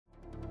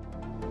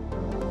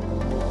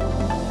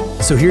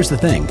So here's the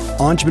thing,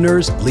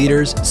 entrepreneurs,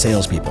 leaders,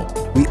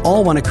 salespeople, we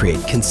all want to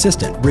create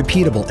consistent,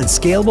 repeatable, and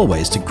scalable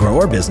ways to grow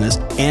our business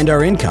and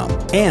our income.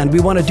 And we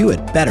want to do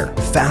it better,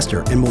 faster,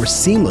 and more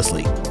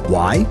seamlessly.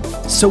 Why?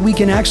 So we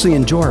can actually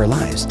enjoy our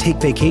lives, take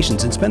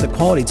vacations, and spend the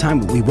quality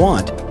time we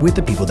want with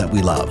the people that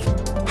we love.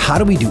 How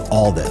do we do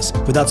all this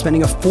without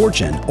spending a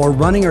fortune or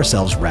running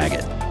ourselves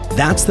ragged?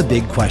 That's the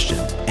big question,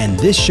 and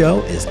this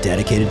show is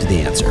dedicated to the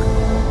answer.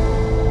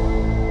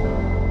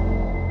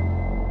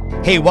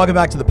 Hey, welcome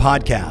back to the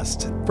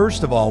podcast.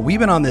 First of all, we've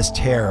been on this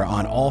tear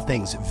on all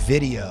things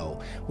video,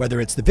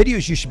 whether it's the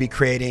videos you should be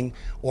creating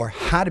or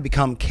how to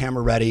become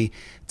camera ready.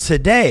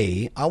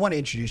 Today, I want to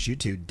introduce you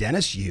to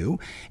Dennis Yu,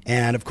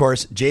 and of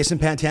course, Jason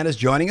Pantana is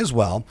joining as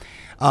well.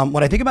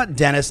 When I think about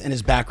Dennis and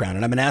his background,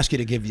 and I'm going to ask you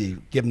to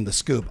give him the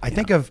scoop, I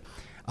think of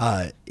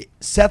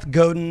Seth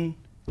Godin,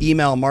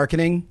 email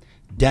marketing,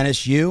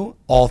 Dennis Yu,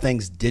 all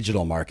things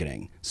digital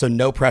marketing. So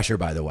no pressure,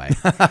 by the way.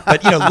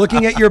 But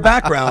looking at your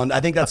background,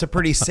 I think that's a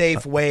pretty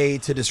safe way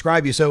to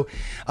describe you. So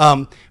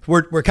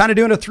we're kind of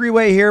doing a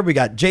three-way here. We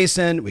got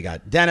Jason, we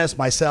got Dennis,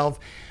 myself.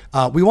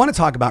 We want to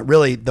talk about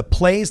really the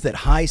plays that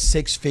high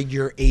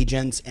six-figure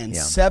agents and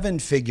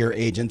seven-figure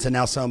agents, and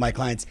now some of my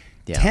clients,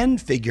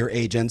 10-figure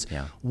agents,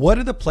 what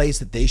are the plays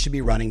that they should be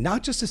running,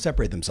 not just to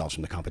separate themselves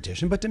from the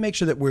competition, but to make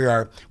sure that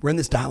we're in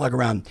this dialogue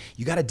around,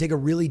 you got to dig a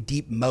really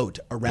deep moat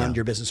around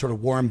your business, sort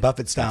of Warren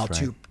Buffett style,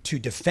 to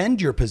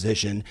defend your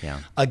position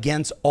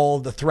against all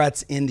the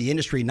threats in the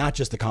industry, not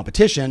just the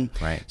competition.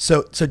 Right.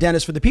 So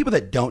Dennis, for the people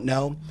that don't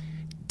know,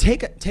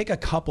 take a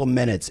couple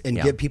minutes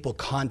and give people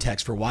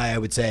context for why I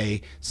would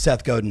say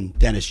Seth Godin,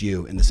 Dennis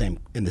Yu in the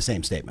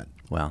same statement.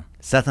 Well,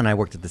 Seth and I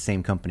worked at the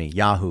same company,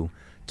 Yahoo,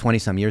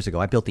 20-some years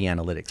ago. I built the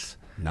analytics.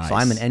 Nice. So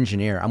I'm an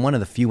engineer. I'm one of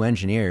the few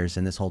engineers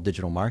in this whole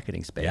digital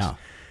marketing space. Yeah.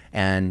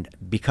 And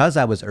because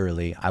I was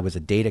early, I was a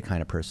data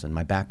kind of person.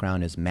 My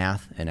background is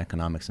math and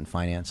economics and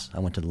finance. I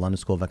went to the London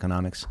School of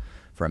Economics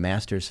for a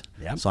master's.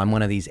 Yep. So I'm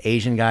one of these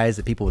Asian guys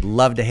that people would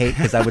love to hate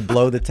because I would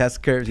blow the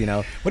test curves,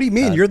 What do you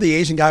mean? You're the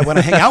Asian guy I want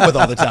to hang out with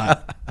all the time.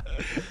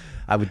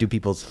 I would do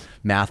people's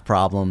math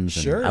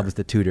problems. And I was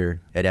the tutor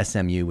at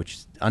SMU, which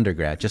is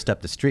undergrad, just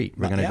up the street.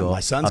 We're going to go.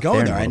 My son's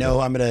going there. I know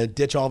I'm going to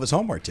ditch all of his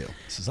homework too.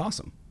 This is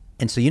awesome.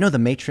 And so The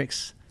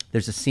Matrix,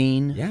 there's a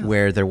scene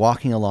where they're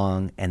walking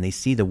along and they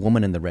see the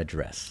woman in the red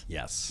dress.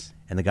 Yes.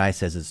 And the guy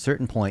says at a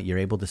certain point, you're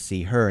able to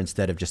see her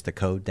instead of just the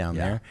code down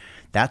there.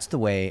 That's the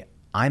way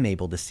I'm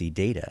able to see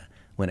data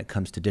when it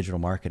comes to digital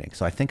marketing.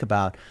 So I think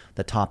about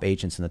the top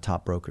agents and the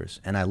top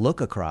brokers, and I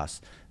look across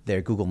their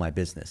Google My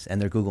Business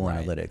and their Google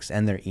Analytics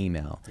and their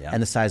email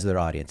and the size of their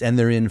audience and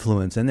their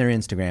influence and their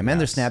Instagram and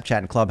their Snapchat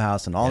and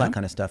Clubhouse and all that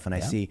kind of stuff. And I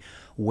see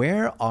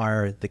where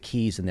are the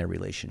keys in their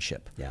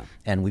relationship. Yeah.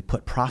 And we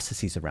put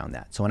processes around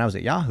that. So when I was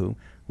at Yahoo,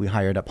 we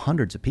hired up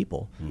hundreds of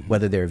people,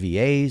 whether they're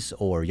VAs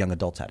or young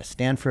adults out of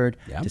Stanford,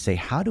 to say,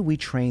 how do we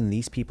train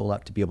these people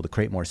up to be able to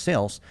create more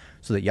sales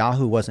so that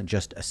Yahoo wasn't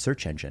just a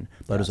search engine,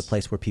 but it was a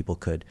place where people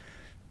could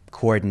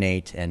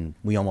coordinate, and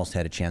we almost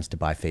had a chance to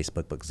buy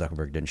Facebook, but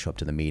Zuckerberg didn't show up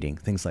to the meeting,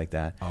 things like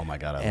that. Oh my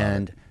God, I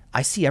love it.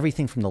 I see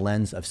everything from the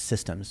lens of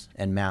systems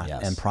and math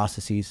and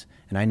processes.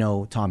 And I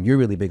know, Tom, you're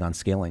really big on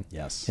scaling.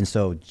 Yes. And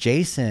so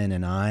Jason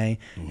and I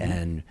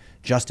and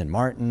Justin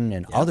Martin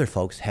and other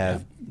folks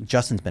have,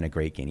 Justin's been a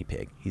great guinea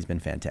pig. He's been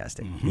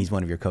fantastic. He's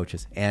one of your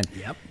coaches. And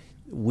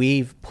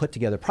we've put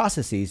together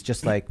processes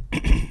just like,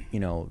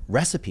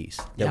 recipes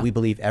that we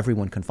believe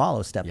everyone can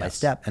follow step by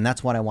step. And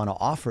that's what I want to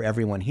offer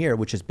everyone here,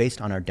 which is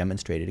based on our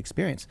demonstrated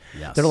experience.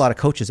 Yes. There are a lot of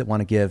coaches that want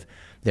to give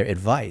their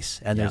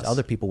advice, and there's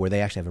other people where they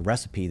actually have a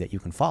recipe that you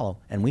can follow.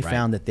 And we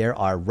found that there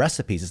are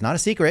recipes. It's not a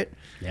secret,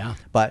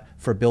 but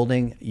for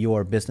building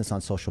your business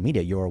on social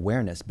media, your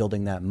awareness,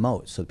 building that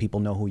moat so people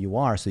know who you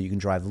are, so you can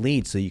drive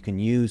leads, so you can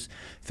use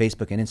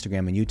Facebook and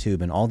Instagram and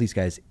YouTube and all these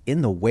guys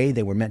in the way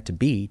they were meant to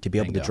be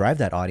able to drive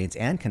that audience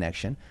and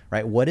connection,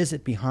 right? What is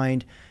it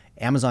behind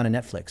Amazon and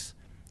Netflix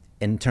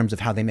in terms of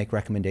how they make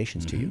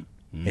recommendations to you?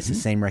 It's the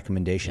same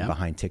recommendation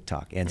behind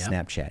TikTok and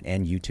Snapchat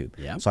and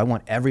YouTube. So I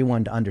want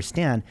everyone to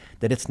understand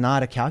that it's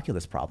not a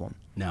calculus problem.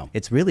 No.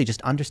 It's really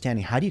just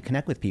understanding how do you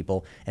connect with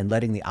people and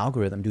letting the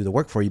algorithm do the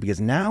work for you, because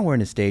now we're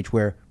in a stage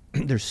where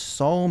there's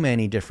so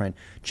many different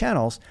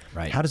channels.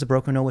 Right. How does a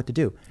broker know what to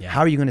do? Yeah. How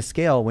are you going to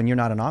scale when you're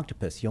not an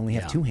octopus? You only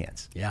have two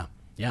hands. Yeah.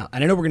 Yeah,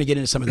 and I know we're going to get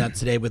into some of that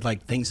today with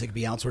like things that could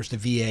be outsourced to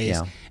VAs.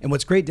 Yeah. And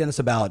what's great, Dennis,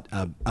 about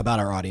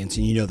our audience,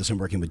 and this in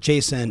working with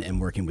Jason and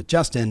working with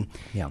Justin,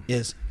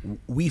 is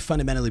we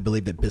fundamentally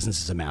believe that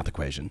business is a math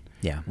equation.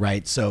 Yeah.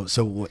 Right. So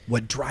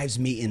what drives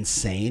me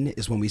insane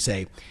is when we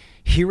say,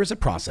 here is a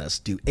process,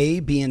 do A,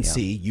 B, and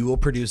C, you will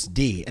produce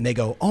D, and they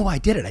go, oh, I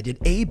did it. I did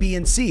A, B,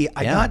 and C.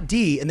 I got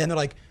D, and then they're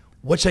like,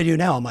 what should I do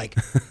now? I'm like,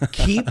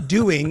 keep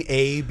doing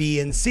A, B,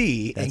 and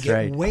C and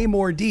get way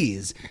more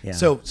Ds. Yeah.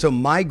 So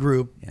my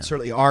group,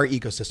 certainly our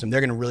ecosystem,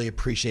 they're going to really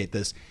appreciate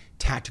this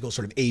tactical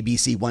sort of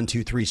ABC 1,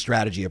 2, 3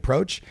 strategy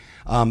approach.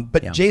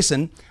 But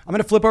Jason, I'm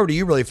going to flip over to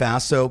you really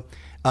fast. So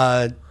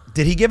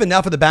did he give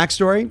enough of the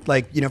backstory,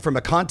 like, from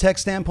a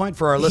context standpoint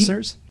for our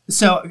listeners?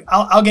 So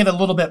I'll give a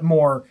little bit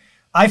more.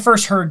 I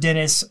first heard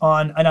Dennis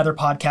on another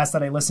podcast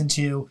that I listened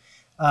to.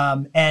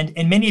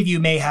 And many of you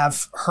may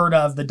have heard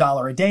of the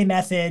 $1 a day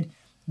method,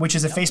 which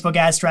is a Facebook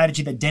ad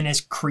strategy that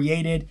Dennis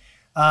created.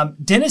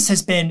 Dennis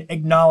has been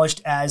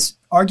acknowledged as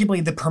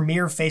arguably the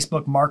premier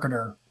Facebook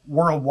marketer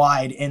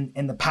worldwide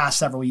in the past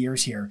several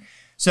years here.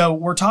 So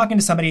we're talking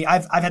to somebody,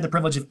 I've had the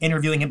privilege of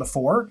interviewing him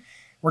before.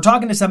 We're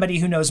talking to somebody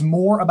who knows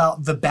more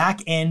about the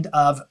back end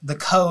of the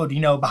code,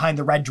 behind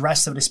the red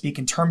dress, so to speak,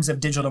 in terms of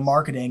digital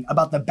marketing,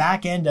 about the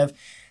back end of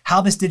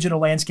how this digital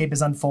landscape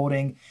is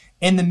unfolding.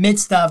 In the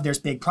midst of, there's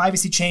big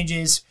privacy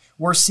changes.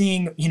 We're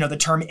seeing, the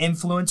term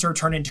influencer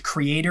turn into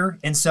creator.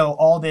 And so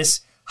all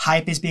this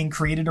hype is being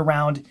created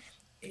around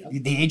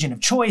the agent of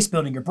choice,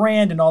 building your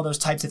brand and all those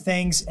types of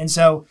things. And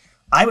so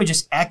I would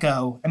just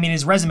echo,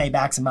 his resume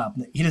backs him up.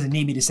 He doesn't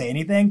need me to say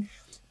anything,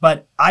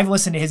 but I've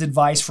listened to his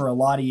advice for a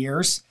lot of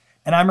years.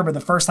 And I remember the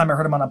first time I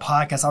heard him on a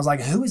podcast, I was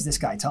like, who is this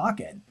guy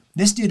talking?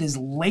 This dude is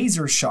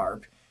laser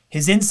sharp.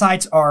 His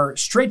insights are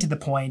straight to the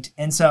point.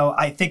 And so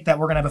I think that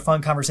we're going to have a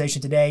fun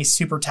conversation today,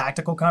 super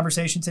tactical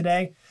conversation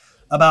today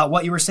about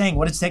what you were saying,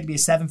 what does it take to be a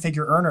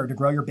 7-figure earner to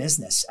grow your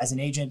business as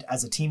an agent,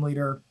 as a team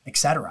leader,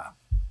 etc.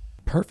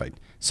 Perfect.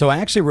 So I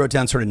actually wrote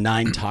down sort of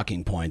 9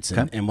 talking points.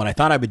 And what I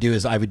thought I would do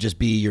is I would just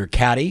be your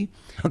caddy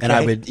and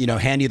I would,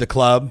 hand you the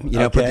club,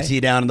 put the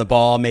tee down on the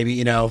ball,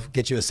 maybe,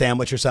 get you a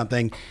sandwich or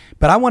something.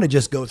 But I want to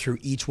just go through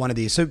each one of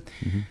these. So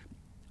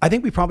I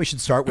think we probably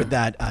should start with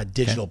that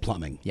digital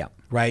plumbing. Yeah.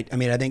 Right.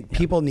 I think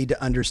people need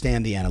to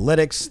understand the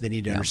analytics. They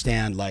need to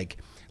understand like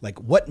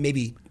what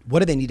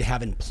do they need to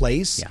have in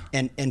place?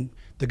 Yeah. And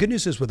the good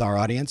news is with our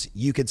audience,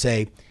 you could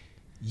say,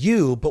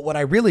 but what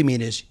I really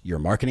mean is your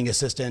marketing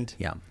assistant,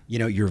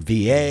 your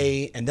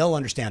VA, and they'll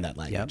understand that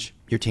language.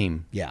 Your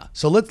team. Yeah.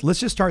 So let's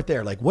just start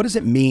there. Like, what does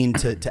it mean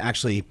to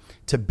actually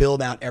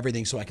build out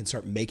everything so I can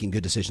start making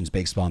good decisions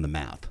based on the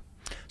math?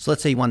 So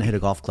let's say you want to hit a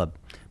golf club,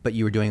 but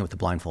you were doing it with the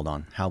blindfold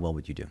on. How well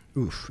would you do?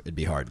 Oof, it'd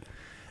be hard.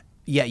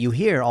 Yeah, you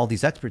hear all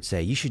these experts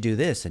say, you should do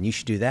this and you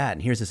should do that.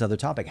 And here's this other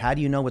topic. How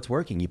do you know what's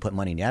working? You put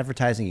money in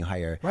advertising, you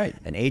hire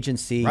an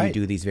agency, you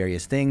do these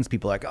various things.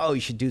 People are like, oh,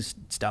 you should do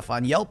stuff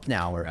on Yelp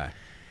now. Or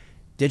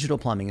digital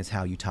plumbing is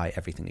how you tie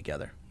everything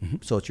together.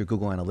 So it's your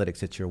Google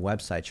Analytics, it's your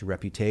website, your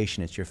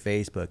reputation, it's your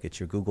Facebook, it's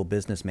your Google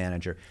Business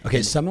Manager.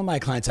 Okay, some of my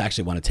clients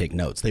actually want to take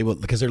notes. They will,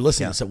 because they're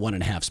listening to this at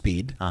 1.5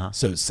 speed.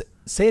 So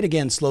say it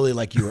again slowly,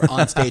 like you were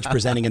on stage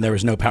presenting and there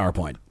was no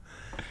PowerPoint.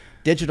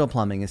 Digital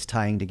plumbing is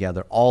tying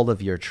together all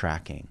of your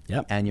tracking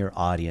and your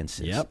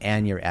audiences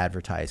and your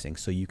advertising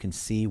so you can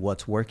see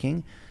what's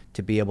working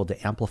to be able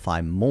to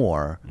amplify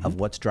more of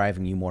what's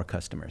driving you more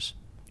customers.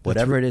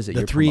 Whatever it is that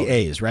you're promoting. The 3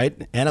 A's,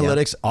 right?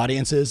 Analytics,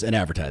 audiences, and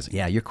advertising.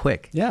 Yeah, you're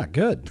quick. Yeah,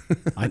 good.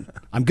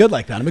 I'm good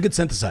like that. I'm a good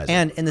synthesizer.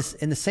 And in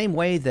the same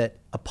way that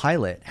a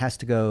pilot has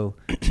to go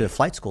to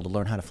flight school to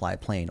learn how to fly a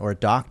plane, or a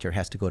doctor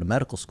has to go to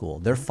medical school,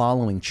 they're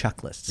following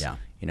checklists.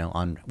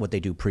 On what they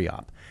do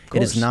pre-op.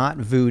 It is not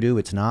voodoo.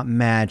 It's not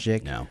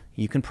magic. No.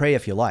 You can pray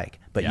if you like,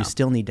 but you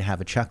still need to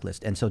have a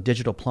checklist. And so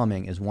digital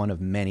plumbing is one of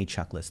many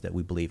checklists that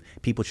we believe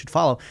people should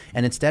follow.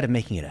 And instead of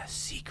making it a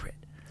secret,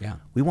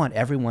 we want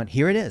everyone,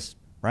 here it is,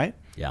 right?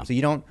 Yeah. So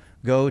you don't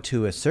go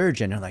to a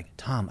surgeon and they're like,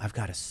 Tom, I've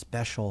got a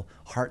special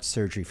heart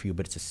surgery for you,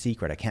 but it's a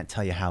secret. I can't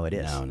tell you how it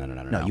is.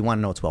 No, you want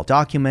to know it's well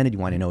documented. You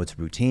want to know it's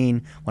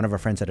routine. One of our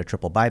friends had a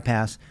triple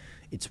bypass.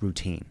 It's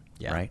routine,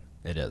 right?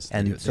 It is.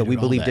 And so we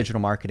believe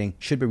digital marketing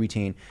should be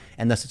routine,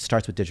 and thus it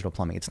starts with digital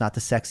plumbing. It's not the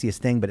sexiest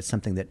thing, but it's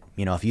something that,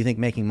 if you think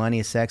making money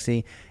is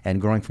sexy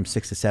and growing from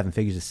 6 to 7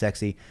 figures is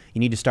sexy, you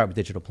need to start with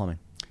digital plumbing.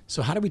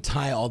 So how do we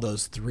tie all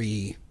those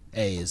 3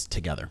 A's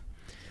together?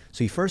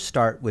 So you first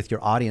start with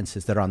your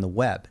audiences that are on the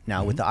web.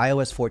 Now, with the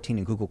iOS 14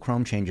 and Google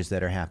Chrome changes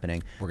that are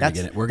happening, we're going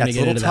to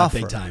get into that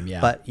big time,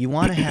 But you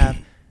want to have,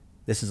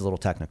 this is a little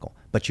technical,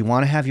 but you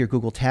want to have your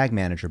Google Tag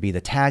Manager be the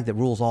tag that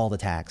rules all the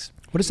tags.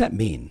 What does that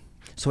mean?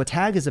 So a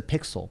tag is a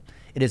pixel.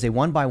 It is a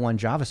 1-by-1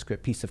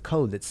 JavaScript piece of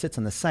code that sits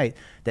on the site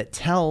that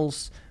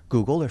tells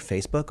Google or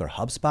Facebook or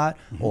HubSpot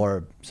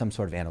or some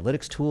sort of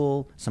analytics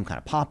tool, some kind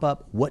of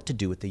pop-up, what to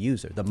do with the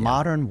user. The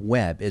modern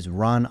web is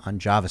run on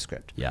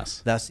JavaScript.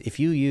 Yes. Thus, if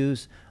you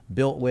use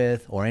Built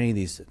With or any of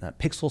these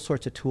pixel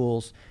sorts of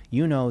tools,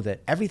 you know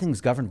that everything's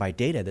governed by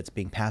data that's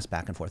being passed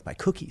back and forth by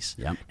cookies.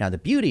 Now, the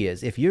beauty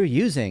is if you're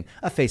using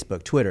a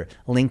Facebook, Twitter,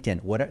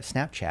 LinkedIn, whatever,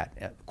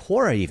 Snapchat,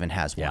 Quora even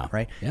has one,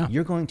 right?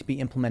 You're going to be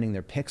implementing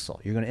their pixel.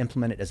 You're going to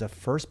implement it as a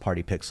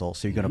first-party pixel,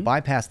 so you're going to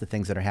bypass the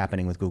things that are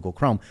happening with Google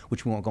Chrome,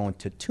 which we won't go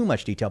into too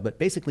much detail, but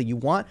basically you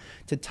want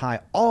to tie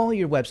all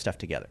your web stuff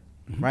together,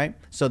 right?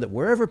 So that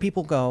wherever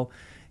people go,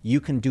 you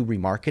can do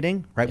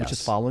remarketing, right? Which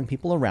is following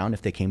people around.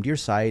 If they came to your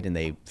site and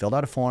they filled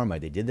out a form, or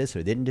they did this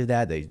or didn't do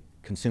that, they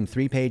consumed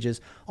 3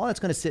 pages, all that's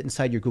going to sit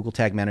inside your Google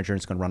Tag Manager and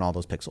it's going to run all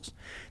those pixels.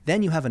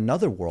 Then you have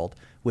another world,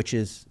 which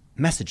is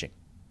messaging.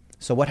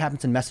 So what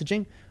happens in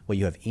messaging? Well,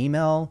 you have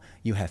email,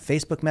 you have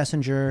Facebook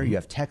Messenger, you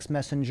have text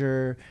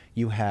messenger,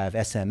 you have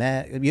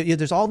SMS.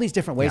 There's all these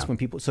different ways when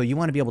people, so you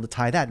want to be able to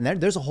tie that. And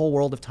there's a whole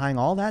world of tying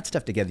all that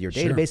stuff together. Your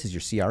databases,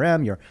 your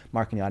CRM, your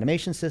marketing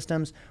automation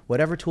systems,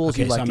 whatever tools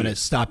you like. So I'm going to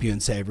stop you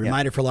and say,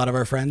 reminder for a lot of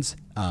our friends,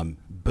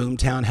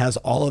 Boomtown has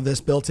all of this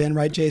built in,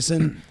 right,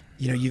 Jason?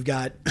 You've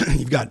got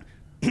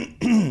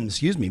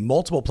excuse me,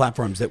 multiple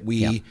platforms that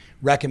we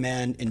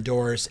recommend,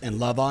 endorse, and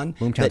love on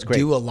Boomtown's that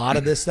do a lot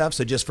of this stuff.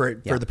 So just for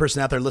the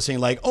person out there listening,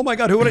 like, oh my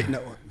God, who would I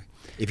know?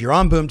 If you're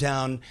on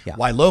Boomtown,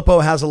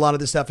 Ylopo has a lot of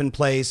this stuff in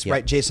place,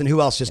 right, Jason? Who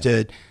else just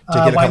to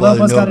get a couple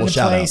of notable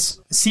shout outs?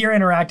 Sierra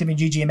Interactive and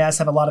GGMS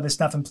have a lot of this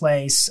stuff in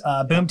place.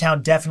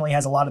 Boomtown definitely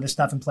has a lot of this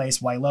stuff in place.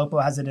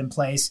 Ylopo has it in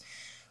place.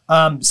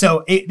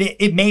 So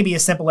it may be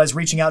as simple as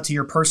reaching out to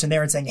your person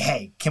there and saying,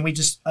 hey, can we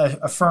just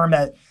affirm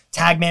that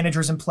Tag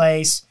Manager's in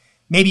place?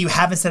 Maybe you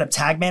haven't set up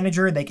Tag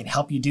Manager. They can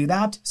help you do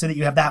that so that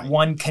you have that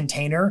one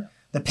container,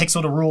 the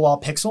pixel to rule all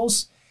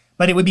pixels.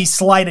 But it would be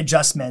slight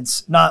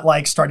adjustments, not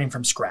like starting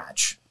from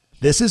scratch.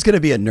 This is going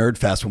to be a nerd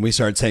fest when we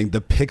start saying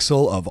the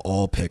pixel of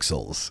all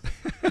pixels.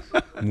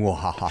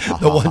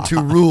 The one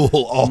to rule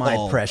all.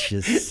 My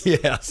precious.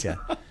 Yes. Yeah.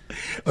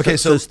 Okay,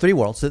 so there's three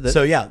worlds. So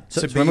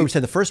remember we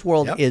said the first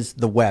world is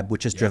the web,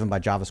 which is driven by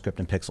JavaScript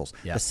and pixels.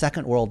 The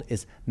second world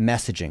is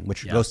messaging,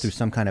 which goes through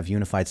some kind of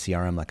unified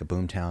CRM like a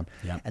Boomtown.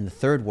 And the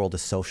third world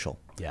is social.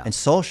 And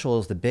social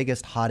is the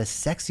biggest,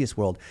 hottest, sexiest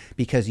world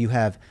because you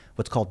have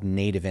what's called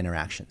native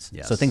interactions.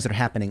 So things that are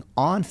happening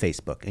on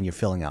Facebook and you're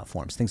filling out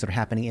forms, things that are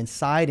happening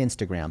inside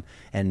Instagram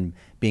and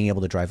being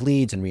able to drive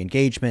leads and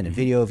re-engagement and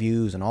video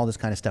views and all this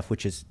kind of stuff,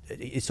 which is,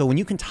 so when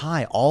you can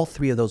tie all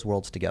three of those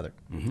worlds together,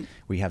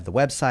 we have the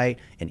website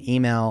and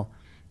email,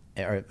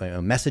 or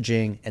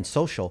messaging and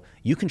social,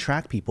 you can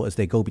track people as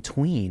they go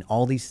between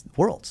all these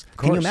worlds.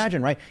 Can you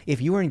imagine, right?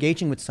 If you were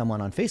engaging with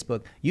someone on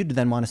Facebook, you'd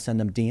then want to send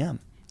them DM.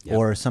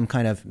 Or some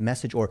kind of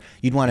message, or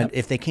you'd want to,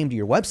 if they came to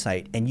your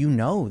website and you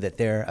know that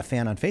they're a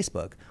fan on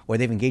Facebook or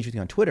they've engaged with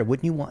you on Twitter,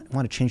 wouldn't you want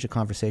to change the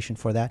conversation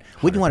for that?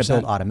 100%. Wouldn't you want to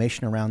build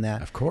automation around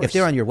that? Of course. If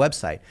they're on your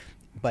website,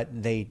 but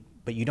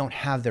you don't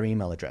have their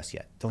email address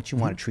yet, don't you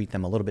want to treat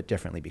them a little bit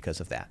differently because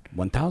of that?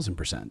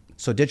 1,000%.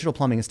 So Digital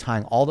Plumbing is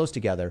tying all those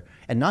together,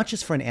 and not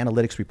just for an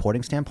analytics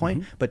reporting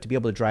standpoint, but to be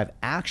able to drive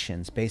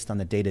actions based on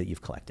the data that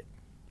you've collected.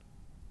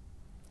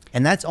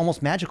 And that's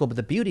almost magical, but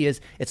the beauty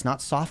is it's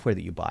not software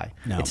that you buy.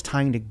 No. It's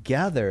tying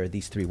together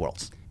these three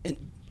worlds.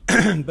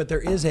 But there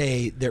is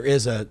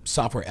a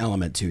software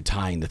element to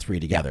tying the three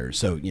together.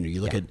 So you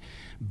look at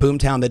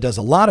Boomtown that does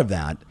a lot of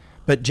that.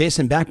 But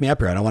Jason, back me up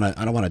here. I don't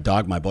want to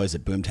dog my boys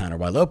at Boomtown or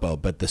Ylopo,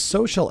 but the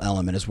social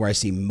element is where I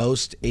see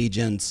most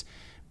agents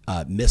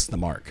miss the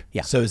mark.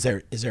 So is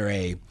there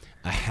a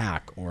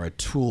hack or a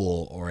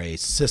tool or a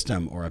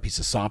system or a piece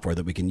of software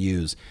that we can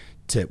use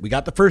we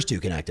got the first two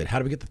connected. How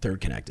do we get the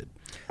third connected?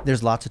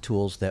 There's lots of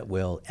tools that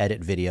will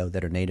edit video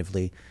that are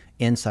natively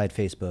inside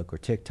Facebook or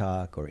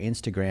TikTok or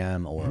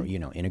Instagram or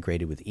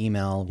integrated with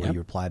email where you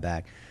reply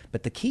back.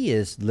 But the key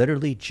is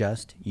literally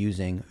just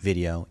using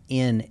video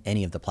in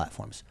any of the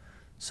platforms.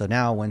 So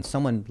now when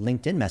someone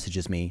LinkedIn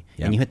messages me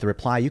and you hit the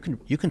reply, you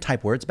can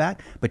type words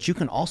back, but you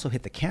can also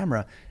hit the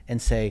camera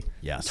and say,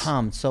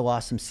 Tom, so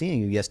awesome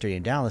seeing you yesterday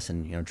in Dallas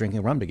and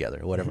drinking rum together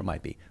or whatever it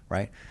might be,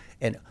 right?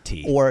 And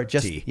tea. Or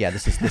just tea.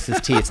 This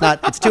is tea.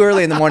 It's too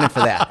early in the morning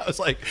for that. I was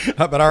like,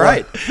 but all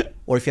right.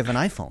 Or if you have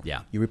an iPhone,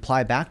 you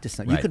reply back to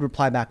something. You could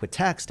reply back with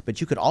text, but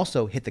you could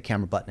also hit the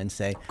camera button and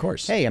say, of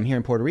course, hey, I'm here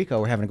in Puerto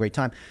Rico. We're having a great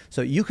time.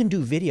 So you can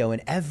do video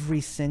in every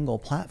single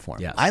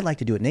platform. I like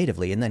to do it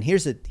natively. And then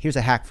here's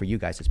a hack for you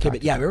guys.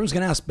 But everyone's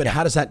going to ask, but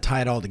how does that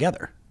tie it all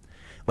together?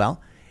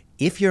 Well,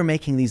 if you're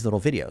making these little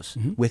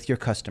videos with your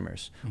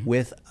customers,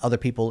 with other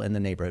people in the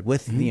neighborhood,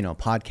 with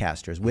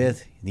podcasters,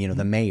 with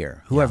the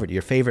mayor, whoever,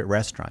 your favorite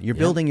restaurant, you're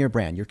building your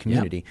brand, your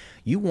community.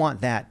 You want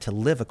that to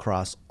live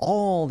across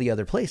all the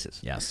other places.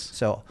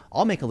 So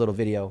I'll make a little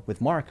video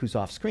with Mark, who's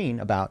off screen,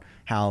 about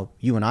how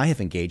you and I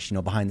have engaged,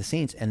 behind the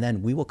scenes, and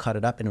then we will cut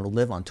it up and it'll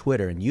live on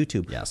Twitter and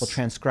YouTube. We'll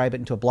transcribe it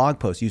into a blog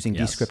post using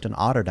Descript and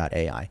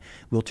Otter.ai.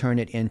 We'll turn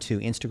it into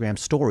Instagram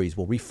stories.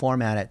 We'll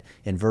reformat it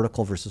in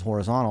vertical versus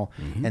horizontal,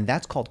 and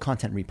that's called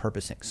content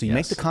repurposing. So you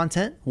make the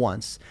content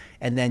once,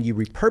 and then you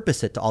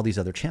repurpose it to all these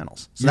other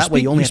channels. So that way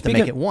you only have to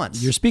make it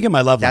once. You're speaking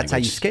my love language. That's how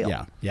you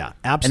scale. Yeah,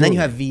 absolutely. And then you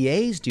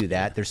have VAs do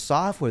that. There's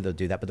software that'll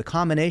do that, but the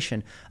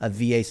combination of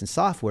VAs and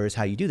software is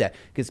how you do that.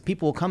 Because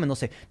people will come and they'll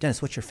say,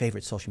 Dennis, what's your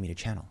favorite social media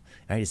channel?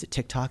 Right? Is it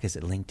TikTok? Is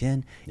it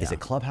LinkedIn? Is it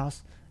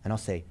Clubhouse? And I'll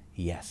say,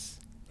 yes.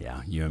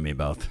 Yeah, you and me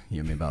both.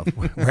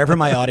 Wherever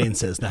my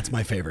audience is, that's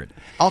my favorite.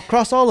 I'll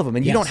cross all of them.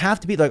 And you don't have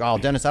to be like, oh,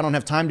 Dennis, I don't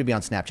have time to be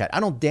on Snapchat. I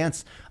don't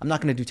dance. I'm not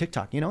going to do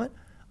TikTok. You know what?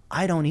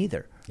 I don't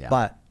either.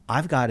 But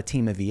I've got a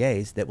team of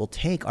VAs that will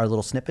take our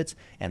little snippets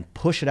and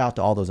push it out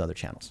to all those other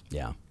channels.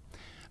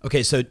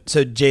 Okay, so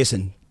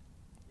Jason,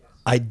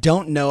 I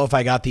don't know if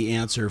I got the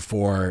answer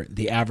for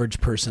the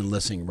average person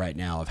listening right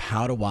now of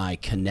how do I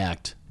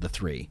connect the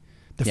three.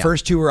 The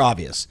first two are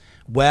obvious.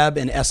 Web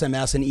and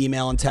SMS and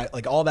email and text,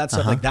 like all that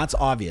stuff, like that's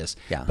obvious.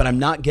 Yeah. But I'm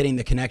not getting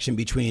the connection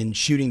between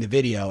shooting the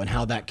video and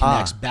how that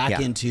connects back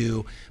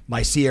into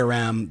my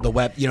CRM, the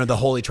web, the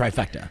holy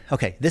trifecta.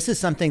 Okay, this is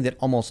something that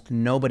almost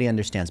nobody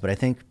understands, but I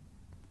think,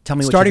 tell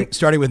me what you think.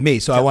 Starting with me,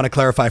 so I want to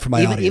clarify for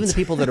my audience. Even the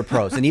people that are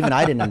pros, and even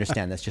I didn't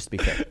understand this, just to be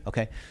fair,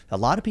 okay? A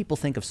lot of people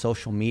think of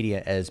social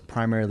media as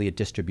primarily a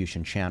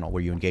distribution channel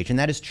where you engage, and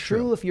that is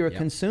true if you're a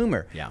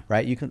consumer,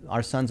 right?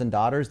 Our sons and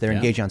daughters, they're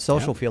engaging on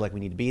social, feel like we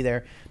need to be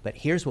there, but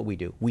here's what we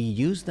do. We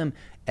use them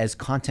as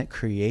content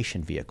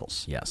creation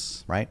vehicles.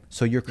 Yes. Right?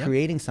 So you're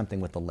creating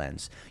something with the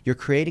lens. You're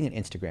creating an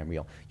Instagram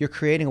reel. You're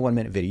creating a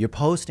 1-minute video. You're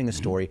posting a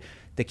story.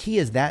 The key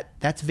is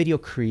that's video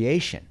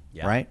creation,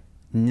 right?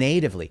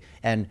 Natively.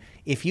 And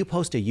if you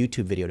post a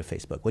YouTube video to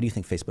Facebook, what do you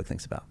think Facebook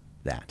thinks about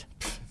that?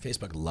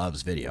 Facebook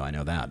loves video. I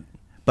know that.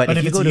 But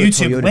if you it's go a to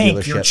YouTube a Toyota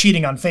link, you're dealership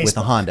cheating on Facebook. with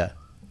a Honda.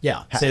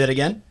 Yeah. Say that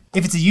again.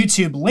 If it's a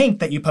YouTube link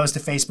that you post to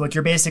Facebook,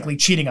 you're basically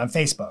cheating on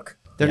Facebook.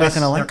 They're not going to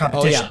Their like that.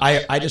 competition. Oh,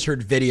 yeah. I just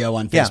heard video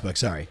on Facebook.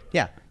 Sorry.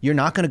 Yeah. You're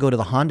not going to go to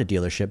the Honda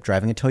dealership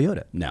driving a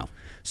Toyota. No.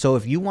 So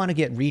if you want to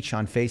get reach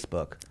on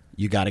Facebook,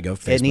 You got to go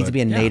Facebook. it needs to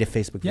be a native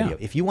Facebook video. Yeah.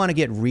 If you want to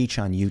get reach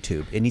on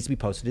YouTube, it needs to be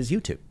posted as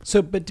YouTube.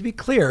 So, but to be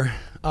clear,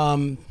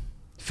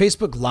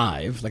 Facebook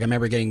Live, like I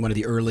remember getting one of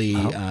the early,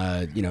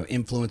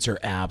 influencer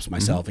apps,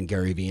 myself and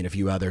Gary Vee and a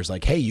few others,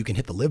 like, hey, you can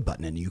hit the live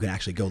button and you can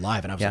actually go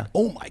live. And I was like,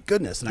 oh my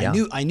goodness.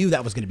 And I knew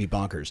that was going to be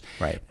bonkers.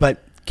 Right.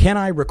 But can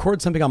I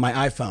record something on my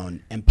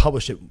iPhone and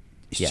publish it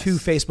to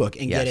Facebook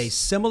and get a Yes.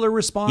 similar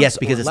response? Yes,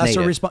 because or it's lesser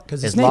native. response?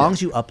 Because as long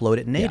as you upload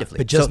it natively.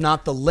 but just So-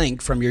 not the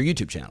link from your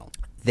YouTube channel.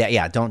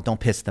 don't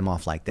piss them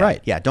off like that.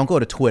 Right. Yeah, don't go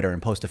to Twitter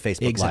and post a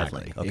Facebook Exactly,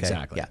 Live link. Okay?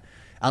 exactly. Yeah,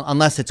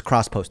 unless it's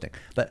cross-posting.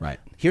 But Right.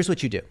 here's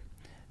what you do.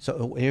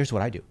 So here's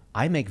what I do.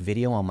 I make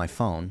video on my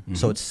phone,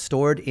 so it's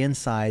stored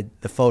inside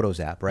the Photos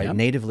app, right? Yep.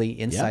 Natively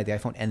inside the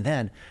iPhone, and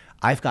then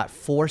I've got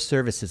 4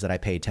 services that I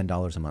pay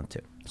 $10 a month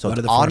to. So What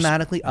are it's the four-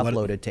 automatically what-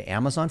 uploaded to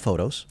Amazon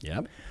Photos,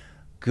 Yep.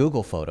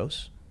 Google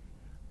Photos,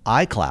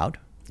 iCloud,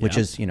 which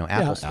Yeah. is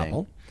Apple's thing,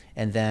 Apple.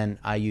 and then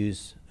I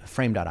use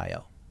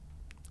Frame.io,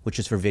 which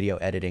is for video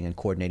editing and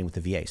coordinating with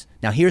the VAs.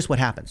 Now here's what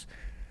happens.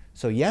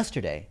 So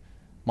yesterday,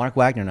 Mark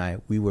Wagner and I,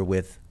 we were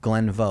with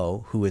Glenn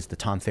Vo, who is the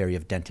Tom Ferry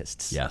of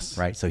dentists. Yes.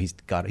 Right. So he's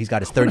got his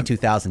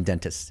 32,000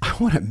 dentists. I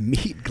want to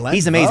meet Glenn.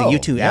 He's amazing. Vo. You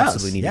two Yes.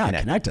 absolutely need to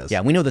connect. us.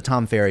 Yeah, we know the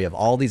Tom Ferry of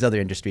all these other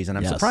industries, and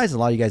I'm Yes. surprised a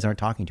lot of you guys aren't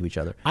talking to each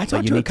other. I But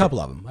talked you to a need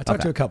couple of them.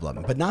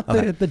 But not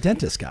the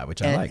dentist guy,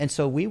 which I like. And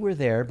so we were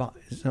there.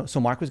 So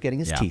Mark was getting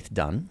his teeth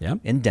done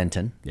in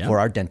Denton for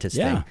our dentist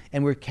thing.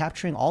 And we're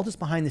capturing all this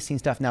behind the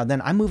scenes stuff. Now,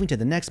 then I'm moving to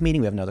the next meeting.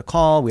 We have another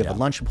call. We have a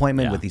lunch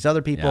appointment with these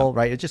other people,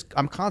 right? It's just,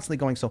 I'm constantly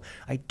going. So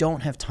I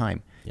don't have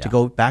time to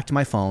go back to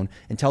my phone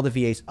and tell the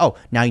VAs, oh,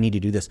 now you need to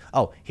do this.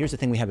 Oh, here's the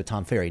thing we had with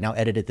Tom Ferry. Now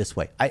edit it this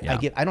way. I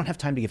don't have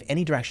time to give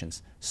any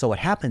directions. So what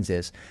happens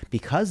is,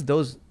 because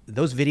those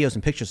videos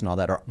and pictures and all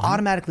that are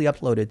automatically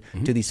uploaded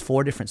to these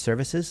 4 different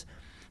services,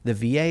 the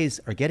VAs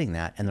are getting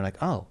that and they're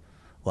like, oh,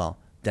 well,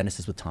 Dennis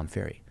is with Tom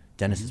Ferry.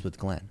 Dennis is with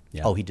Glenn.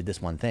 Yeah. Oh, he did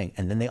this one thing.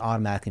 And then they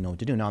automatically know what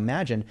to do. Now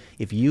imagine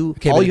if all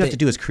but you have to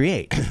do is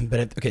create.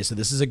 So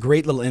this is a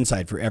great little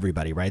insight for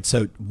everybody, right?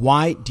 So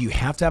why do you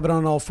have to have it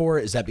on all 4?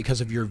 Is that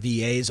because of your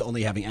VAs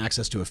only having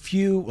access to a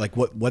few? Like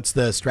what's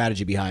the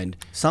strategy behind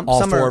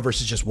all 4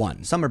 versus just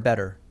one? Some are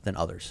better than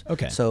others.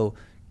 Okay. So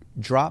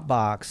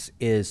Dropbox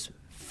is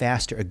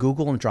faster.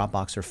 Google and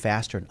Dropbox are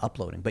faster in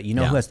uploading. But you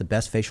know who has the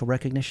best facial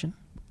recognition?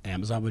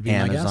 Amazon would be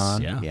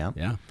Amazon. my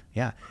guess.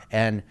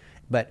 Yeah.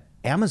 But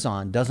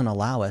Amazon doesn't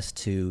allow us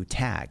to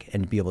tag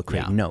and be able to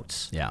create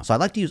notes. Yeah. So I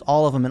like to use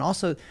all of them, and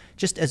also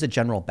just as a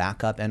general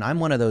backup. And I'm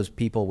one of those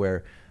people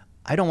where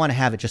I don't want to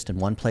have it just in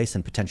one place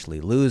and potentially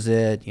lose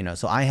it.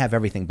 So I have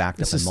everything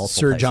backed up in multiple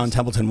Sir places. John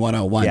Templeton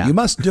 101. Yeah. You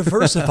must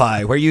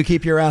diversify where you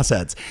keep your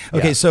assets.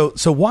 Okay, so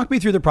walk me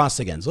through the process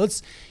again. So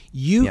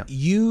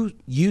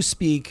you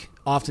speak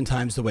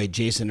oftentimes the way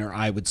Jason or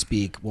I would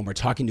speak when we're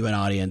talking to an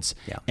audience,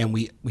 and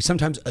we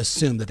sometimes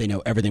assume that they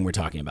know everything we're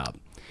talking about.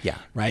 Yeah.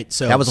 Right.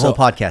 So that was the whole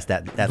podcast.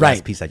 That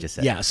last piece I just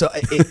said. Yeah. So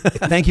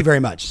thank you very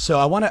much. So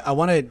I want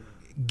to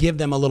give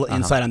them a little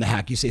insight on the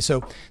hack. You say,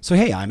 so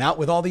hey, I'm out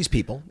with all these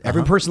people.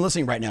 Every person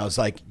listening right now is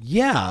like,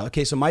 yeah,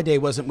 okay, so my day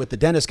wasn't with the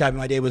dentist guy, but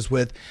my day was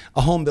with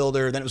a home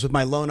builder, then it was with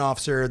my loan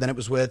officer, then it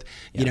was with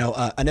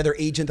another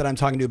agent that I'm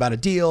talking to about a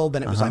deal,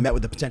 then it was I met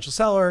with the potential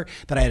seller,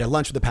 then I had a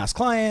lunch with a past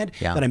client,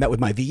 then I met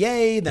with my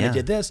VA, then I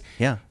did this.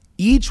 Yeah.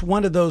 Each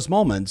one of those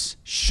moments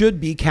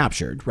should be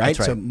captured, right? That's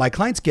right. So my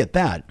clients get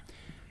that.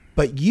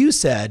 But you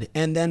said,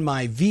 and then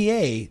my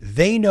VA,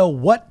 they know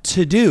what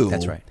to do.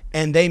 That's right.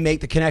 And they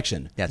make the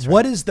connection. That's right.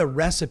 What is the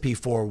recipe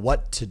for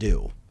what to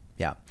do?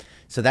 Yeah.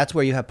 So that's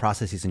where you have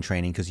processes and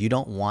training, because you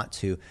don't want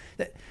to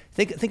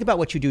think about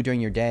what you do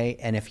during your day.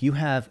 And if you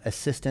have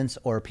assistants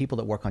or people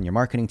that work on your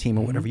marketing team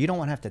or whatever, you don't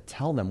want to have to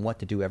tell them what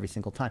to do every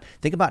single time.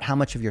 Think about how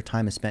much of your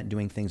time is spent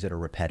doing things that are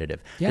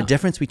repetitive. Yeah. The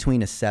difference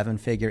between a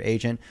 7-figure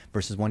agent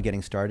versus one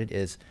getting started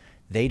is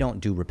they don't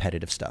do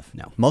repetitive stuff.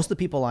 No. Most of the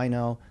people I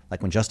know,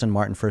 like when Justin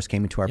Martin first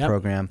came into our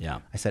program, Yeah.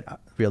 I said,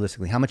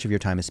 realistically, how much of your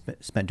time is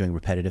spent doing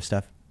repetitive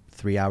stuff?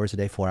 3 hours a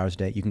day, 4 hours a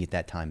day? You can get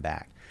that time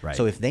back. Right.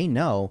 So if they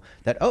know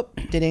that,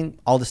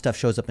 all this stuff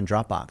shows up in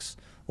Dropbox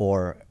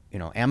or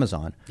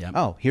Amazon. Yep.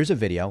 Oh, here's a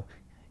video.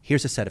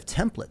 Here's a set of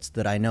templates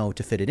that I know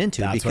to fit it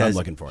into. That's because what I'm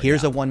looking for,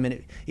 here's yeah. a 1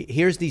 minute.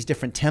 Here's these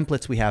different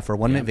templates we have for a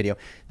 1 minute video.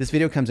 This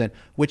video comes in.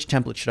 Which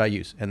template should I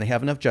use? And they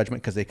have enough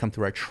judgment because they come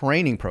through our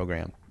training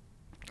program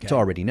to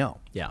already know.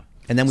 Yeah.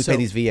 And then we So- pay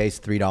these VAs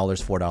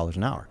 $3, $4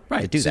 an hour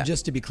to do so that.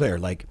 just to be clear,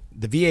 like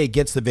the VA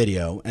gets the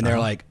video and they're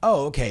like,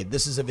 oh, okay,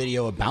 this is a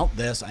video about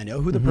this. I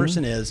know who the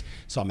person is.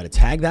 So I'm going to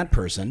tag that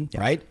person,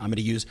 right? I'm going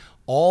to use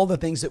all the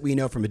things that we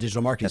know from a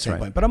digital marketing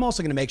standpoint, right. but I'm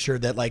also going to make sure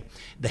that like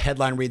the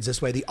headline reads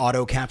this way. The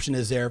auto caption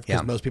is there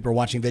because most people are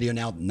watching video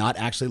now, not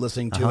actually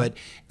listening to it.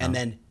 And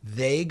then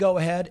they go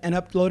ahead and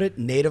upload it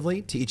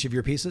natively to each of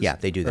your pieces. Yeah,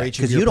 they do or that each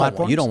of because your you don't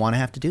platforms. want to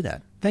have to do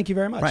that. Thank you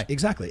very much. Right.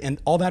 Exactly. And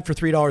all that for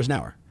 $3 an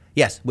hour.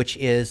 Yes, which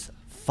is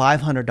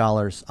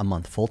 $500 a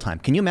month full time.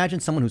 Can you imagine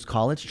someone who's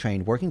college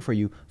trained working for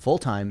you full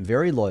time,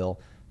 very loyal,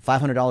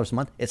 $500 a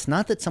month? It's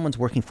not that someone's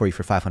working for you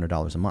for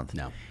 $500 a month.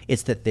 No.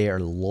 It's that they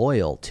are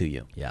loyal to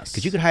you. Yes.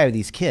 Because you could hire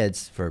these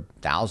kids for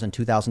 $1,000,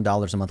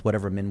 $2,000 a month,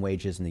 whatever min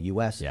wage is in the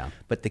U.S. Yeah.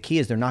 But the key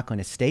is they're not going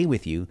to stay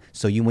with you.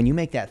 So when you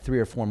make that 3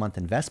 or 4 month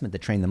investment to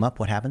train them up,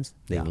 what happens?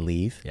 They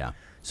leave. Yeah.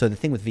 So the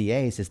thing with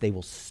VAs is they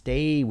will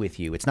stay with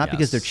you. It's not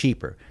because Yes. they're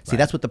cheaper. See, Right.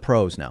 that's what the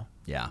pros know.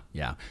 Yeah.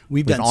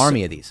 We've With done an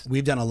army of these.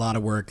 We've done a lot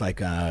of work. Like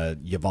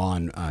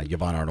Yvonne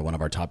Arnold, one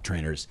of our top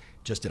trainers,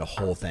 just did a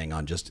whole thing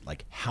on just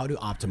like how to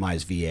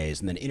optimize VAs,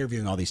 and then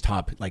interviewing all these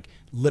top, like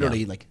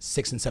literally like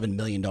 $6 and $7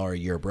 million a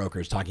year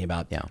brokers, talking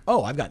about,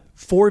 oh, I've got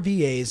 4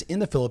 VAs in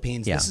the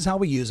Philippines. Yeah. This is how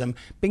we use them.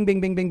 Bing,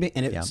 bing, bing, bing, bing,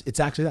 and it's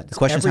actually that. The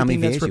question is how many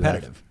Everything VAs you that's have.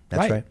 repetitive.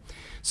 That's right.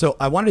 So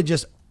I wanted to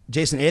just,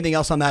 Jason, anything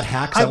else on that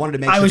hack? 'Cause I wanted to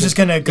make. I sure was that just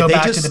going to if go they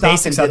back just to the stopped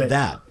basics and of did it.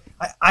 That.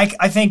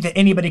 I think that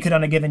anybody could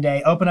on a given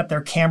day open up their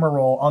camera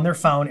roll on their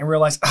phone and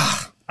realize,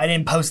 I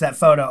didn't post that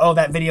photo. Oh,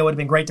 that video would have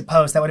been great to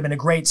post. That would have been a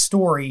great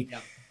story.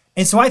 Yep.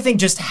 And so I think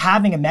just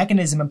having a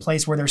mechanism in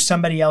place where there's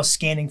somebody else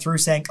scanning through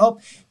saying, oh,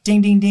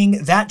 ding, ding,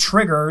 ding, that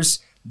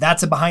triggers,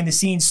 that's a behind the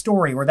scenes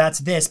story, or that's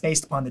this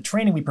based upon the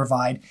training we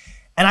provide.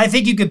 And I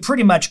think you could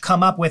pretty much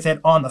come up with it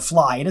on the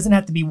fly. It doesn't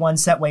have to be one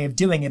set way of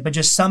doing it, but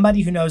just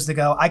somebody who knows to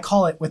go. I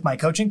call it with my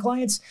coaching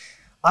clients,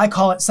 I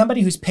call it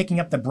somebody who's picking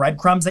up the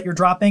breadcrumbs that you're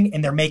dropping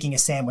and they're making a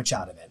sandwich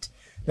out of it.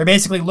 They're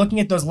basically looking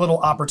at those little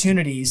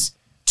opportunities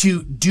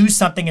to do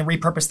something and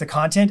repurpose the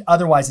content.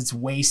 Otherwise, it's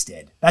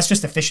wasted. That's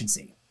just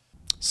efficiency.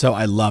 So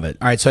I love it.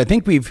 All right, so I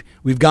think we've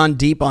gone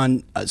deep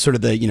on sort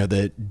of the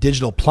the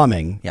digital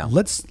plumbing. Yeah.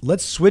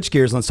 Let's switch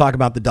gears. Let's talk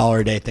about the $1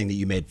 a day thing that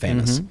you made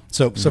famous.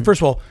 So first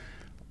of all,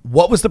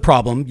 what was the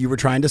problem you were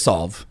trying to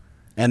solve,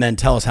 and then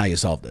tell us how you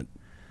solved it.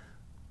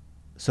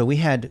 So we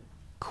had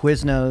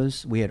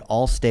Quiznos, we had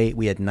Allstate,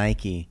 we had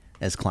Nike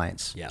as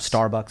clients, Yes.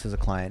 Starbucks as a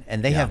client,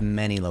 and they have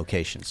many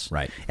locations.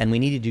 Right. And we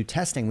needed to do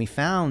testing. We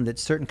found that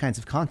certain kinds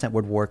of content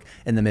would work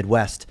in the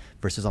Midwest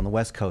versus on the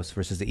West Coast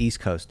versus the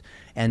East Coast.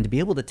 And to be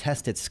able to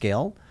test at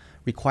scale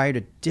required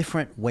a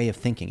different way of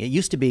thinking. It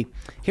used to be,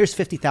 here's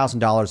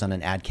 $50,000 on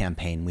an ad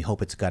campaign. We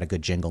hope it's got a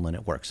good jingle and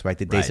it works, right?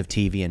 The days of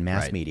TV and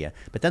mass media.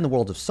 But then the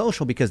world of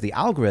social, because the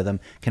algorithm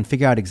can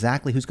figure out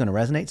exactly who's going to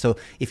resonate. So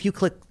if you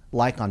click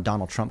like on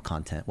Donald Trump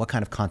content, what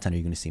kind of content are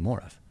you going to see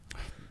more of?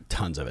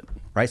 Tons of it.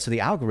 Right? So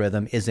the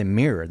algorithm is a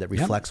mirror that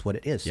reflects what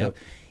it is. So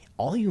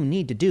all you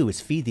need to do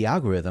is feed the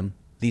algorithm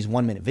these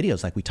 1 minute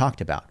videos like we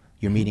talked about.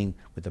 You're meeting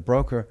with the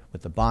broker,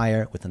 with the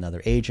buyer, with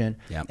another agent.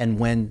 And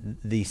when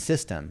the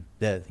system,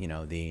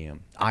 the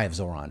Eye of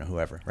Zoran or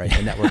whoever, right?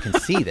 The network can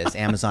see this,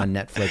 Amazon,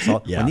 Netflix,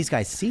 when these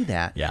guys see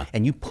that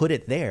and you put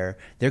it there,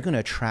 they're going to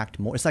attract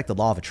more. It's like the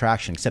law of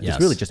attraction, except it's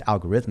really just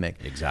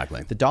algorithmic.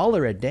 Exactly. The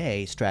 $1 a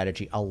day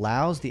strategy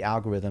allows the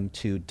algorithm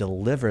to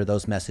deliver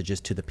those messages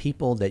to the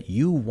people that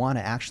you want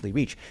to actually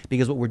reach.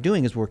 Because what we're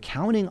doing is we're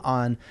counting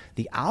on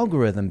the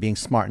algorithm being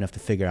smart enough to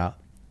figure out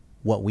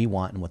what we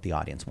want and what the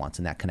audience wants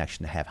in that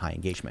connection to have high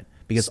engagement.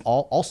 Because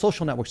all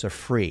social networks are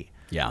free,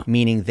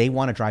 meaning they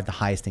want to drive the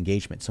highest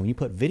engagement. So when you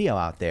put video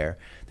out there,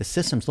 the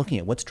system's looking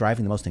at what's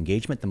driving the most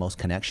engagement, the most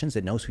connections.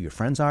 It knows who your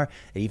friends are.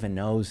 It even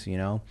knows,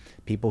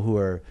 people who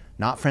are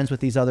not friends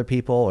with these other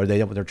people, or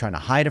they're trying to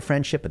hide a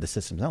friendship, but the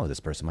system knows this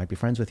person might be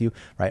friends with you,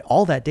 right?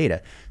 All that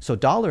data. So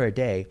 $1 a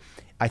day,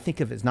 I think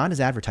of it not as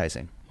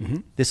advertising.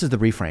 This is the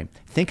reframe.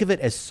 Think of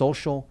it as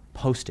social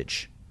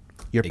postage.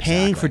 You're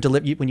paying for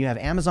delivery. When you have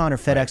Amazon or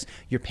FedEx,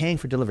 you're paying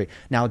for delivery.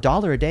 Now,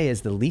 $1 a day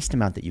is the least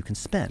amount that you can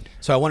spend.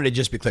 So I wanted to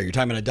just be clear. You're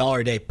talking about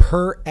 $1 a day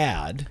per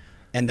ad,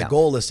 and the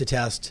goal is to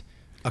test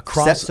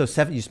across.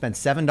 You spend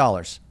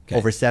 $7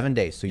 over 7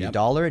 days. So you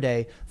 $1 a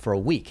day for a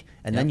week.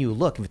 And then you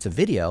look, if it's a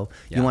video,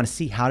 you want to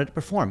see how did it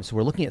perform. So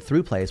we're looking at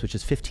through plays, which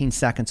is 15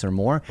 seconds or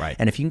more. Right.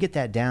 And if you can get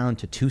that down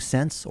to 2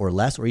 cents or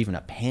less, or even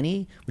a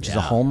penny, which is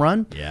a home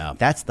run,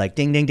 that's like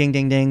ding, ding, ding,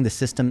 ding, ding. The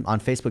system on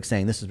Facebook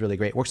saying this is really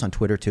great. It works on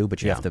Twitter too,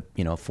 but you have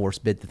to, force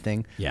bid the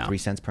thing, 3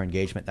 cents per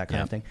engagement, that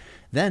kind of thing.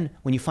 Then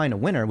when you find a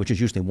winner, which is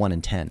usually 1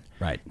 in 10,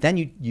 then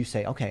you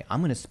say, okay,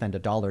 I'm going to spend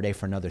 $1 a day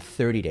for another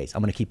 30 days.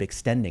 I'm going to keep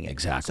extending it.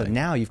 Exactly. So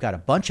now you've got a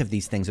bunch of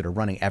these things that are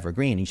running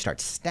evergreen, and you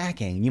start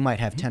stacking, and you might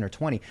have 10 or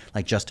 20.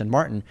 Like Justin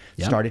Martin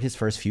started his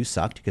first few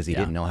sucked because he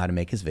didn't know how to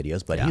make his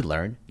videos, but he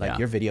learned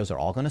your videos are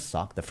all going to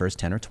suck the first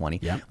 10 or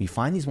 20. You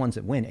find these ones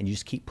that win, and you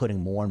just keep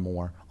putting more and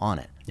more on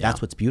it.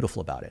 That's what's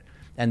beautiful about it.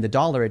 And the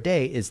 $1 a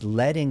day is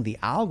letting the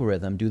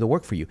algorithm do the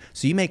work for you.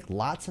 So you make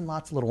lots and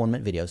lots of little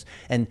 1-minute videos.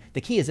 And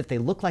the key is if they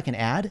look like an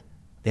ad,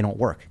 they don't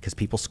work because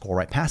people scroll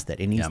right past that.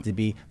 It needs to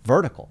be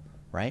vertical,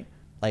 right?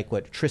 Like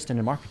what Tristan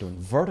and Mark are doing,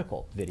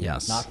 vertical video,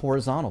 not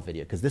horizontal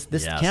video, because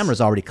this camera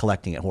is already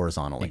collecting it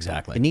horizontally.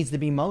 Exactly. It needs to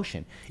be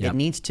motion. It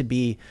needs to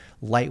be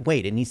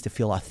lightweight. It needs to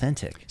feel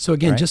authentic. So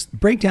again, just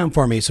break down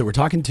for me. So we're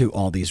talking to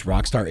all these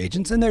rock star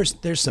agents, and there's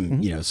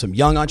some some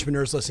young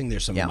entrepreneurs listening.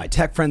 There's some of my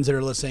tech friends that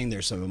are listening.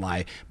 There's some of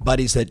my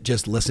buddies that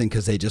just listen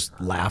because they just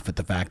laugh at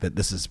the fact that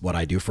this is what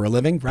I do for a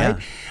living, right?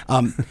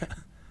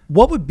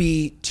 What would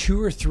be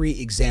 2 or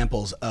 3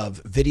 examples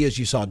of videos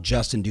you saw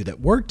Justin do that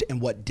worked and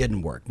what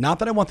didn't work? Not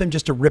that I want them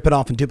just to rip it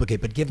off and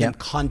duplicate, but give them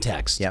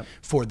context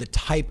for the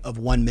type of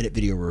 1-minute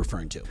video we're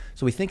referring to.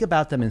 So we think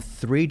about them in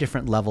 3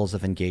 different levels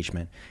of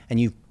engagement. And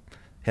you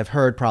have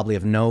heard probably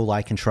of know,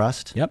 like, and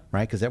trust,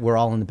 right? Because we're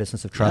all in the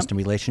business of trust and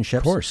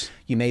relationships. Of course.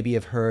 You maybe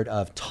have heard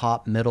of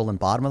top, middle, and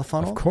bottom of the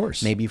funnel. Of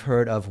course. Maybe you've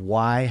heard of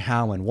why,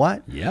 how, and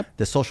what.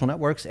 The social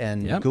networks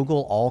and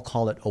Google all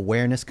call it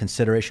awareness,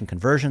 consideration,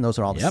 conversion. Those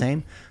are all the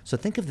same. So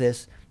think of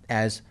this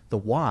as the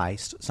why.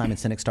 Simon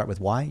Sinek start with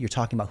why. You're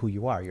talking about who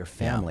you are, your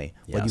family,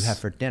 what you have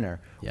for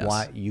dinner,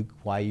 why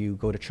you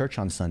go to church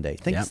on Sunday.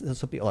 Think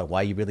this will be like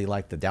why you really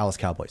like the Dallas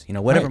Cowboys.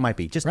 Whatever it might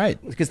be. Just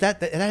because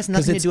that has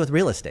nothing to do with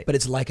real estate. But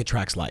it's like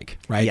attracts like,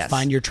 right? Yes.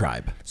 Find your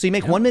tribe. So you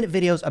make 1-minute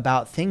videos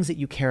about things that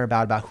you care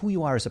about who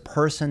you are as a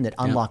person that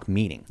unlock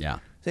meaning.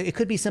 So it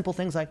could be simple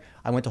things like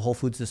I went to Whole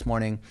Foods this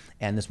morning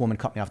and this woman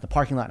cut me off in the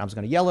parking lot and I was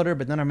going to yell at her,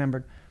 but then I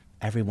remembered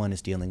everyone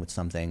is dealing with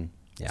something.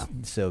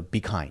 So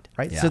be kind,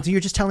 right? So you're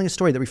just telling a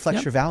story that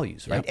reflects your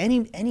values, right?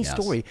 Any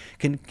story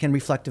can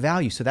reflect a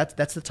value. So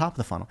that's the top of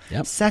the funnel.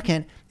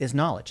 Second is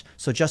knowledge.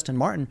 So Justin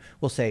Martin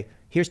will say,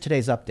 here's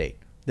today's update.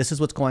 This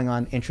is what's going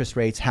on, interest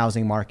rates,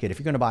 housing market. If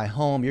you're going to buy a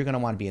home, you're going to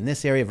want to be in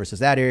this area versus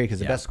that area because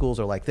the best schools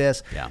are like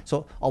this.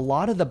 So a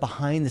lot of the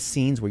behind the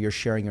scenes where you're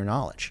sharing your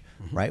knowledge,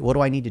 right? What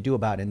do I need to do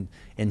about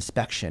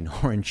inspection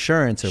or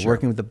insurance or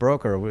working with the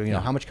broker? Or,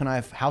 how much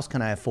house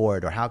can I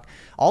afford? Or how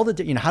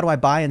do I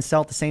buy and sell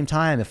at the same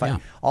time? If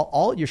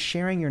all you're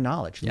sharing your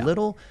knowledge,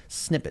 little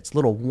snippets,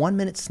 little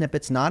 1-minute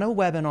snippets, not a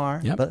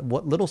webinar, but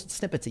what little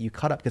snippets that you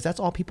cut up because that's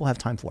all people have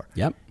time for.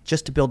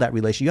 Just to build that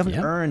relationship. You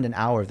haven't earned an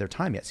hour of their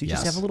time yet. So you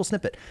just have a little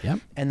snippet.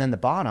 And then the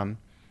bottom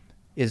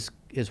is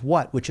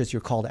what, which is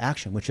your call to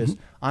action, which is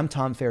I'm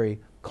Tom Ferry,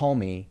 call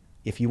me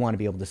if you want to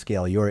be able to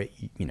scale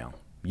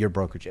your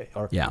brokerage.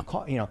 Or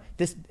call,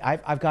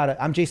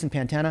 I'm Jason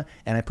Pantana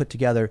and I put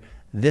together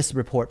this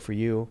report for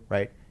you,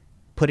 right?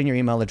 Put in your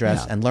email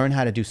address and learn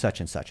how to do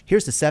such and such.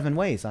 Here's the 7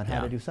 ways on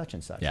how to do such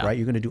and such, right?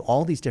 You're going to do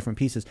all these different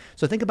pieces.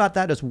 So think about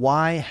that as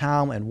why,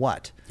 how, and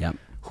what.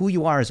 Who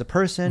you are as a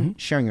person,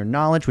 sharing your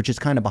knowledge, which is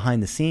kind of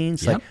behind the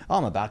scenes. Like,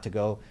 I'm about to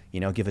go,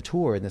 give a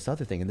tour and this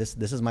other thing. And this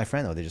is my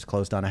friend. They just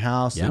closed on a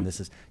house. And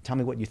this is, tell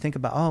me what you think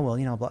about,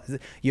 blah.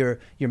 You're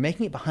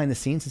making it behind the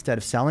scenes instead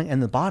of selling.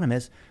 And the bottom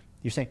is,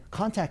 you're saying,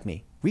 contact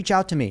me, reach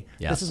out to me.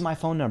 This is my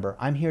phone number.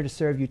 I'm here to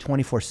serve you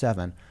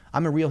 24/7.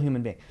 I'm a real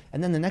human being.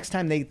 And then the next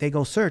time they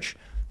go search,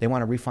 they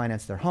want to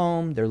refinance their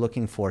home. They're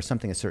looking for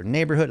something in a certain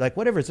neighborhood, like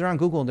whatever. They're on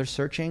Google and they're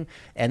searching.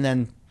 And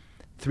then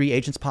 3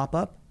 agents pop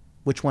up.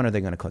 Which one are they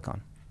going to click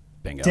on?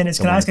 Bingo. Dennis,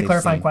 can I ask a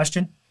clarifying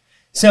question?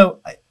 So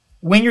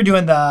when you're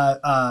doing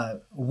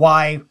the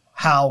why,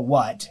 how,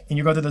 what, and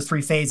you go through those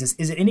 3 phases,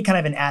 is it any kind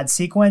of an ad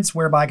sequence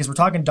whereby, because we're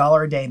talking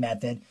 $1 a day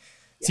method,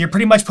 so you're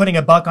pretty much putting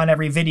 $1 on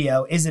every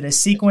video. Is it a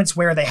sequence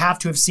where they have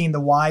to have seen the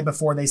why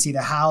before they see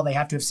the how, they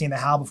have to have seen the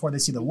how before they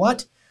see the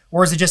what?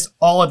 Or is it just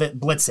all of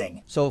it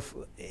blitzing? So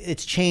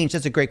it's changed.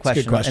 That's a great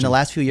question. In the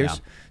last few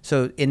years,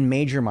 so in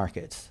major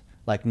markets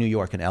like New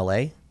York and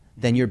LA,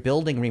 then you're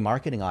building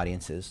remarketing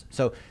audiences.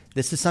 So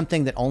this is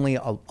something that only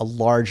a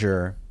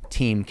larger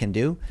team can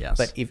do.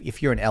 But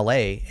if you're in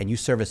LA and you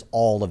service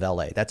all of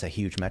LA, that's a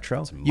huge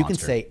metro. You can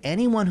say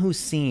anyone who's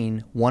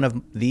seen one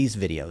of these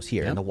videos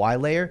here in the why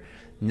layer,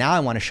 now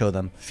I want to show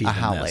them a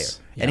how layer.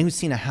 Anyone who's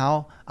seen a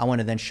how, I want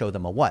to then show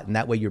them a what. And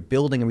that way you're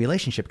building a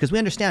relationship because we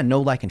understand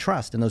know, like, and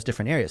trust in those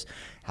different areas.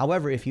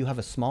 However, if you have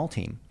a small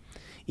team,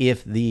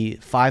 if the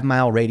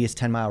 5-mile radius,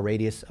 10-mile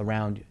radius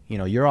around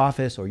your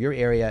office or your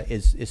area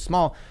is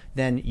small,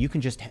 then you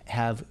can just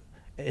have,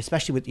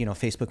 especially with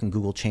Facebook and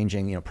Google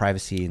changing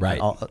privacy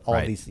and all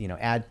of these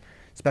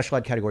special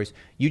ad categories,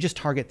 you just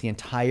target the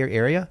entire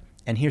area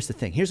And here's the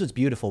thing. Here's what's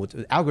beautiful.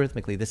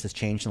 Algorithmically, this has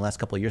changed in the last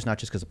couple of years, not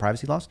just because of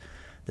privacy laws.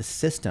 The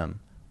system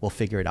will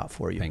figure it out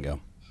for you.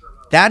 Bingo.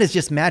 That is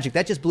just magic.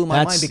 That just blew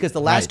my mind because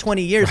the last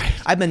 20 years,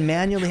 I've been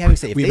manually having to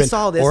say, if We've they been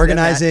saw this,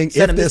 organizing,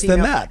 then that, if this,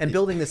 then that. and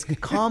building this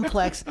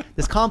complex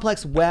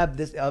web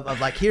of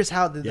like, here's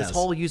how this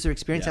whole user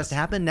experience has to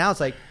happen. Now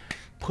it's like,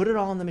 put it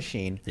all in the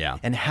machine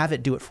and have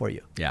it do it for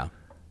you. Yeah.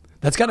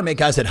 That's got to make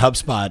guys at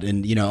HubSpot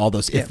and all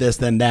those if this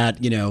then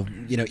that email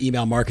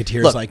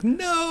marketeers like,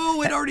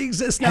 no, it already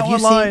exists now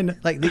online. Seen,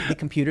 like the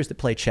computers that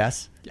play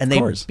chess and they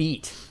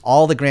beat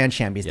all the grand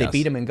champions. They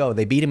beat them in Go.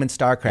 They beat them in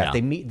StarCraft.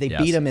 They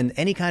beat them in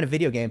any kind of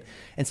video game.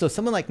 And so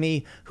someone like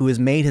me who has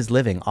made his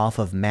living off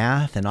of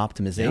math and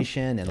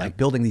optimization and like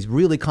building these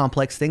really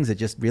complex things that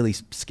just really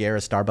scare a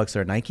Starbucks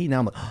or a Nike. Now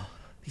I'm like,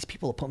 these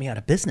people will put me out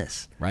of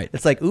business. Right.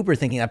 It's like Uber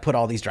thinking I put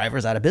all these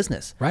drivers out of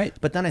business. Right.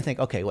 But then I think,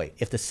 okay, wait,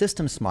 if the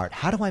system's smart,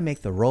 how do I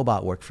make the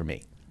robot work for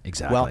me?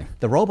 Exactly. Well,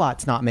 the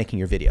robot's not making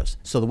your videos.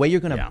 So the way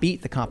you're going to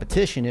beat the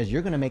competition is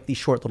you're going to make these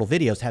short little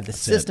videos, have the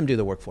system do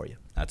the work for you.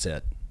 That's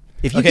it.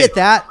 If you get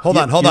that, hold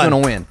on. You're going to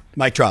win.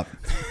 Mic drop.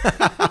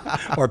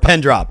 Or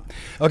pen drop.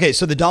 Okay,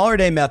 so the $1 a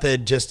day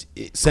method, just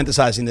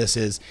synthesizing this,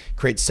 is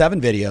create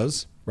 7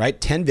 videos. Right,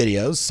 10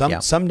 videos,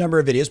 some number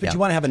of videos, but you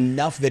want to have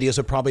enough videos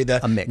of probably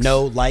a mix.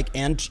 No like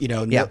and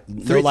no like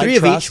three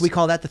of trust. each. We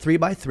call that the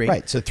 3x3.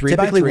 Right, so 3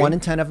 typically by 3. 1 in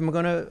 10 of them are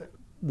going to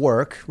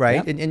work,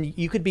 right? And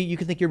you could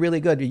think you're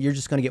really good. You're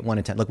just going to get 1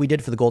 in 10. Like we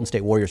did for the Golden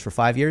State Warriors for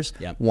 5 years.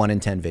 1 in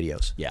 10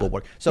 videos will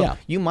work. So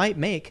you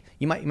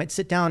might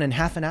sit down in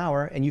half an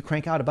hour and you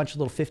crank out a bunch of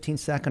little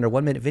 15-second or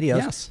 1-minute videos.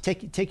 Yes.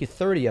 Take you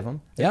 30 of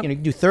them. You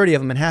can do 30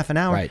 of them in half an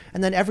hour. Right.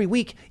 And then every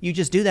week you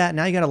just do that.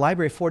 Now you got a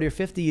library of 40 or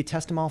 50. You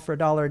test them all for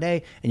 $1 a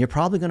day, and you're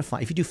probably going to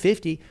find, if you do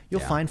 50, you'll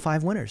find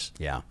 5 winners.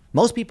 Yeah.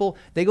 Most people,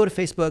 they go to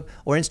Facebook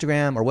or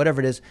Instagram or whatever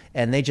it is,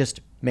 and they just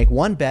make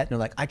one bet, and they're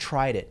like, I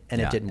tried it,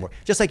 and it didn't work.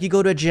 Just like you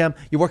go to a gym,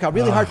 you work out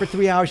really hard for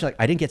 3 hours, you're like,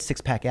 I didn't get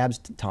 6-pack abs,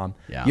 Tom.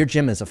 Yeah. Your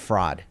gym is a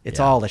fraud. It's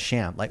all a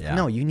sham. Like,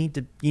 no, you need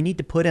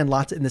to put in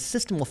lots, and the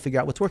system will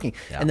figure out what's working.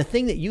 Yeah. And the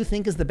thing that you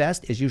think is the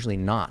best is usually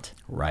not.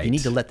 Right. You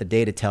need to let the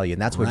data tell you,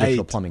 and that's where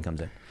digital plumbing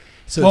comes in.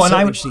 So it's so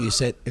interesting you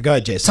said, go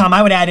ahead, Jason. Tom,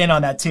 I would add in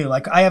on that too.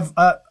 Like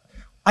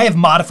I have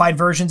modified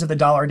versions of the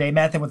 $1 a day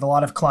method with a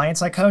lot of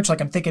clients I coach. Like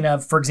I'm thinking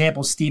of, for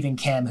example, Stephen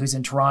Kim, who's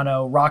in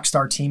Toronto,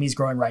 rockstar team. He's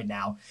growing right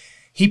now.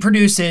 He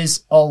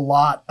produces a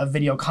lot of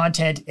video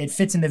content. It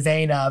fits in the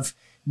vein of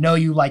know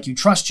you, like you,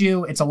 trust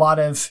you. It's a lot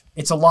of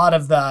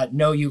the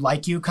know you,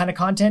 like you kind of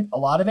content. A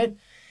lot of it.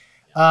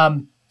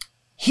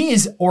 He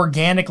is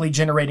organically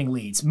generating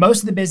leads.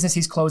 Most of the business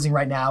he's closing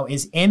right now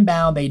is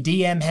inbound. They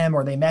DM him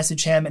or they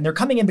message him, and they're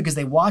coming in because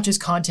they watch his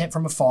content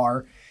from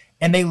afar.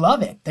 And they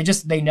love it.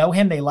 They know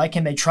him, they like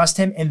him, they trust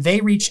him, and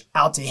they reach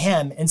out to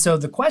him. And so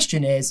the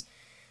question is,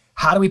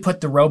 how do we put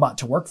the robot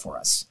to work for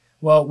us?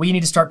 Well, we need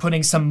to start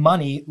putting some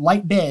money,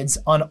 light bids,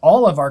 on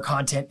all of our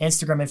content,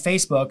 Instagram and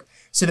Facebook,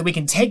 so that we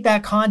can take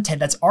that content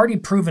that's already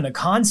proven a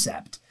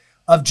concept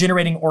of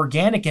generating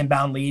organic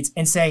inbound leads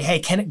and say, hey,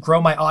 can it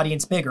grow my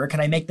audience bigger? Can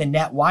I make the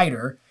net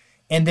wider?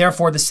 And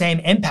therefore the same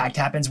impact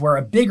happens where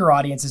a bigger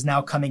audience is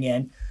now coming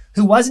in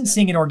who wasn't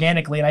seeing it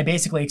organically, and I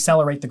basically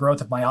accelerate the growth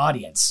of my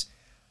audience.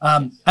 I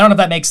don't know if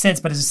that makes sense,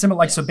 but it's a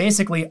similar, so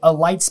basically a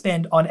light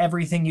spend on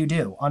everything you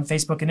do on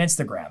Facebook and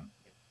Instagram.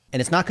 And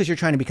it's not because you're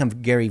trying to become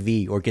Gary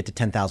Vee or get to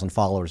 10,000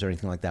 followers or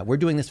anything like that. We're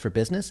doing this for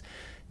business.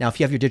 Now, if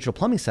you have your digital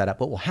plumbing set up,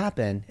 what will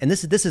happen, and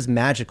this is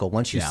magical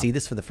once you see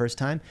this for the first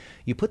time,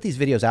 you put these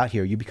videos out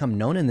here, you become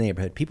known in the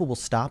neighborhood. People will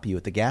stop you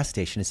at the gas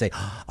station and say,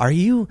 are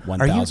you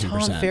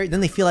Tom Ferry? Then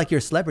they feel like you're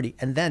a celebrity.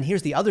 And then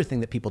here's the other thing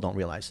that people don't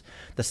realize.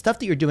 The stuff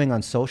that you're doing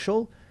on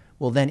social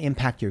will then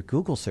impact your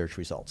Google search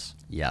results.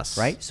 Yes.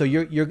 Right? So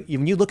when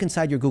you look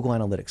inside your Google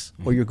Analytics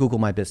or your Google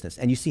My Business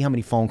and you see how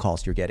many phone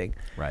calls you're getting,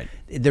 right,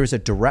 there's a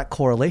direct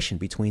correlation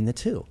between the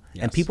two.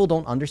 Yes. And people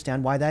don't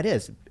understand why that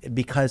is,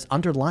 because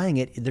underlying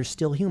it, they're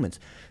still humans.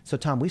 So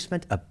Tom, we've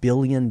spent $1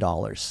 billion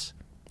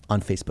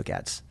on Facebook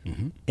ads,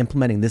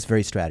 implementing this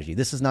very strategy.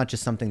 This is not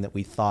just something that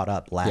we thought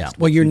up last week.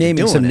 Well, you're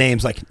naming some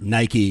names like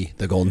Nike,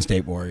 the Golden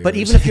State Warriors. But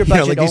even if your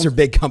budget, these are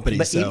big companies.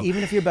 But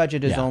even if your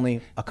budget is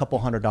only a couple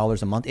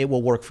 $100 a month, it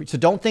will work for you. So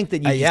don't think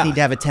that you just need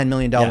to have a $10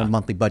 million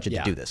monthly budget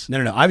to do this. No.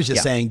 I was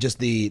just saying just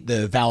the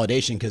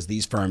validation, because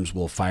these firms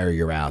will fire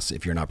your ass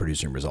if you're not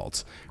producing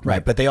results,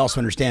 right? But they also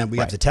understand we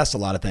have to test a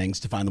lot of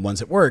things to find the ones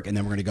that work, and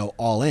then we're going to go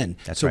all in.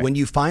 So when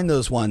you find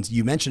those ones,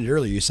 you mentioned it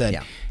earlier, you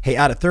said, hey,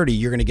 out of 30,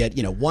 you're going to get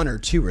 1 or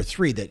 2 or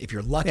 3 that if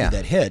you're lucky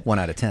that hit. 1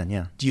 out of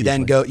 10, Do you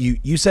then go,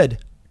 you said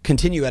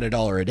continue at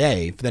 $1 a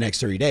day for the next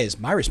 30 days.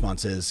 My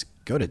response is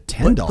go to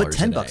 $10 Put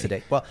 $10 a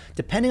day. Well,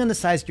 depending on the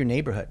size of your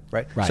neighborhood,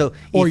 right? So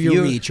or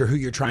your reach or who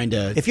you're trying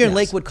to. If you're in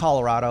Lakewood,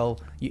 Colorado,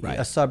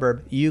 a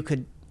suburb, you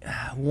could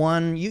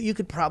you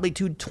could probably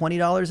do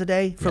 $20 a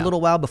day for a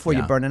little while before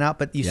you burn it out.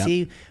 But you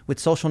see, with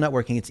social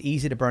networking, it's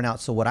easy to burn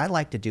out. So what I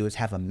like to do is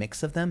have a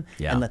mix of them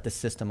and let the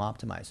system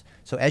optimize.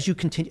 So as you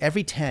continue,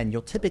 every 10,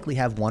 you'll typically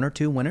have 1 or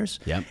 2 winners.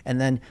 And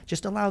then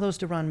just allow those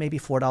to run maybe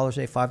 $4 a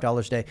day,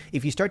 $5 a day.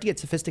 If you start to get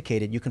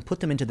sophisticated, you can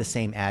put them into the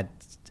same ad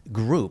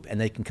group and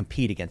they can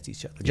compete against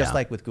each other. Just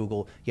like with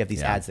Google, you have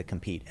these ads that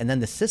compete. And then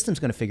the system's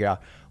going to figure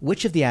out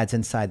which of the ads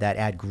inside that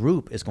ad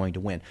group is going to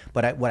win.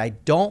 But what I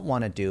don't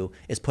want to do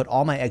is put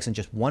all my eggs in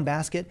just one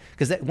basket,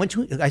 because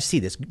I see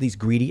these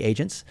greedy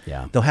agents.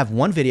 They'll have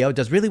one video, it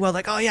does really well,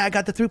 like, oh yeah, I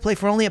got the through play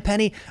for only a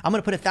penny. I'm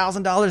going to put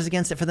 $1,000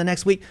 against it for the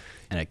next week.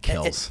 And it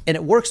kills. And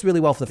it works really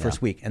well for the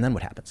first week. And then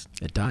what happens?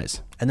 It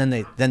dies. And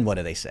then what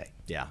do they say?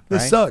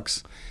 This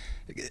sucks.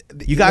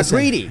 You got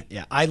greedy.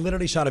 Yeah, I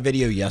literally shot a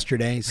video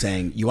yesterday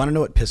saying, you want to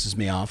know what pisses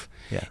me off?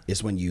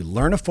 Is when you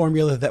learn a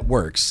formula that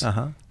works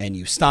and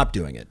you stop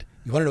doing it.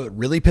 You want to know what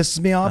really pisses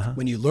me off?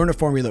 When you learn a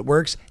formula that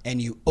works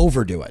and you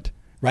overdo it,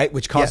 right?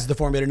 Which causes the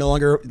formula to no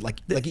longer, like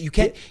you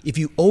can't, if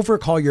you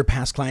overcall your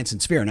past clients in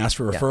Sphere and ask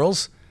for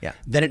referrals,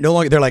 then it no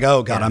longer, they're like,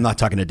 oh God, I'm not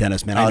talking to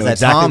Dennis, man. I know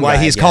exactly why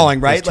he's calling,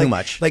 right? It's too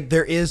much. Like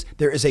there is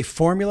a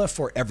formula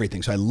for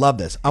everything. So I love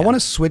this. I want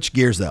to switch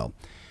gears though.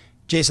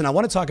 Jason, I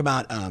want to talk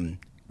about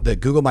the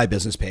Google My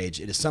Business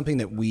page. It is something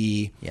that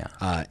we,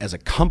 as a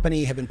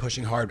company, have been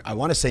pushing hard. I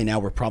want to say now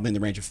we're probably in the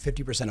range of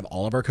 50% of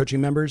all of our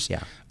coaching members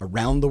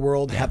around the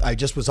world. I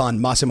just was on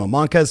Massimo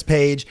Manca's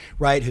page,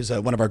 right? Who's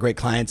one of our great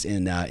clients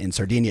in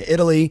Sardinia,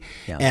 Italy.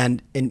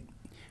 And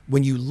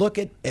when you look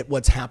at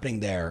what's happening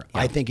there,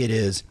 I think it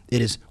is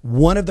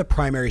one of the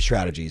primary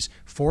strategies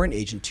for an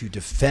agent to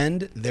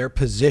defend their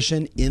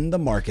position in the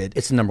market.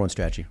 It's the number one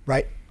strategy.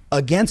 Right?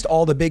 Against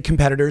all the big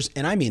competitors,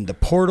 and I mean the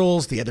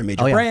portals, the other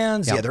major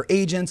brands, the other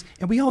agents,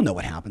 and we all know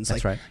what happens.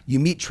 That's right. You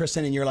meet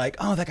Tristan and you're like,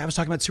 oh, that guy was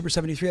talking about Super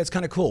 73, that's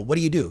kind of cool. What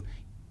do?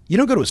 You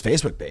don't go to his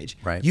Facebook page.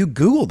 Right. You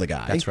Google the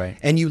guy. That's right.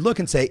 And you look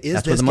and say,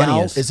 is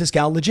this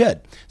gal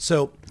legit?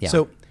 So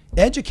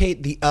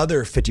educate the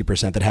other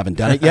 50% that haven't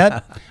done it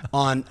yet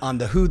on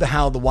the who, the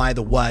how, the why,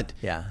 the what.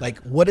 Like,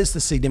 what is the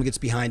significance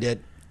behind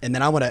it? And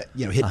then I want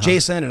to hit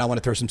Jason, and I want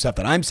to throw some stuff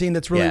that I'm seeing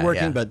that's really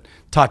working, but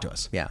talk to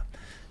us.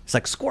 It's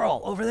like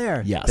squirrel over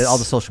there. Yes. All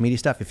the social media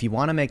stuff. If you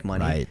want to make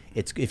money,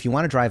 if you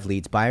want to drive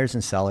leads, buyers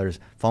and sellers,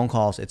 phone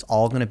calls, it's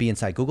all going to be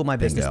inside Google My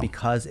Business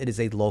because it is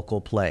a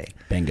local play.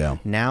 Bingo.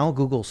 Now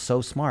Google's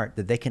so smart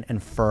that they can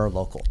infer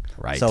local.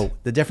 Right. So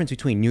the difference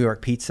between New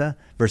York pizza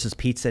versus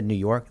pizza in New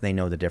York, they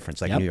know the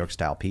difference, like New York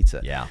style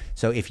pizza.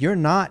 So if you're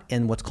not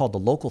in what's called the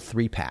local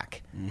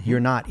 3-pack, you're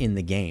not in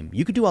the game.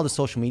 You could do all the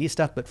social media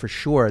stuff, but for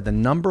sure the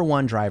number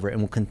one driver,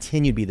 and will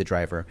continue to be the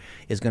driver,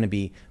 is going to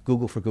be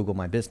Google for Google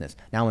My Business.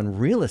 Now in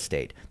real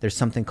estate, there's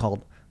something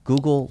called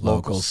Google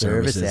Local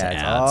Service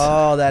Ads.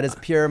 Oh, that is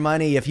pure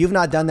money. If you've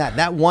not done that,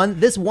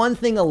 this one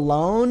thing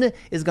alone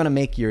is going to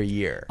make your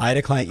year. I had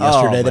a client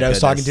yesterday that I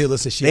was talking to.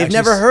 Listen, they've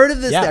never heard of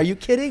this. Are you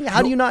kidding?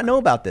 How do you not know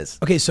about this?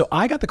 Okay, so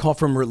I got the call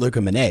from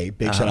Raluca Monet.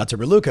 Big shout out to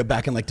Raluca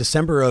back in like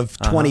December of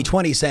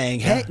 2020, saying,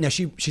 "Hey, now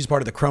she's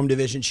part of the Chrome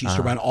division. She used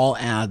to run all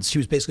ads. She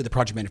was basically the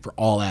project manager for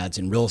all ads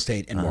in real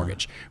estate and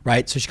mortgage,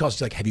 right? So she calls.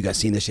 She's like, "Have you guys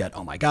seen this yet?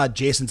 Oh my God!"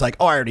 Jason's like,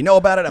 "Oh, I already know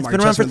about it. I'm already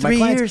been around for with my 3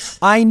 clients." years.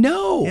 I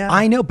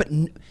know, but.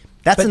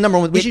 That's the number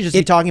one. We should just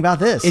be talking about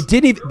this. It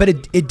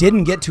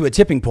didn't get to a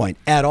tipping point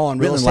at all in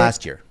real estate.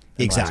 Last year.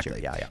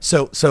 Exactly.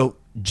 So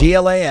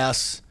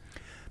GLAS.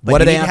 What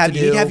do they have to do?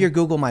 You need to have your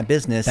Google My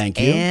Business. Thank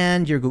you.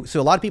 And your Google.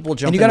 So a lot of people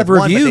jump in and you got to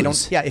have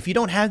reviews. If you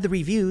don't have the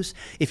reviews,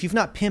 if you've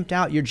not pimped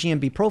out your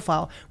GMB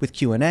profile with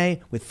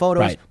Q&A, with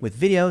photos, with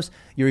videos,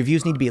 your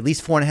reviews need to be at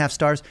least 4.5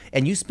 stars,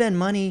 and you spend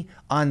money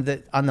on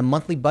the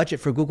monthly budget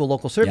for Google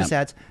Local Service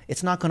Ads,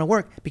 it's not going to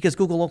work, because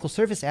Google Local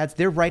Service Ads,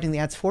 they're writing the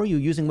ads for you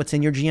using what's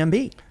in your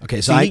GMB.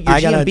 Okay, so you need your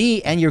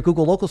GMB and your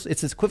Google Local.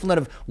 It's the equivalent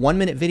of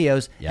 1-minute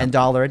videos and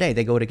 $1 a day.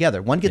 They go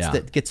together. One gets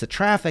the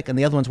traffic, and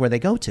the other one's where they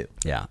go to.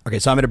 Okay,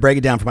 so I'm going to break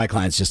it down for my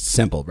clients. Just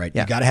simple, right?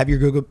 You got to have your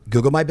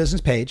Google My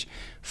Business page,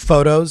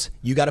 photos.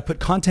 You got to put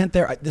content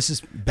there.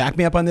 Back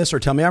me up on this or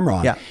tell me I'm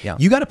wrong.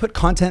 You got to put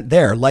content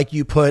there like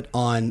you put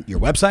on your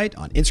website,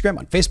 on Instagram,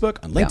 on Facebook,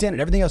 on LinkedIn,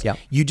 and everything else.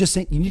 You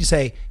need to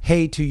say,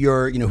 hey, to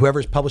your,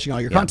 whoever's publishing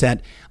all your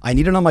content, I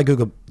need it on my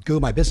Google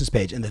My Business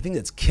page. And the thing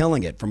that's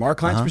killing it from our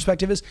client's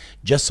perspective is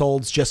just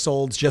sold,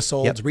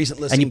 recent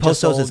listing, and you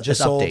post those as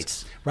sold.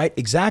 Updates. Right,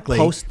 exactly.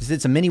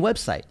 It's a mini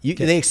website.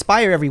 They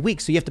expire every week,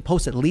 so you have to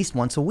post at least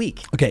once a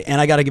week. Okay, and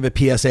I got to give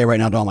a PSA right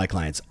now to all my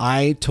clients.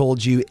 I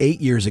told you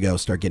 8 years ago,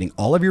 start getting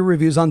all of your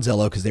reviews on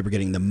Zillow, because they were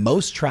getting the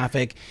most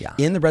traffic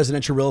in the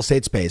residential real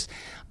estate space.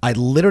 I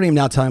literally am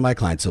now telling my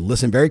clients, so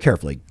listen very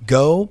carefully.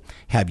 Go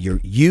have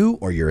you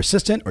or your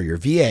assistant or your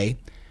VA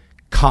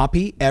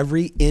copy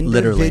every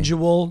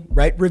individual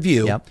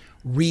review,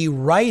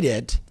 rewrite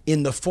it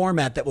in the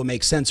format that will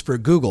make sense for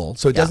Google.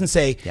 So it doesn't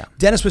say,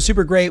 Dennis was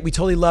super great, we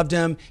totally loved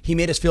him, he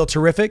made us feel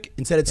terrific.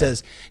 Instead it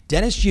says,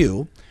 Dennis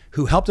Yu,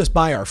 who helped us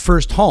buy our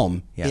first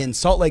home in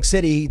Salt Lake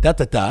City,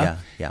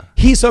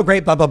 he's so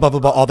great, blah, blah, blah, blah,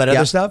 blah, all that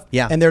other stuff.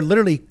 And they're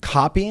literally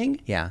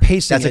copying,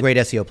 pasting That's a great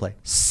SEO play.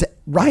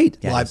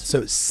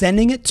 So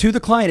sending it to the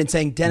client and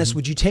saying, Dennis,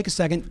 would you take a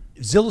second?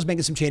 Zillow's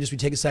making some changes. Would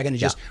you take a second and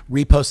just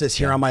repost this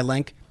here on my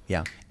link?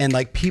 And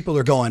like people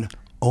are going,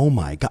 oh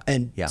my God.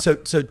 And so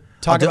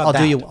talk about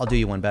that. I'll do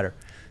you one better.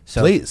 So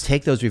Please.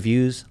 take those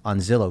reviews on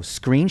Zillow,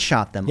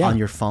 screenshot them on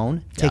your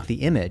phone, take the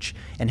image,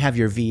 and have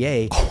your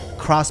VA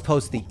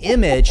cross-post the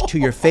image to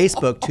your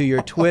Facebook, to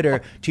your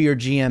Twitter, to your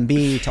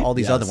GMB, to all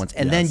these other ones.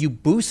 And then you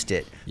boost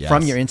it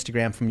from your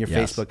Instagram, from your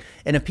Facebook.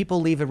 And if people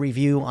leave a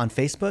review on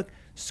Facebook,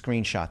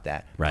 screenshot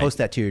that, post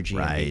that to your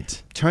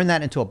GMB, turn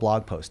that into a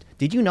blog post.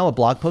 Did you know a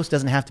blog post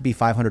doesn't have to be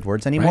 500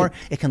 words anymore?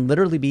 It can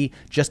literally be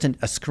just a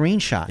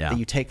screenshot that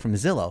you take from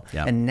Zillow.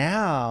 And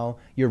now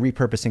you're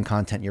repurposing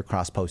content, you're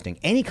cross-posting.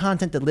 Any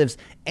content that lives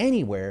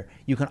anywhere,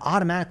 you can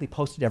automatically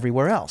post it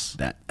everywhere else.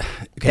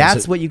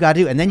 That's what you got to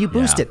do. And then you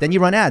boost it. Then you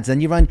run ads.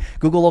 Then you run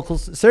Google Local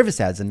Service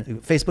ads and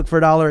Facebook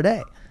for $1 a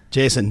day.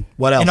 Jason,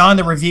 what else? And on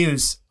the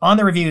reviews,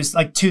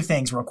 like two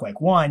things real quick.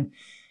 One,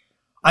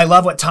 I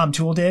love what Tom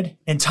Toole did.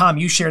 And Tom,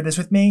 you shared this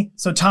with me.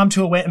 So Tom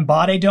Toole went and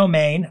bought a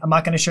domain. I'm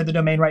not going to share the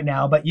domain right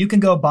now, but you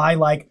can go buy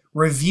like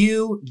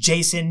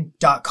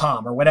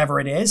reviewjason.com or whatever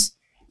it is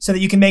so that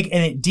you can make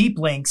and it deep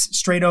links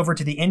straight over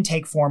to the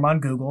intake form on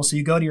Google. So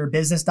you go to your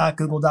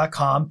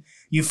business.google.com,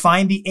 you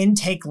find the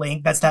intake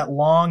link. That's that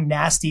long,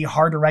 nasty,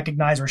 hard to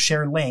recognize or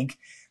share link.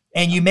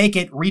 And you make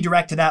it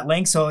redirect to that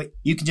link. So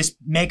you can just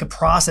make a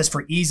process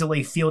for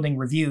easily fielding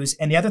reviews.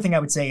 And the other thing I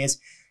would say is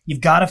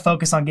you've got to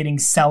focus on getting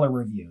seller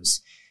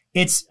reviews.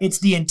 It's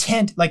the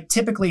intent, like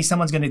typically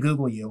someone's going to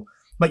Google you,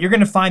 but you're going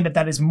to find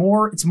that it's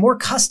more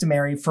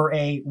customary for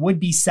a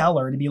would-be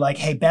seller to be like,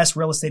 hey, best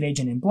real estate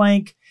agent in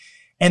blank.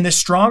 And the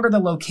stronger the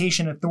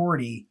location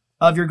authority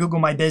of your Google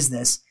My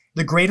Business,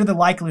 the greater the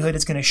likelihood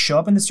it's going to show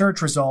up in the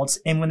search results.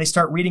 And when they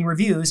start reading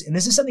reviews, and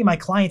this is something my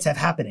clients have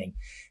happening,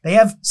 they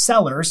have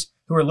sellers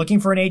who are looking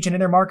for an agent in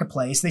their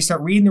marketplace. They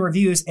start reading the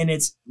reviews and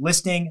it's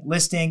listing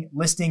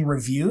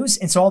reviews.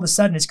 And so all of a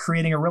sudden it's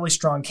creating a really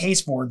strong case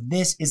for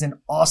this is an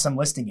awesome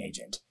listing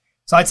agent.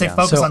 So I'd say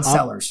focus on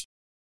sellers.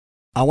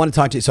 I want to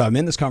talk to you. So I'm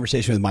in this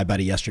conversation with my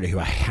buddy yesterday who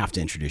I have to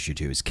introduce you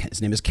to.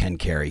 His name is Ken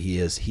Carey. He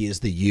is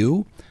the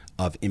you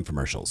of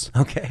infomercials.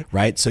 Okay.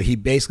 Right. So he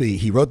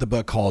wrote the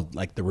book called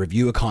like The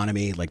Review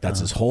Economy. Like that's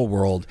his whole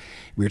world.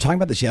 We were talking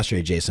about this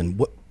yesterday,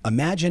 Jason.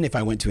 Imagine if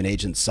I went to an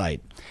agent's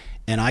site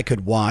and I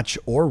could watch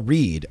or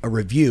read a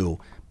review,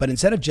 but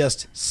instead of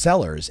just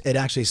sellers, it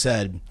actually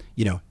said,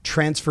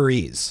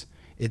 transferees.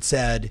 It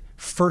said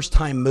first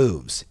time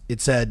moves.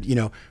 It said,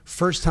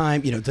 first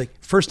time, it's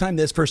like first time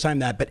this, first time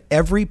that, but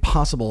every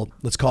possible,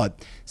 let's call it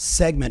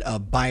segment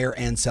of buyer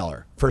and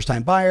seller. First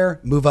time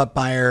buyer, move up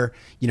buyer,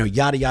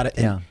 yada, yada.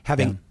 And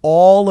having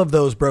all of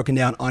those broken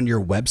down on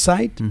your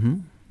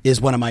website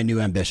is one of my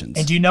new ambitions.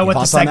 And do you know what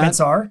the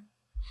segments are?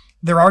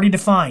 They're already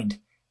defined.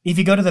 If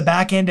you go to the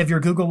back end of your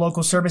Google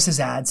Local Services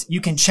ads,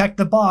 you can check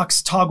the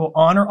box, toggle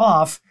on or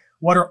off.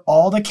 What are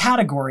all the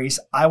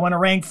categories I want to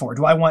rank for?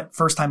 Do I want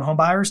first-time home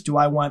buyers? Do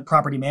I want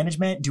property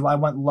management? Do I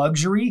want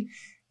luxury?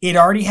 It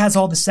already has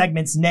all the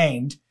segments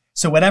named.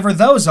 So whatever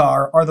those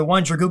are the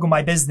ones your Google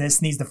My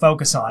Business needs to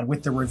focus on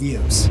with the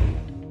reviews.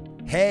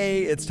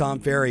 Hey, it's Tom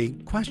Ferry.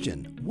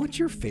 Question, what's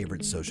your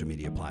favorite social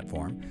media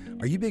platform?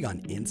 Are you big on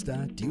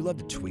Insta? Do you love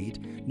to tweet?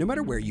 No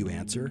matter where you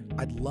answer,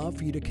 I'd love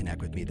for you to connect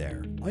with me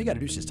there. All you got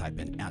to do is just type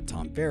in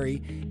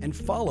 @TomFerry and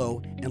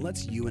follow, and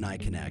let's you and I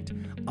connect.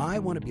 I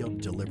want to be able to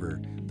deliver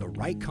the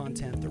right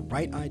content, the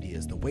right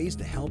ideas, the ways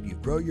to help you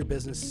grow your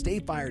business, stay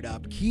fired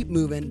up, keep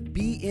moving,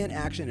 be in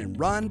action, and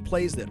run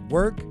plays that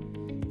work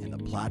in the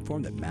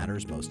platform that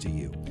matters most to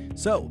you.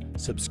 So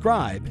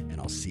subscribe, and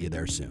I'll see you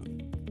there soon.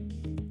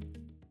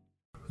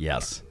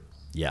 Yes.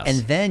 And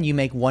then you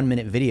make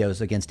 1-minute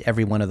videos against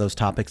every one of those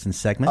topics and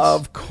segments.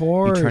 Of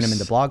course. You turn them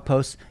into blog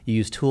posts. You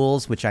use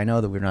tools, which I know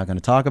that we're not going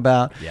to talk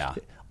about. Yeah.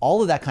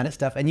 All of that kind of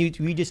stuff. And you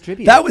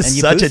redistribute That was and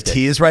you such a boost it.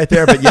 tease right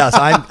there. But yes,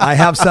 I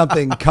have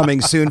something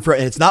coming soon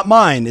and it's not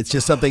mine. It's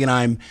just something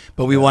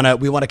but we want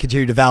to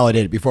continue to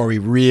validate it before we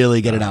really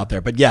get it out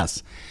there. But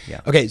yes.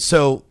 Yeah. Okay.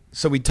 So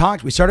we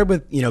started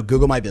with,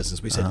 Google My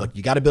Business. We said, look,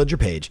 you got to build your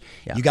page.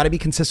 Yeah. You got to be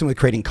consistent with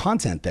creating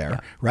content there,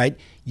 right?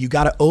 You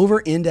got to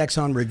over index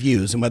on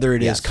reviews, and whether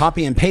it is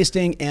copy and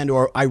pasting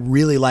or I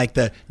really like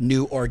the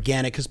new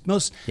organic, because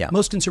most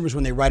consumers,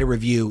 when they write a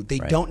review, they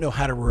don't know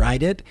how to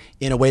write it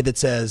in a way that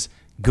says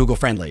Google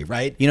friendly,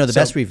 right? The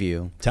best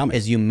review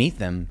is you meet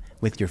them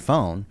with your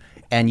phone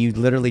and you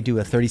literally do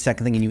a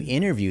 30-second thing and you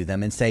interview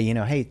them and say,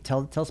 hey,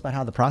 tell us about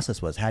how the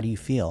process was. How do you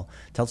feel?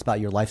 Tell us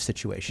about your life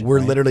situation. We're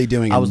literally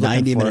doing a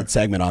 90-minute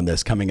segment on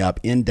this coming up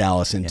in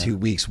Dallas in 2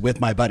 weeks with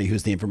my buddy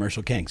who's the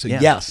infomercial king. So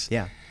yes.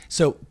 Yeah.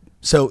 So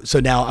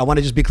now I want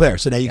to just be clear.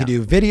 So now you could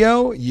do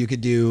video, you could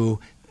do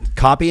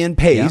copy and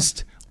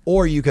paste,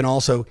 or you can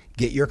also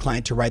get your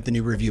client to write the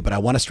new review. But I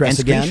want to stress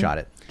again. Screenshot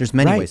it. There's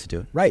many ways to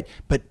do it. Right.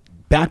 But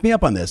back me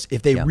up on this.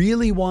 If they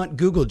really want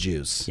Google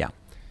juice,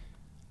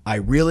 I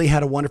really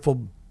had a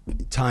wonderful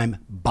time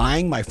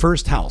buying my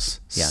first house,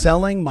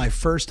 selling my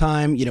first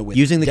time, with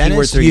using the Dennis,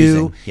 keywords they're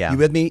using. You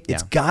with me?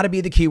 It's got to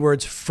be the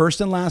keywords,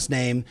 first and last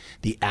name,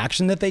 the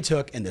action that they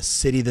took, and the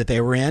city that they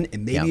were in,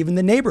 and maybe even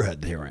the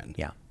neighborhood they were in.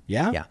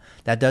 Yeah.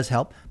 That does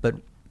help, but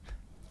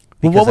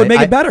well, what would make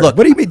it better? Look,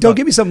 what do you mean? Don't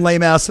give me some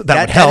lame ass that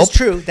would help.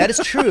 That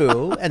is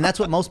true, and that's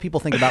what most people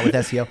think about with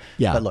SEO.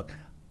 Yeah. But look,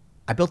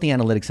 I built the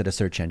analytics at a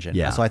search engine.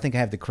 Yeah. So I think I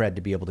have the cred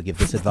to be able to give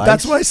this advice.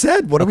 That's what I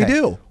said. What do we Okay.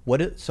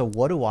 do? So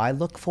what do I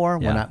look for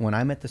Yeah. when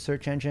I'm at the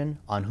search engine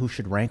on who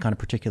should rank on a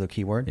particular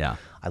keyword? Yeah.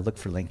 I look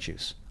for link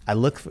juice.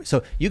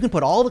 So you can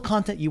put all the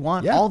content you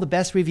want, Yeah. all the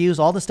best reviews,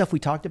 all the stuff we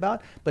talked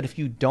about, but if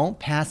you don't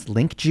pass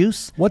link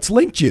juice, What's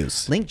link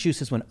juice? link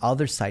juice is when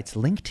other sites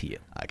link to you.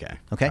 Okay.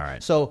 Okay. All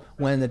right. So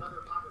when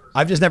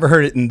I've just never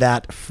heard it in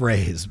that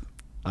phrase.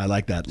 I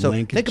like that. So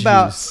link think juice.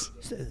 about. So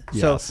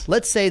Yes.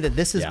 let's say that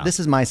this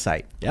is my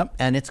site. Yep.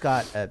 And it's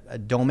got a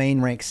domain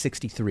rank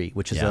 63,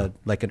 which is Yeah.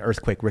 like an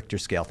earthquake Richter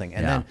scale thing.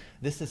 And Yeah. then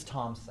this is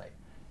Tom's site.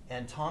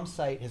 And Tom's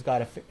site has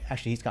got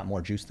actually he's got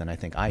more juice than I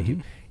think I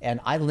do. And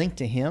I link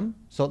to him.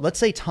 So let's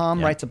say Tom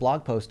Yeah. writes a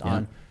blog post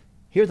on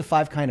here are the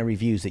 5 kind of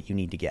reviews that you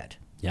need to get.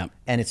 Yep.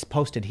 And it's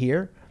posted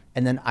here.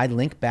 And then I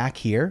link back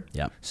here.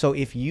 Yep. So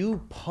if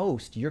you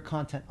post your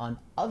content on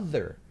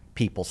other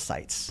people's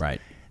sites,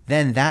 Right.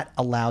 then that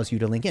allows you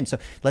to link in. So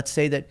let's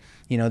say that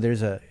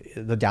there's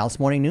the Dallas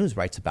Morning News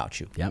writes about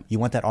you. Yep. You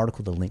want that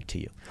article to link to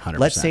you. 100%.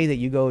 Let's say that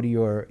you go to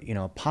your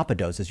Papa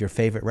Do's is your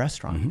favorite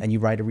restaurant, and you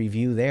write a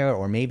review there,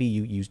 or maybe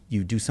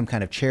you do some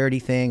kind of charity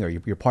thing, or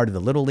you're part of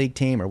the Little League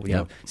team,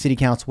 or city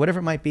council, whatever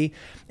it might be,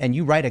 and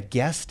you write a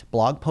guest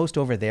blog post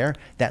over there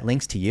that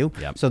links to you.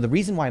 Yep. So the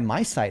reason why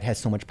my site has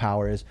so much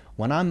power is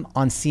when I'm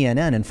on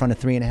CNN in front of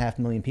 3.5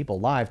 million people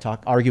live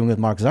arguing with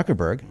Mark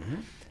Zuckerberg.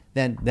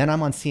 Then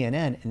I'm on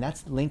CNN, and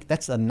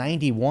that's a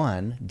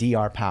 91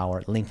 DR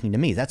power linking to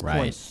me. That's pouring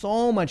Right.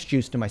 so much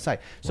juice to my site.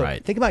 So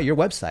Right. think about your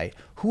website.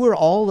 Who are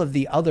all of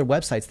the other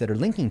websites that are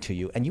linking to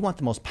you? And you want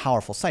the most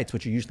powerful sites,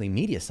 which are usually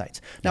media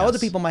sites. Now, Yes. other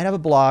people might have a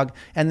blog,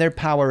 and their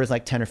power is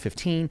like 10 or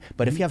 15.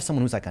 But if you have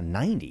someone who's like a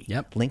 90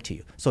 Yep. link to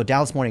you. So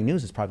Dallas Morning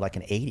News is probably like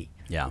an 80.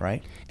 Yeah.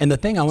 Right? And the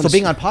thing I want So to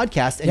being on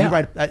podcast and Yeah. you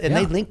write and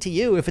they Yeah. link to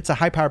you, if it's a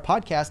high-powered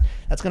podcast,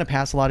 that's going to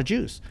pass a lot of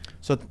juice.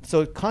 So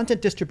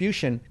content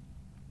distribution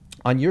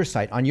on your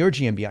site, on your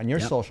GMB, on your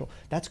Yep. social,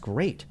 that's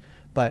great.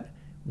 But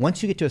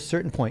once you get to a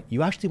certain point,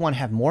 you actually want to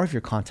have more of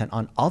your content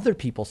on other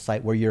people's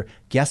site where you're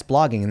guest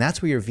blogging, and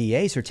that's where your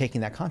VAs are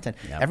taking that content.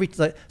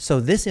 Yep.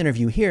 So this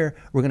interview here,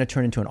 we're going to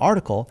turn into an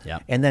article,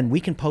 Yep. and then we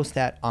can post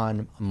that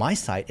on my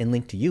site and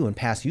link to you and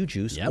pass you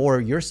juice, Yep.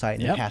 or your site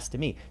and Yep. pass to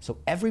me. So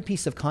every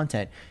piece of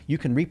content you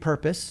can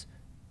repurpose,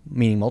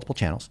 meaning multiple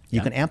channels. You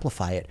Yep. can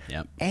amplify it.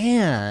 Yep.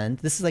 And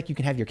this is like you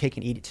can have your cake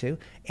and eat it too.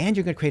 And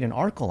you're going to create an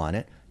article on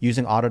it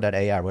using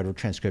auto.ai, whatever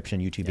transcription,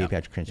 YouTube Yep.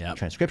 API Yep.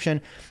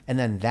 transcription. And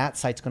then that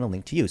site's going to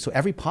link to you. So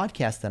every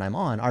podcast that I'm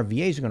on, our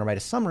VAs are going to write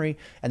a summary,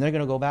 and they're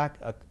going to go back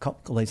a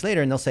couple days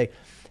later and they'll say,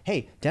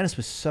 hey, Dennis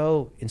was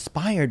so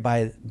inspired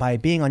by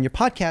being on your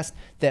podcast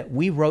that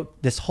we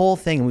wrote this whole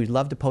thing, and we'd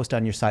love to post it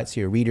on your site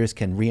so your readers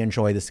can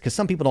re-enjoy this. Because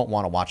some people don't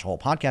want to watch a whole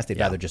podcast. They'd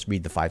Yeah. rather just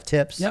read the 5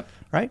 tips. Yep.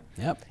 Right?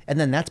 Yep. And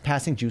then that's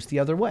passing juice the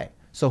other way.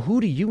 So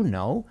who do you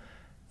know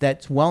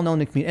that's well known in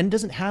the community? And it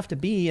doesn't have to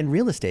be in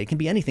real estate. It can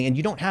be anything. And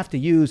you don't have to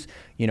use,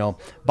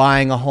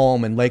 buying a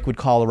home in Lakewood,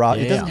 Colorado.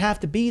 Yeah, It doesn't yeah. have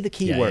to be the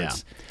Yeah,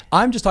 keywords. yeah.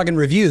 I'm just talking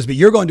reviews, but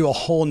you're going to a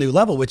whole new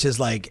level, which is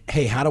like,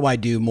 hey, how do I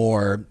do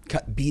more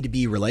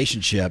B2B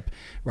relationship,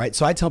 right?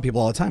 So I tell people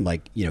all the time,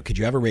 like, could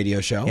you have a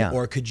radio show, Yeah.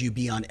 or could you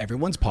be on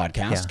everyone's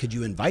podcast? Yeah. Could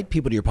you invite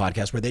people to your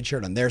podcast where they'd share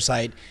it on their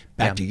site,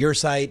 back Yeah. to your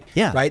site,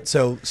 Yeah. right?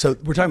 So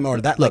we're talking more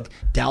of that. Look.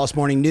 Like Dallas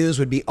Morning News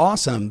would be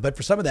awesome, but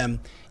for some of them,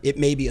 it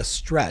may be a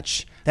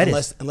stretch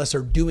unless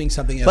they're doing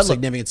something of But look,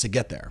 significance to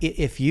get there.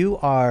 If you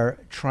are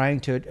trying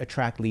to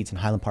attract leads in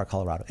Highland Park,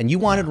 Colorado, and you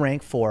wanted to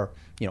rank for,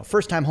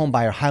 first-time home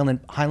buyer,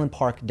 Highland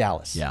Park,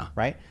 Dallas, Yeah.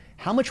 right?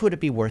 How much would it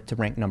be worth to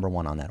rank number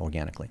 1 on that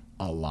organically?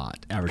 A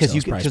lot. Average Because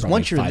sales price probably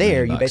once you're $5 there,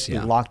 million you bucks, basically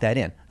yeah. lock that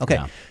in. Okay.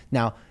 Yeah.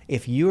 Now,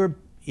 if you're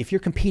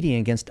competing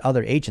against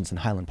other agents in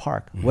Highland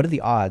Park, what are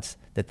the odds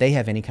that they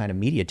have any kind of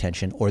media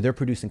attention, or they're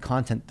producing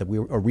content that we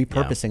are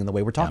repurposing in the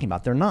way we're talking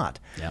about? They're not.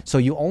 Yep. So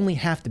you only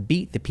have to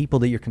beat the people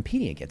that you're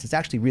competing against. It's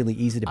actually really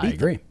easy to beat I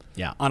agree. them.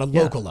 Yeah, on a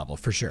local level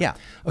for sure. Yeah.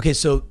 Okay,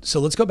 so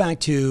let's go back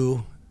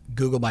to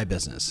Google My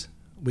Business.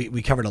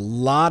 We covered a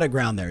lot of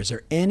ground there. Is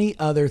there any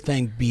other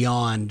thing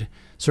beyond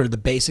sort of the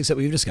basics that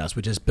we've discussed,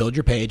 which is build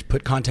your page,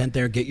 put content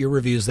there, get your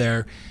reviews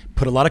there,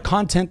 put a lot of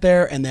content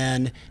there, and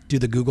then do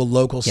the Google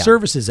local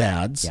services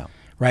ads? Yeah.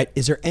 Right?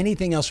 Is there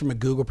anything else from a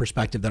Google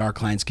perspective that our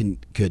clients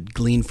could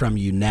glean from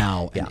you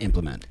now and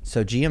implement?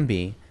 So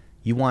GMB,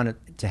 you want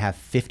it to have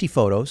 50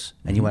 photos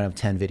and you want to have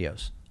 10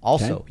 videos.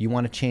 Also, Okay. you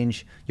want to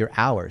change your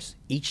hours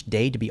each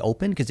day to be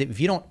open, because if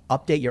you don't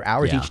update your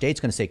hours each day, it's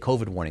going to say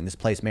COVID warning. This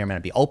place may or may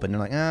not be open. And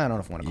they're like, I don't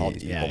know if I want to call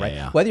these people, right?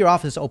 yeah. Whether your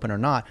office is open or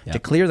not, to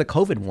clear the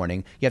COVID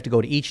warning, you have to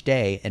go to each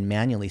day and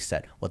manually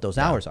set what those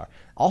hours are.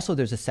 Also,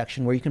 there's a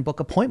section where you can book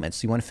appointments.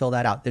 So you want to fill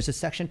that out. There's a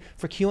section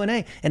for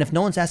Q&A. And if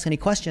no one's asking any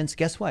questions,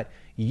 guess what?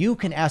 You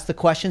can ask the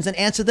questions and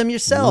answer them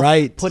yourself.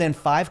 Right. Put in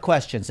 5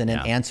 questions and then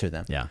answer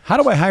them. Yeah. How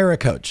do I hire a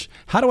coach?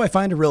 How do I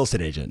find a real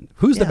estate agent?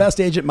 Who's the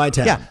best agent in my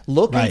town? Yeah,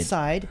 look Right.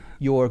 inside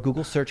your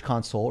Google Search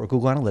Console or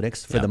Google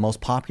Analytics for the most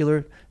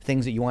popular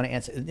things that you want to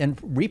answer, and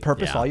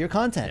repurpose all your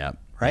content. Yep.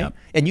 Right? Yep.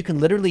 And you can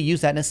literally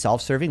use that in a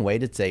self-serving way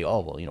to say, oh,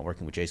 well,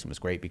 working with Jason was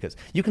great, because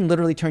you can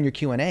literally turn your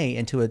Q&A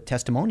into a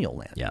testimonial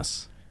land.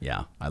 Yes.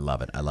 Yeah, I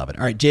love it. I love it.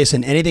 All right,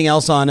 Jason, anything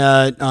else on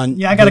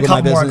Yeah, I got a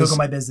couple more on Google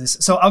My Business.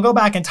 So I'll go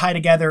back and tie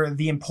together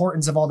the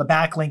importance of all the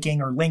backlinking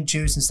or link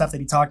juice and stuff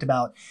that he talked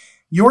about.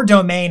 Your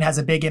domain has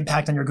a big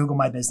impact on your Google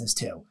My Business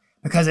too,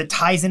 because it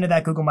ties into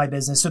that Google My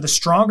Business. So the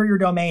stronger your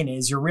domain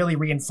is, you're really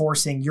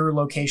reinforcing your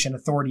location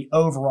authority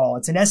overall.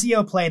 It's an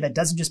SEO play that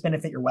doesn't just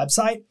benefit your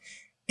website.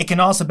 It can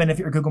also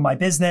benefit your Google My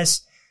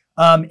Business.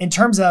 In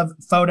terms of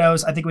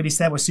photos, I think what he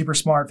said was super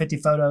smart. 50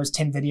 photos,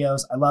 10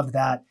 videos. I loved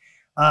that.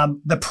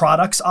 The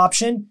products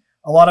option,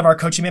 a lot of our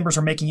coaching members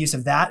are making use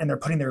of that, and they're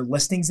putting their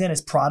listings in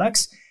as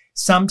products.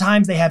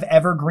 Sometimes they have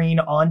evergreen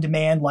on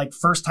demand, like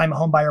first time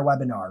homebuyer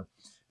webinar,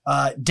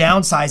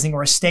 downsizing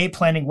or estate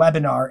planning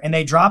webinar, and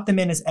they drop them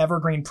in as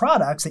evergreen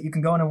products that you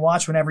can go in and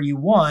watch whenever you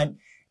want.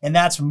 And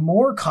that's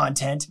more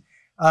content.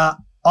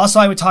 Also,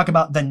 I would talk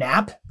about the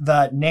NAP,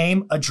 the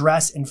name,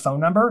 address, and phone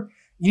number.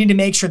 You need to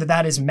make sure that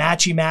that is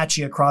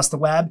matchy across the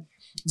web.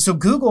 So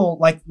Google,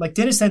 like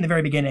Dennis said in the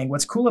very beginning,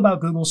 what's cool about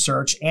Google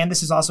search, and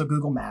this is also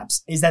Google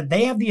Maps, is that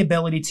they have the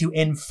ability to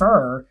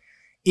infer,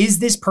 is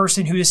this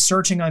person who is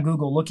searching on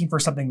Google looking for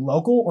something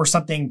local or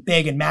something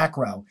big and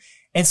macro?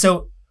 And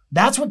so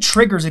that's what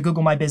triggers a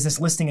Google My Business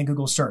listing in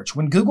Google search.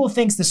 When Google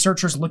thinks the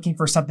searcher's looking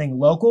for something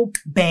local,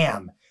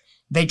 bam,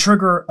 they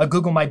trigger a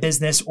Google My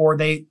Business, or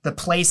the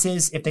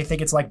places, if they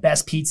think it's like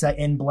best pizza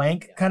in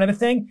blank kind of a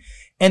thing.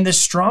 And the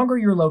stronger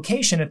your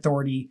location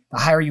authority, the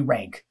higher you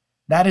rank.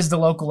 That is the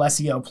local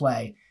SEO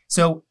play.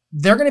 So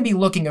they're going to be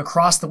looking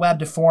across the web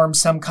to form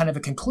some kind of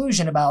a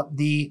conclusion about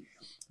the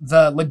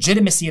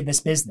legitimacy of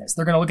this business.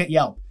 They're going to look at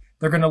Yelp.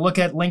 They're going to look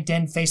at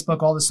LinkedIn,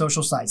 Facebook, all the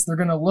social sites. They're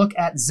going to look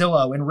at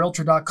Zillow and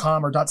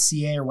Realtor.com or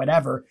 .ca or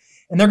whatever,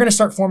 and they're going to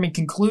start forming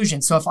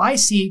conclusions. So if I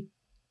see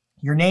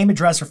your name,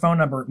 address, or phone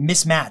number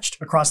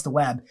mismatched across the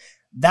web,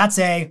 that's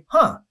a,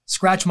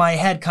 scratch my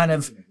head kind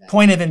of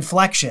point of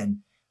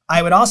inflection.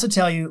 I would also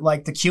tell you,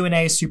 like, the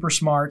Q&A is super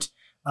smart.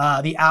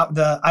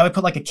 I would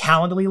put like a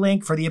Calendly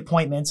link for the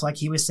appointments, like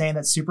he was saying.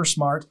 That's super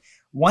smart.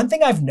 One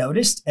thing I've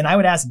noticed, and I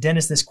would ask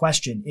Dennis this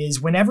question, is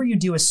whenever you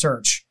do a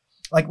search,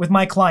 like with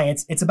my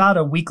clients, it's about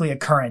a weekly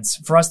occurrence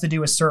for us to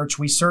do a search.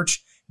 We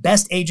search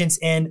best agents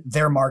in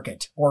their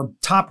market or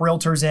top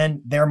realtors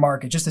in their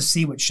market just to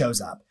see what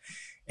shows up.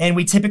 And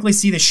we typically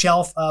see the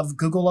shelf of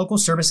Google local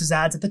services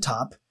ads at the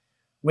top,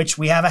 which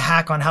we have a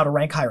hack on how to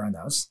rank higher on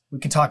those. We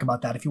can talk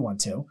about that if you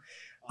want to.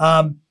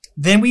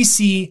 Then we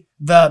see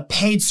the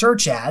paid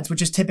search ads,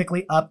 which is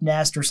typically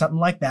UpNest or something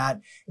like that.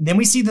 And then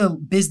we see the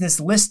business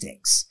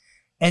listings.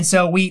 And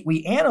so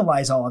we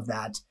analyze all of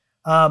that.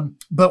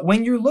 But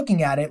when you're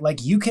looking at it,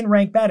 like, you can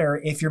rank better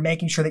if you're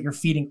making sure that you're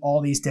feeding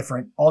all these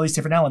different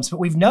elements. But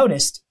we've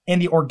noticed in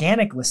the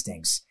organic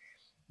listings,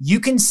 you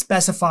can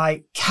specify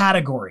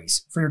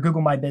categories for your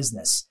Google My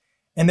Business.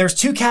 And there's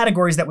 2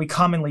 categories that we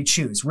commonly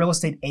choose: real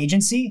estate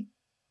agency,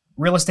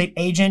 real estate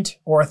agent,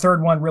 or a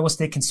third one, real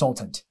estate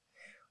consultant.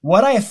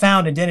 What I have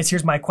found, and Dennis,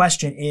 here's my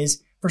question,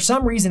 is for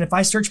some reason, if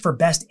I search for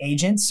best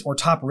agents or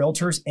top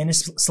realtors in a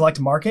select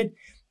market,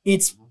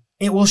 it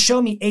will show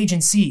me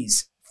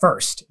agencies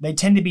first. They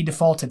tend to be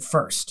defaulted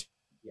first.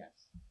 Yes.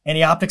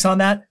 Any optics on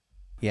that?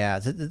 Yeah.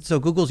 So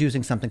Google's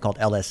using something called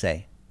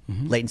LSA,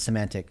 latent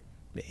semantic.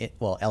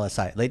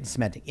 LSI, latent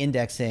semantic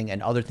indexing,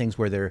 and other things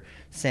where they're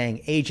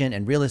saying agent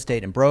and real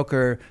estate and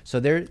broker. So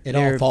it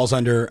all falls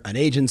under an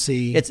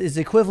agency. It's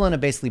equivalent of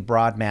basically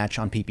broad match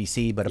on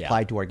PPC, but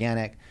applied to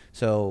organic.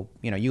 So,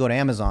 you go to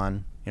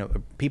Amazon,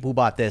 people who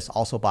bought this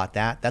also bought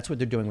that. That's what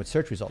they're doing with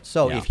search results.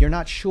 So if you're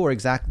not sure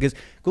exactly, because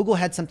Google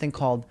had something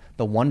called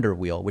the Wonder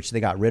Wheel, which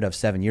they got rid of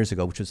 7 years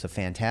ago, which was a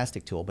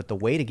fantastic tool. But the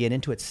way to get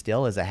into it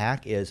still as a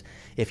hack is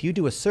if you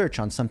do a search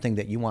on something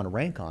that you want to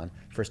rank on,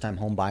 first time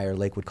home buyer,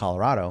 Lakewood,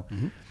 Colorado,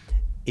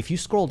 if you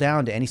scroll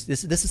down to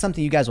this is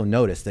something you guys will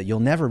notice that you'll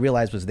never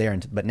realize was there,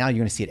 but now you're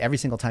going to see it every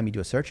single time you do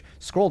a search.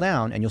 Scroll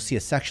down and you'll see a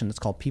section that's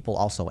called People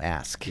Also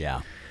Ask.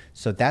 Yeah.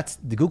 So that's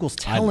the Google's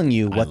telling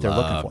you what they're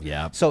looking for.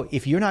 Yeah. So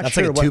if you're not that's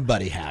sure like a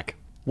TubeBuddy hack,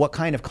 what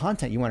kind of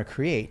content you want to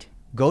create,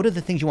 go to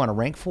the things you want to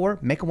rank for,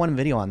 make a 1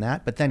 video on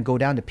that, but then go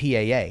down to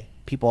PAA.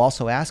 People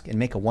Also Ask, and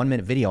make a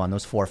 1-minute video on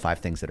those 4 or 5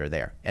 things that are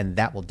there, and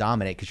that will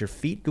dominate because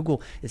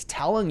Google is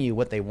telling you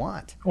what they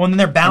want. Well, and then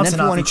they're bouncing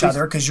off each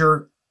other because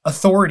you're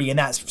authority in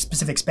that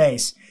specific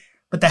space.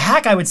 But the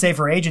hack I would say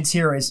for agents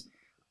here is,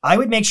 I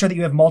would make sure that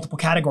you have multiple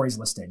categories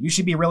listed. You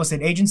should be real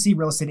estate agency,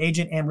 real estate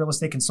agent, and real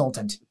estate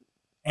consultant.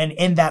 And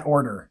in that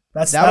order.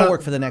 That'll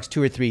work for the next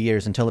 2 or 3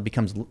 years until it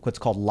becomes what's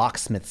called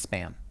locksmith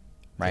spam,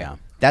 right? Yeah.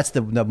 That's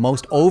the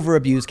most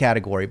over-abused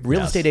category.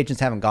 Real estate agents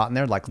haven't gotten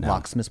there like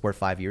locksmiths were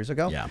 5 years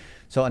ago. Yeah.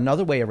 So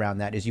another way around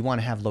that is you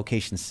want to have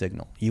location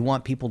signal. You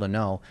want people to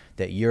know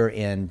that you're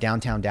in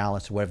downtown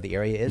Dallas or whatever the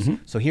area is.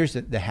 So here's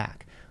the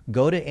hack.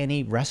 Go to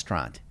any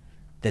restaurant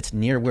that's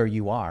near where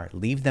you are,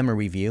 leave them a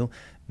review,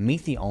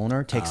 meet the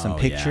owner, take some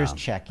pictures,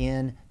 check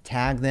in,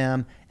 tag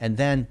them, and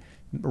then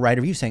write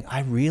a review saying,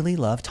 I really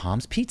love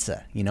Tom's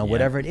Pizza,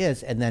 whatever it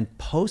is, and then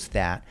post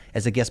that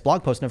as a guest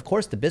blog post. And of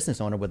course, the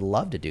business owner would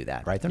love to do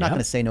that, right? They're not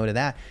going to say no to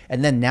that.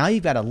 And then now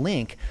you've got a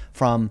link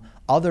from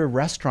other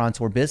restaurants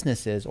or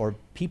businesses or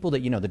people that,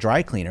 you know, the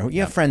dry cleaner,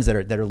 you have friends that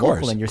are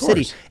local in your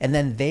city, and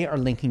then they are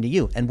linking to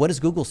you. And what does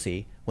Google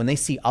see? When they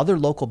see other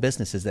local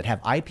businesses that have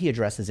IP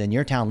addresses in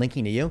your town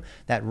linking to you,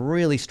 that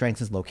really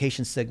strengthens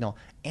location signal,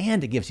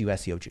 and it gives you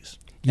SEO juice.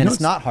 And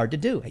it's not hard to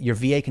do. Your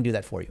VA can do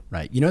that for you.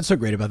 Right. You know what's so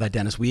great about that,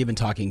 Dennis? We have been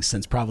talking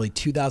since probably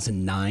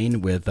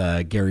 2009 with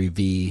Gary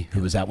Vee,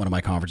 who was at one of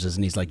my conferences,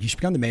 and he's like, you should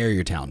become the mayor of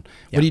your town.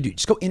 What do you do?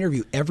 Just go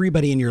interview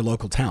everybody in your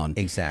local town.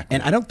 Exactly.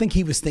 And I don't think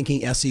he was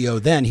thinking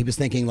SEO then. He was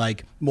thinking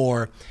like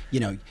more,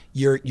 you know,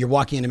 you're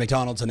walking into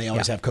McDonald's and they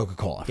always have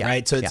Coca-Cola,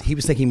 right? So he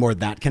was thinking more of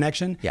that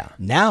connection. Yeah.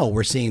 Now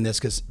we're seeing this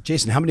because,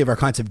 Jason, how many of our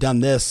clients have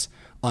done this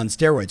on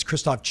steroids?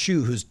 Christoph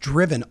Chu, who's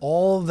driven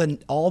all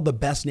the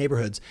best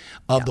neighborhoods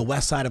of the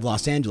west side of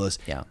Los Angeles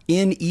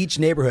in each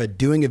neighborhood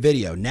doing a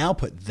video. Now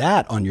put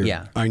that on your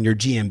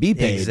GMB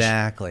page.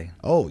 Exactly.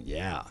 Oh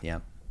yeah. Yeah.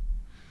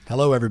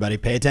 Hello everybody,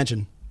 pay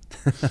attention.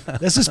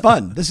 This is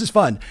fun. This is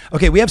fun.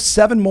 Okay, we have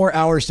 7 more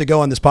hours to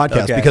go on this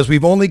podcast because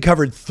we've only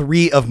covered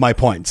 3 of my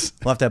points.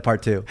 We'll have to have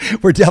part 2.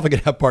 We're definitely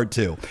gonna have part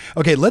 2.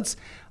 Okay, let's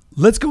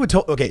go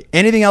with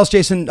anything else,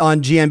 Jason,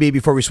 on GMB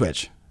before we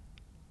switch?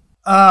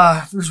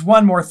 There's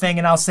one more thing,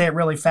 and I'll say it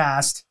really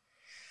fast.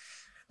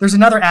 There's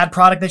another ad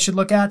product they should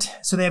look at.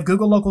 So they have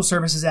Google Local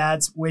Services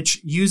ads,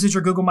 which uses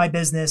your Google My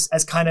Business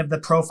as kind of the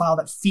profile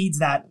that feeds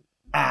that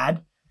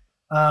ad.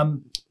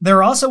 There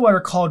are also what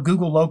are called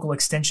Google Local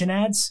Extension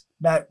ads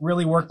that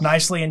really work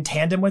nicely in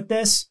tandem with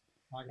this.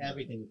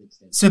 Everything is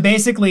extension. So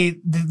basically,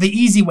 the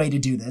easy way to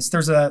do this,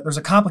 there's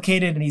a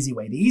complicated and easy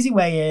way. The easy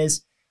way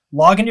is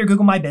log into your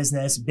Google My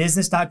Business,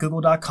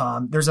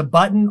 business.google.com. There's a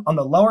button on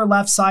the lower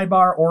left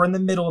sidebar or in the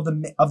middle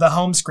of the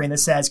home screen that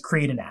says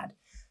create an ad.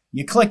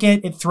 You click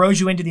it, it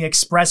throws you into the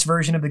express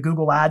version of the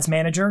Google Ads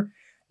Manager,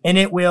 and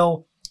it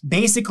will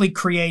basically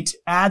create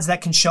ads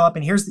that can show up.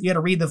 And you got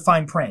to read the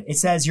fine print. It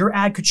says your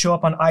ad could show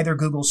up on either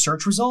Google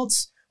search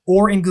results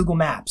or in Google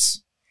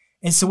Maps.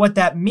 And so what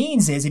that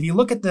means is if you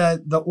look at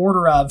the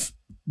order of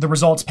the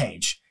results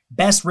page,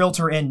 best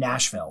realtor in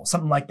Nashville,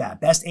 something like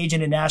that, best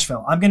agent in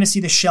Nashville, I'm going to see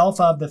the shelf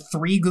of the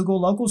 3 Google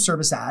Local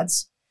Service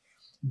ads.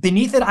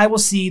 Beneath it, I will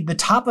see the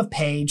top of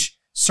page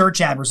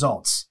search ad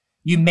results.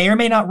 You may or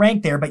may not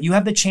rank there, but you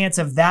have the chance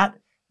of that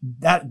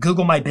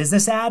Google My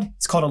Business ad.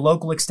 It's called a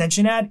local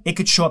extension ad. It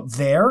could show up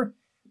there.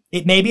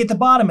 It may be at the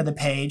bottom of the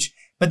page,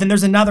 but then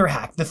there's another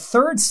hack. The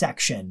third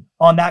section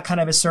on that kind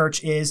of a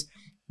search is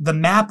the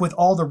map with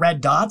all the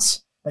red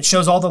dots that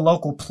shows all the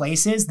local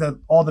places,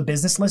 all the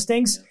business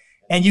listings.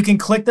 And you can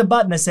click the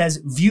button that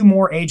says view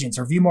more agents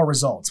or view more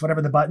results,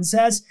 whatever the button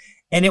says,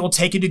 and it will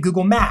take you to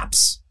Google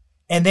Maps.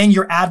 And then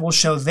your ad will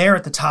show there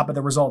at the top of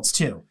the results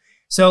too.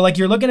 So like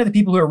you're looking at the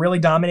people who are really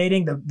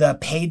dominating the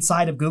paid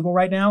side of Google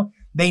right now.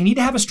 They need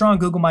to have a strong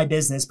Google My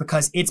Business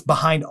because it's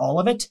behind all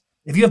of it.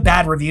 If you have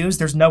bad reviews,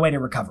 there's no way to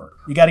recover.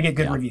 You got to get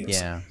good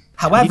reviews. Yeah.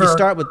 However, you need to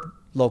start with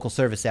local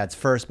service ads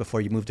first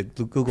before you move to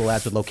Google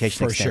Ads with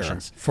location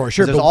extensions. For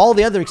sure. There's all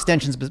the other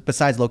extensions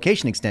besides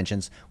location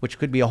extensions, which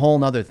could be a whole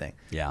nother thing.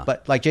 Yeah.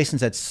 But like Jason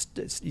said,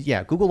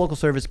 Google Local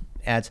Service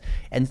ads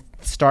and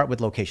start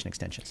with location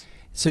extensions.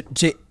 So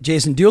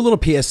Jason, do a little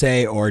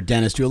PSA, or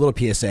Dennis, do a little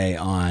PSA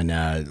on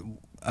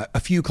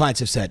a few clients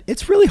have said,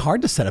 it's really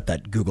hard to set up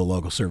that Google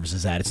Local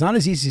Services ad. It's not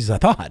as easy as I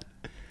thought.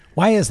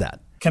 Why is that?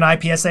 Can I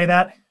PSA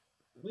that?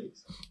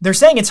 They're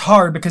saying it's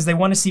hard because they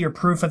want to see your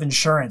proof of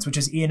insurance, which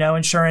is E&O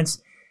insurance.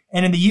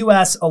 And in the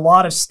US, a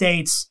lot of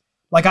states,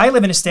 like I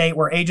live in a state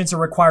where agents are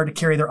required to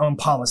carry their own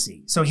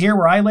policy. So here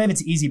where I live,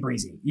 it's easy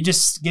breezy. You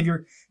just give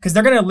because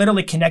they're going to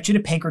literally connect you to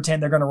Pinkerton.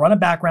 They're going to run a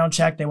background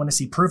check. They want to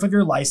see proof of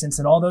your license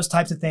and all those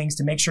types of things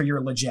to make sure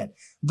you're legit.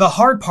 The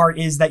hard part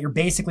is that you're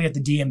basically at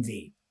the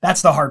DMV.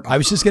 That's the hard part. I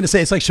was just going to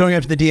say, it's like showing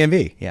up to the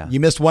DMV. Yeah.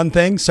 You missed one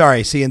thing.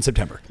 Sorry. See you in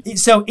September.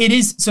 So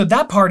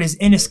that part is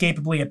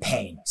inescapably a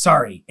pain.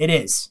 Sorry, it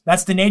is.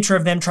 That's the nature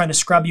of them trying to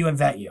scrub you and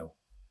vet you.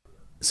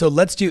 So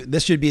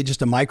this should be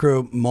just a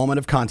micro moment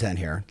of content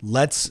here.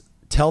 Let's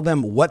tell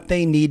them what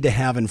they need to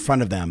have in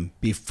front of them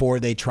before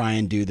they try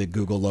and do the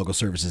Google Local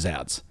Services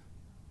ads.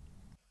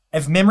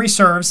 If memory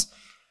serves,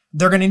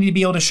 they're going to need to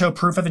be able to show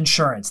proof of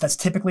insurance. That's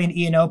typically an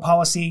E&O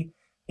policy.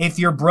 If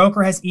your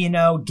broker has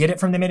E&O, get it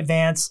from them in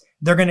advance.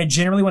 They're going to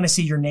generally want to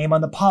see your name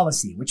on the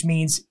policy, which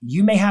means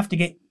you may have to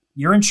get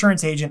your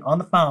insurance agent on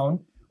the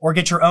phone or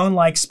get your own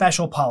like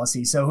special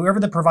policy. So whoever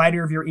the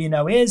provider of your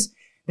E&O is,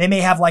 they may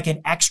have like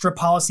an extra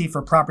policy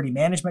for property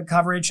management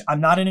coverage. I'm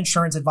not an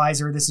insurance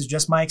advisor. This is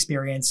just my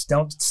experience.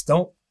 Don't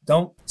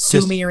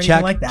sue me or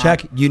anything like that.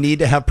 Check. You need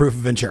to have proof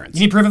of insurance.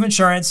 You need proof of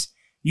insurance.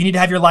 You need to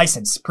have your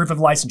license, proof of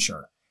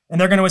licensure. And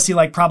they're going to see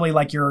like probably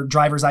like your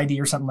driver's ID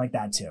or something like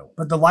that too.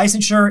 But the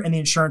licensure and the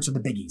insurance are the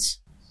biggies.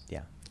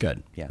 Yeah.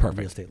 Good. Yeah. Perfect.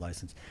 Real estate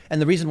license.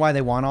 And the reason why they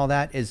want all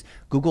that is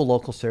Google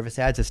Local Service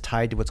ads is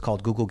tied to what's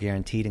called Google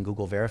Guaranteed and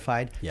Google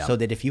Verified. Yep. So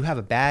that if you have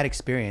a bad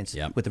experience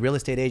with the real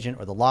estate agent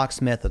or the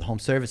locksmith or the home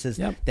services,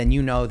 then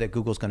you know that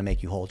Google's going to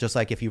make you whole. Just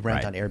like if you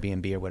rent on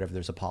Airbnb or whatever,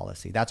 there's a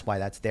policy. That's why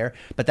that's there.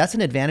 But that's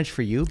an advantage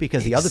for you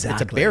because the other,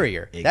 it's a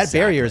barrier. That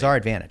barrier is our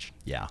advantage.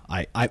 Yeah.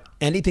 I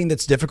anything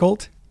that's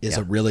difficult is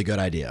a really good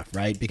idea,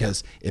 right?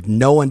 Because if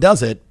no one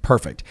does it,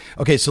 perfect.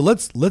 Okay, so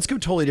let's go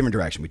totally different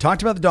direction. We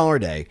talked about the $1 a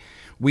day.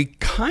 We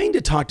kind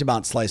of talked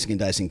about slicing and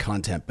dicing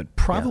content, but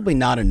probably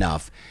not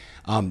enough.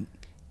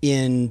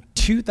 In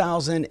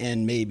 2000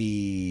 and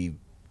maybe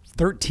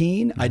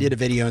 13, I did a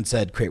video and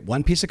said, create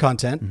one piece of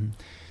content,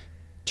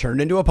 turn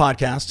it into a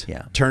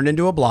podcast, turn it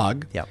into a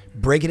blog,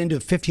 break it into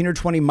 15 or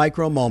 20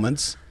 micro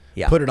moments,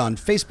 put it on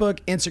Facebook,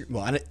 Instagram.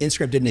 Well,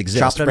 Instagram didn't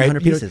exist. Chop it into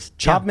 100 pieces.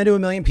 Chop them into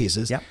 1 million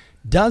pieces.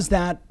 Does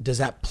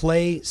that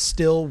play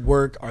still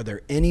work? Are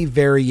there any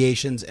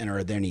variations, and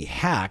are there any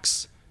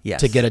hacks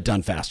to get it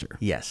done faster?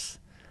 Yes,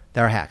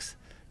 there are hacks.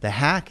 The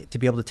hack to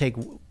be able to take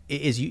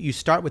is you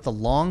start with a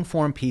long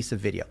form piece of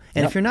video.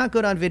 And if you're not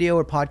good on video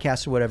or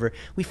podcasts or whatever,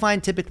 we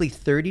find typically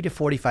 30 to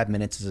 45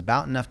 minutes is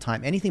about enough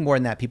time. Anything more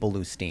than that, people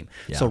lose steam.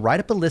 So write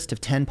up a list of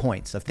 10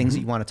 points of things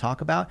that you want to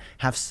talk about.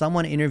 Have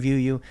someone interview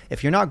you.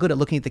 If you're not good at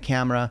looking at the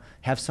camera,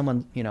 have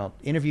someone,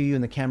 interview you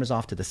and the camera's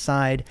off to the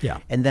side.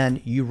 And then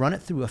you run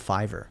it through a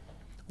Fiverr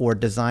or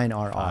Design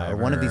RR or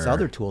one of these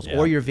other tools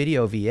or your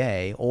video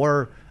VA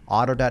or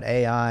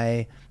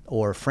Auto.ai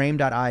or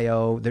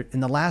Frame.io. In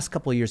the last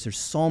couple of years, there's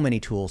so many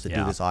tools that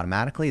do this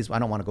automatically. I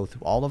don't want to go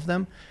through all of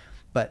them.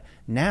 But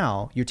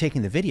now you're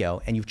taking the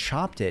video and you've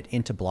chopped it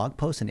into blog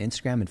posts and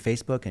Instagram and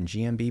Facebook and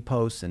GMB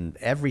posts and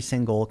every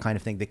single kind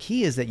of thing. The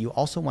key is that you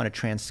also want to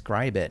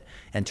transcribe it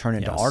and turn it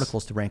into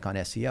articles to rank on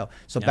SEO.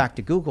 So back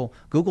to Google.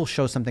 Google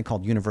shows something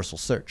called universal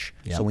search.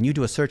 So when you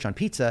do a search on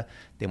pizza,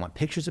 they want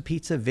pictures of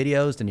pizza,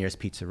 videos, the nearest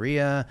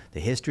pizzeria, the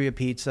history of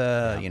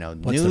pizza,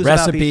 what's news the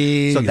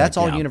recipe. So that's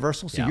all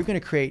universal. So you're going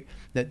to create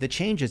the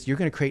changes. You're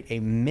going to create a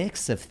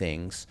mix of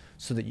things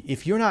so that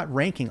if you're not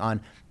ranking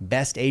on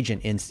best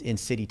agent in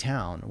city,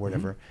 town, or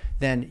whatever,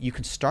 then you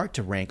can start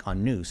to rank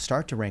on news,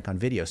 start to rank on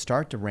video,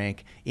 start to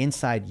rank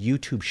inside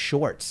YouTube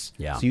Shorts.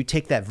 So you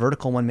take that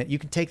vertical 1 minute, you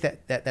can take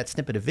that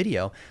snippet of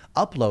video,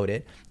 upload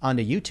it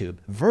onto YouTube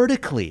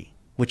vertically,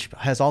 which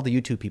has all the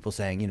YouTube people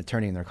saying,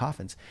 turning in their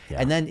coffins.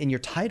 And then in your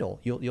title,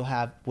 you'll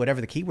have whatever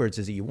the keywords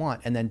is that you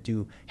want, and then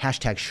do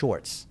hashtag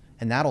shorts,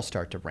 and that'll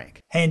start to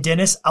rank. Hey, and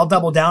Dennis, I'll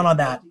double down on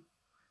that.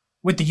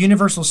 With the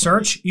universal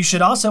search, you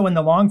should also, in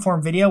the long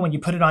form video, when you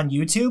put it on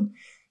YouTube,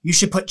 you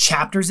should put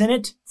chapters in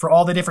it for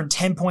all the different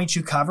 10 points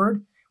you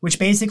covered, which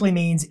basically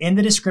means in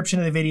the description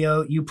of the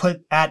video, you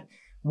put at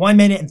 1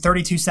 minute and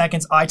 32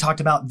 seconds, I talked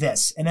about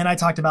this, and then I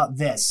talked about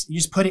this. You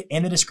just put it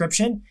in the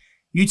description.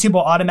 YouTube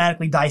will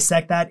automatically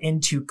dissect that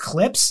into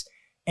clips.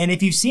 And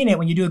if you've seen it,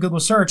 when you do a Google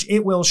search,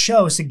 it will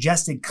show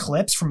suggested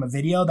clips from a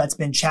video that's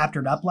been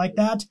chaptered up like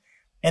that.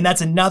 And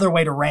that's another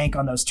way to rank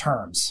on those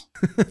terms.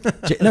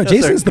 No,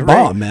 Jason's the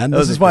bomb, man.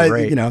 This is why,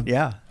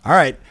 Yeah. All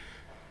right.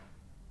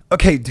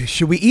 Okay,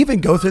 should we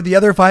even go through the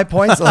other 5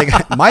 points? Like,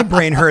 my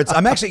brain hurts.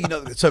 I'm actually,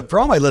 so for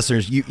all my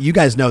listeners, you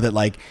guys know that,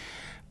 like,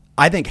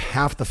 I think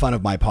half the fun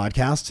of my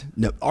podcast,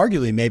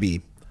 arguably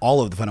maybe all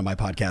of the fun of my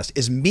podcast,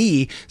 is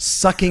me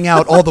sucking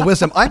out all the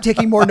wisdom. I'm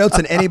taking more notes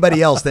than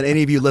anybody else, than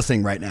any of you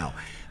listening right now.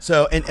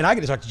 So, and I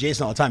get to talk to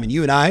Jason all the time, and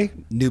you and I,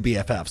 new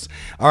BFFs.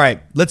 All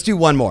right, let's do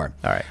one more.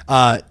 All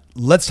right.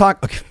 Let's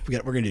talk. Okay,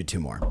 we're going to do 2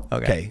 more.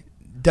 Okay.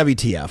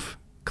 WTF,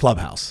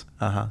 Clubhouse.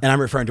 And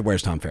I'm referring to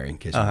Where's Tom Ferry, in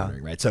case you're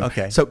wondering, right?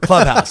 So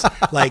Clubhouse,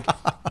 like,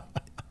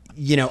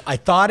 I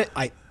thought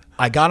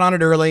I got on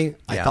it early.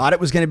 I thought it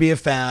was going to be a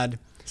fad.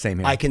 Same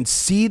here. I can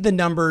see the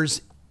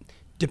numbers,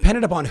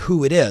 dependent upon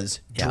who it is,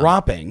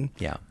 dropping.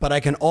 But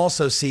I can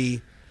also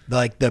see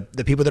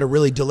the people that are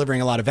really delivering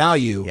a lot of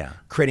value,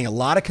 creating a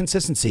lot of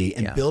consistency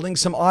and building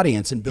some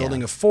audience and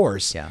building a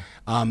force.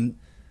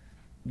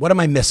 What am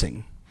I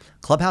missing?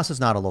 Clubhouse is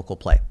not a local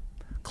play.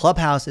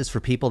 Clubhouse is for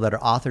people that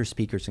are authors,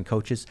 speakers, and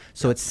coaches.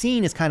 So it's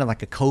seen as kind of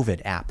like a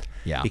COVID app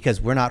because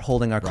we're not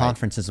holding our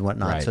conferences and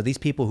whatnot. So these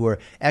people who are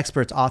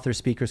experts, authors,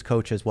 speakers,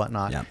 coaches,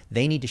 whatnot,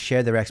 they need to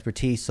share their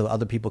expertise so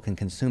other people can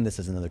consume this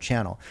as another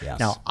channel.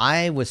 Now,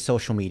 I was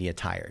social media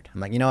tired.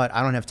 I'm like, you know what?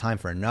 I don't have time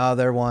for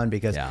another one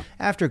because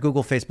after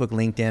Google, Facebook,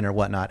 LinkedIn, or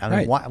whatnot,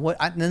 I mean,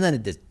 and then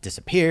it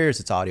disappears.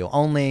 It's audio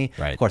only.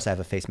 Of course, I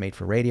have a face made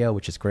for radio,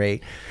 which is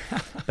great.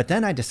 But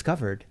then I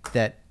discovered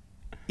that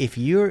if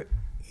you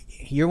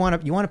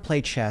want to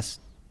play chess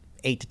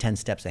 8 to 10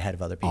 steps ahead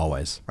of other people.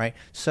 Always. Right?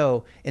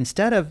 So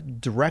instead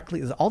of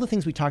directly, all the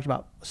things we talked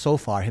about so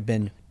far have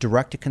been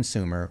direct to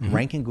consumer,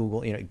 ranking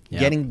Google,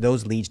 getting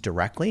those leads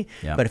directly.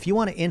 But if you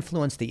want to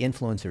influence the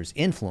influencer's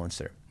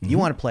influencer, you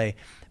want to play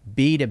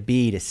B to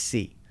B to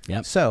C.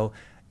 So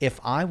if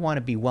I want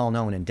to be well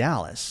known in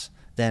Dallas,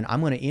 then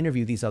I'm going to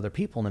interview these other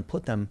people and then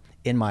put them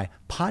in my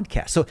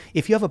podcast. So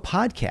if you have a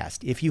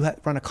podcast, if you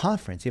run a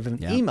conference, you have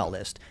an email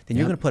list, then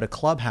you're going to put a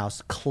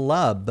Clubhouse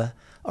club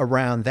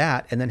around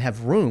that and then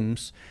have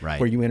rooms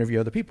where you interview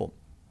other people.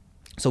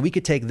 So we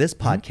could take this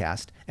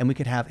podcast and we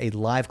could have a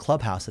live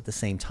Clubhouse at the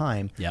same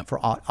time for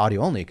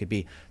audio only. It could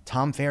be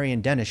Tom Ferry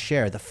and Dennis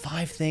share the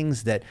 5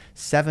 things that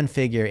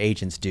 7-figure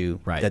agents do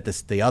that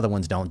the other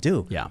ones don't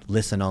do.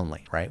 Listen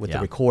only, right? With the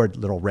record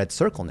little red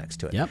circle next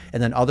to it.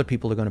 And then other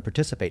people are going to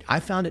participate.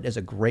 I found it as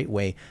a great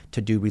way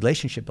to do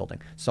relationship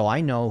building. So I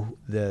know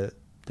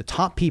the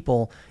top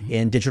people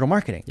in digital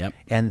marketing. Yep.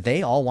 And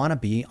they all want to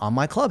be on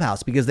my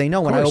Clubhouse because they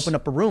know when I open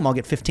up a room, I'll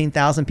get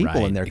 15,000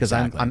 people in there because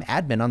I'm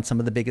admin on some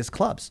of the biggest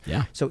clubs.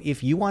 Yeah. So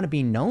if you want to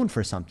be known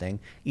for something,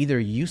 either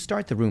you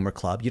start the room or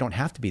club, you don't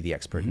have to be the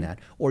expert in that,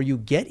 or you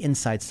get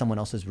inside someone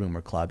else's room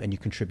or club and you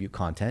contribute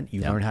content.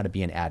 You learn how to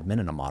be an admin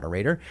and a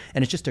moderator.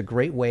 And it's just a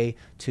great way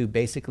to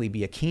basically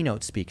be a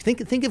keynote speaker.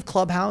 Think of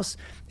Clubhouse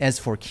as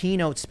for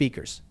keynote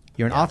speakers.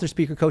 You're an author,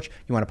 speaker, coach.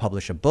 You want to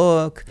publish a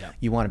book.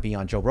 You want to be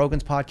on Joe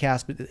Rogan's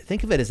podcast. But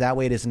think of it as that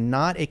way. It is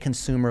not a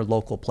consumer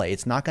local play.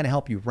 It's not going to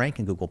help you rank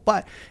in Google.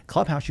 But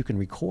Clubhouse, you can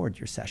record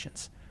your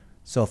sessions.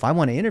 So if I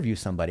want to interview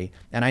somebody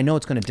and I know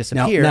it's going to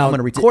disappear, I'm going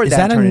to record that. Is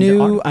that a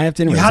new? I have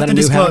to. You have to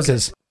disclose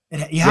it.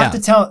 You have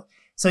to tell.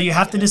 So you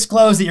have to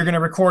disclose that you're going to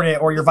record it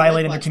or you're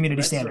violating the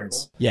community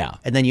standards. Yeah.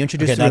 And then you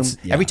introduce the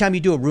room. Every time you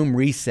do a room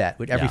reset,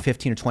 every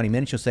 15 or 20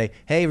 minutes, you'll say,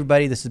 hey,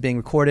 everybody, this is being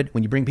recorded.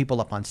 When you bring people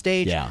up on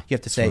stage, you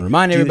have to say,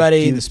 remind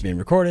everybody this is being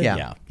recorded.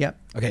 Yeah.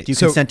 Okay. Do you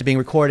consent to being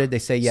recorded? They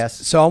say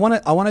yes. So I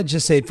want to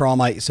just say for all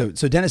my, so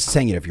Dennis is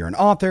saying, if you're an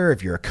author,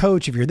 if you're a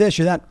coach, if you're this,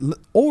 you're that,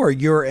 or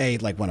you're a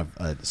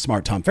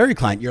smart Tom Ferry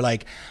client, you're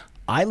like,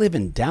 I live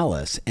in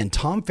Dallas and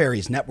Tom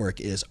Ferry's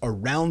network is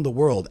around the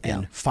world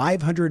and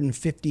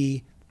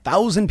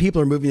 550,000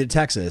 people are moving to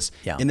Texas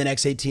in the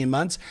next 18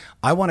 months.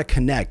 I want to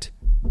connect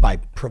by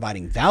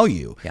providing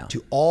value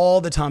to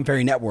all the Tom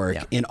Ferry network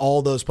in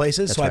all those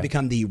places. I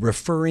become the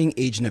referring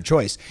agent of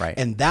choice. Right.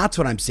 And that's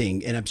what I'm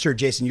seeing. And I'm sure,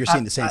 Jason, you're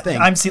seeing the same thing.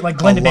 I'm seeing, like,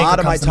 Glenda Baker. A lot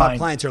of my top mind.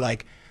 clients are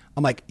like,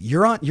 I'm like,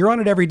 you're on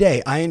it every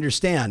day. I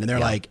understand. And they're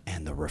like,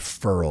 and the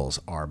referrals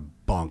are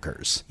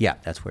bonkers. Yeah,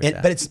 that's where it's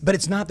at. But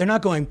it's not, they're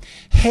not going,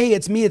 hey,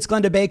 it's me, it's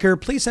Glenda Baker.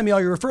 Please send me all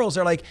your referrals.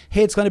 They're like,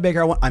 hey, it's Glenda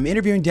Baker. I'm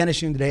interviewing Dennis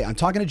Yoon today. I'm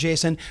talking to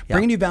Jason,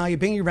 bringing you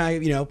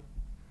value,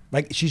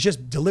 like she's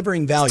just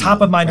delivering value. It's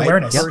top of mind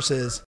awareness.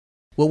 Versus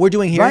what we're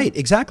doing here. Right,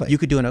 exactly. You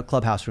could do in a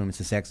Clubhouse room. It's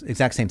the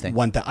exact same thing.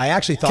 I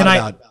actually thought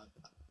about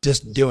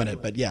just doing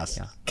it, but yes.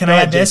 Yeah. Can I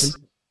add this?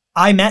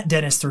 I met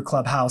Dennis through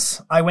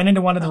Clubhouse. I went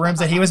into one of the rooms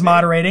that he was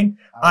moderating.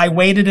 I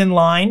waited in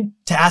line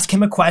to ask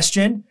him a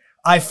question.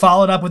 I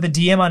followed up with a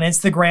DM on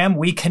Instagram.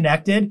 We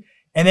connected.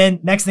 And then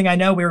next thing I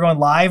know, we were going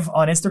live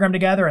on Instagram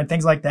together and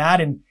things like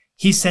that. And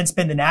he's since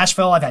been to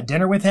Nashville. I've had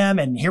dinner with him.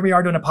 And here we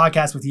are doing a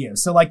podcast with you.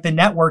 So like the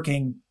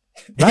networking,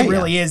 it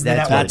really is the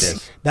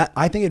networking.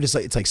 I think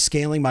it's like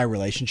scaling my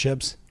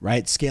relationships,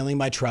 right? Scaling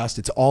my trust.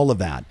 It's all of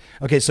that.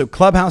 Okay, so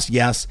Clubhouse,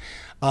 yes.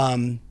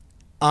 I'm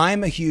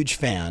a huge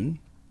fan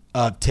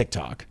of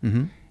TikTok.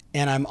 And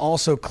I'm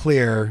also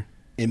clear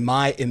in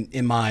my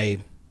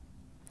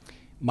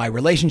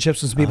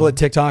relationships with people at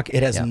TikTok,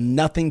 it has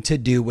nothing to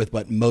do with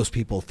what most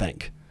people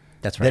think.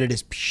 That's right. That it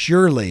is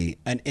purely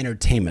an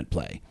entertainment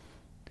play.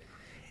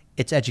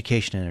 It's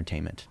education and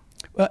entertainment.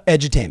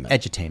 Edutainment.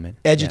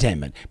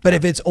 Edutainment. But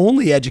if it's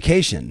only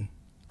education,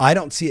 I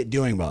don't see it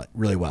doing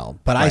really well.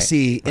 But I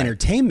see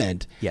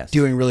entertainment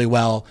doing really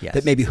well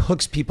that maybe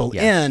hooks people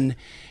in.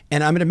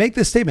 And I'm going to make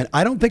this statement.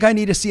 I don't think I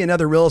need to see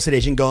another real estate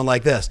agent going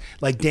like this,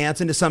 like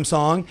dancing to some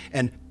song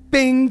and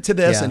bing to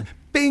this and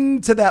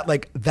bing to that.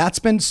 Like that's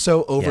been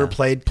so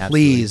overplayed.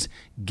 Please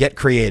get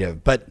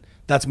creative. But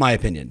that's my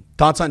opinion.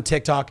 Thoughts on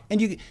TikTok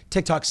and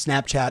TikTok,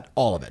 Snapchat,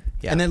 all of it.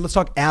 And then let's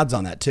talk ads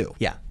on that too.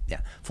 Yeah.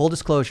 Full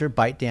disclosure,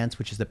 ByteDance,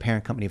 which is the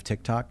parent company of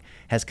TikTok,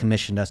 has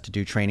commissioned us to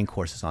do training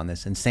courses on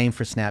this, and same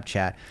for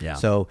Snapchat. Yeah.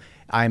 So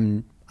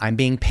I'm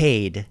being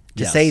paid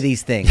to say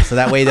these things, so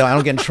that way though I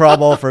don't get in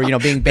trouble for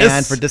being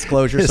banned for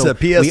disclosure. It's so a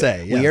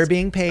PSA. We are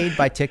being paid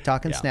by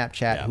TikTok and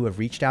Snapchat, who have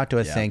reached out to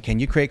us saying, "Can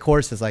you create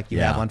courses like you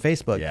have on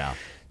Facebook?" Yeah.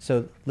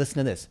 So listen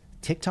to this: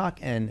 TikTok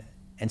and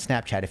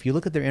Snapchat. If you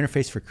look at their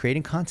interface for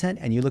creating content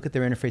and you look at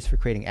their interface for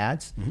creating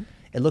ads.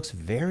 It looks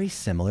very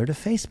similar to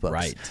Facebook's.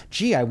 Right.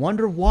 Gee, I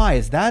wonder why.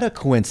 Is that a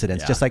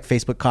coincidence? Just like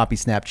Facebook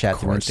copies Snapchat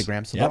through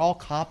Instagram. So they're all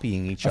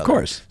copying each other. Of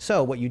course.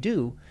 So what you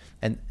do,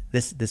 and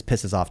this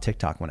pisses off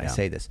TikTok when I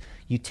say this,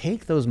 you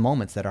take those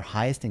moments that are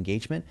highest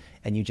engagement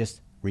and you just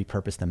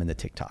repurpose them into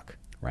TikTok.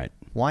 Right.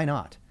 Why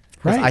not?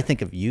 Because I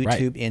think of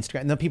YouTube,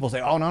 Instagram, and then people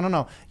say, oh,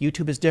 no.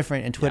 YouTube is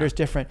different and Twitter is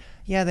different.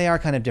 Yeah, they are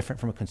kind of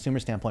different from a consumer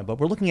standpoint, but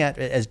we're looking at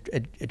it as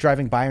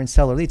driving buyer and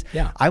seller leads.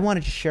 Yeah. I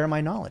wanted to share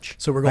my knowledge.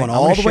 So we're going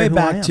all the way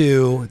back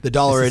to the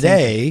 $1 a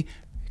day,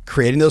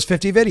 creating those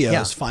 50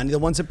 videos, finding the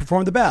ones that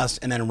perform the best,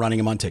 and then running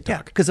them on TikTok.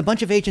 Yeah, because a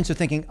bunch of agents are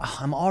thinking,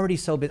 I'm already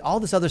so busy. All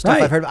this other stuff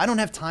I've heard, I don't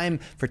have time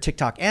for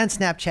TikTok and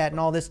Snapchat and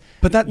all this.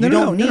 But that,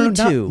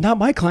 not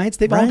my clients.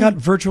 They've all got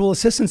virtual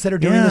assistants that are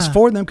doing this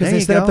for them because they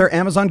set up their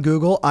Amazon,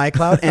 Google,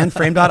 iCloud, and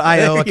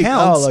Frame.io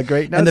accounts.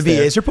 And the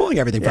VAs are pulling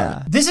everything from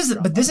it.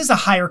 This is a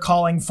higher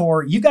calling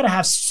for, you got to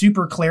have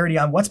super clarity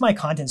on what's my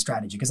content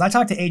strategy. Because I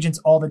talk to agents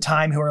all the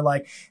time who are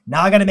like,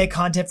 now I got to make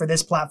content for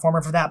this platform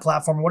or for that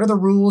platform. What are the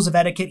rules of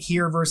etiquette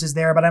here versus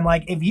there? But I'm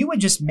like, if you would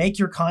just make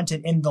your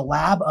content in the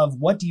lab of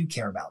what do you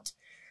care about?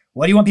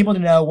 What do you want people to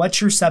know? What's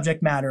your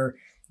subject matter?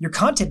 Your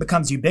content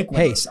becomes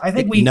ubiquitous. I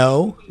think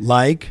know,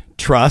 like,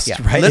 trust, Yeah.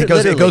 right? It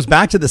Literally. goes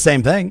back to the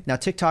same thing. Now,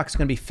 TikTok's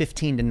going to be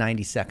 15 to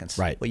 90 seconds,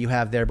 Right. what you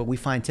have there. But we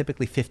find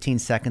typically 15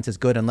 seconds is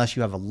good unless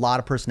you have a lot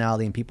of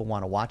personality and people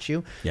want to watch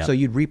you. Yep. So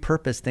you'd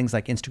repurpose things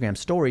like Instagram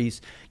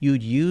stories.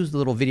 You'd use the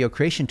little video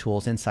creation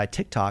tools inside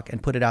TikTok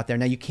and put it out there.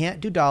 Now, you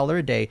can't do $1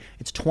 a day.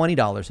 It's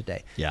 $20 a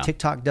day. Yeah.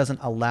 TikTok doesn't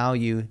allow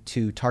you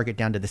to target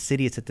down to the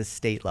city. It's at the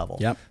state level.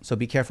 Yep. So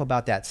be careful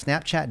about that.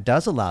 Snapchat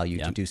does allow you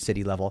to do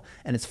city level,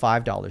 and it's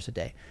 $5 a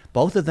day.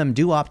 Both of them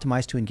do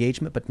optimize to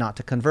engagement, but not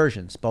to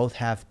conversions. Both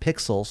have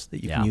pixels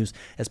that you can use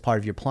as part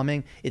of your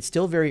plumbing. It's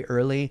still very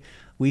early.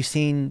 We've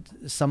seen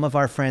some of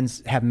our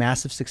friends have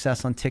massive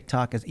success on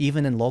TikTok,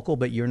 even in local,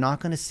 but you're not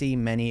going to see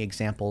many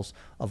examples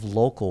of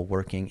local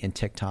working in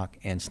TikTok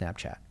and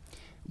Snapchat.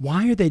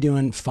 Why are they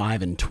doing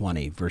 5 and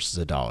 20 versus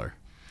 $1?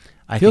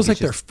 I feels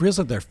think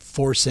like they're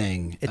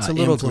forcing It's a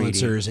little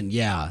influencers greedy. and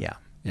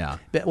yeah.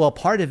 But, well,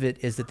 part of it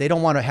is that they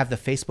don't want to have the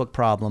Facebook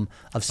problem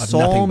of nothing so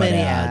but many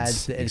ads.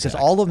 ads, because Exactly.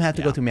 all of them have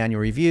to Yeah. go through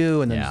manual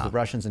review, and then Yeah. there's the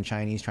Russians and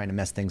Chinese trying to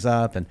mess things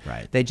up, and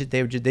Right. they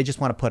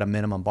just want to put a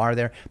minimum bar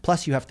there.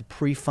 Plus, you have to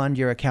pre-fund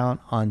your account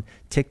on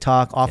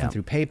TikTok, often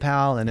through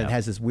PayPal, and it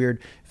has this weird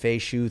Fei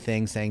Shu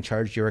thing saying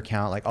charge your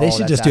account. Like, They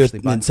should just do it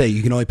actually and say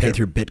you can only pay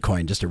through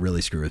Bitcoin just to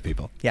really screw with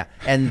people. Yeah,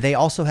 and they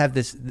also have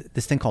this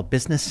thing called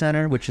Business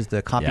Center, which is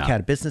the copycat Yeah.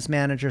 of Business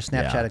Manager.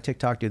 Snapchat Yeah. and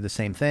TikTok do the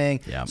same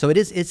thing. Yeah. So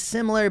it's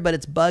similar, but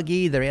it's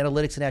buggy. Their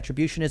analytics and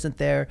attribution isn't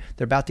there.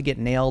 They're about to get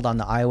nailed on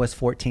the iOS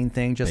 14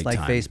 thing, just Big like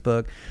time.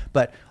 Facebook.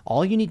 But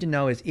all you need to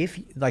know is if,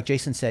 like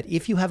Jason said,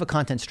 if you have a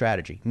content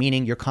strategy,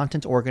 meaning your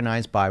content's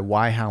organized by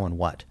why, how, and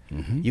what,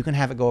 you can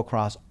have it go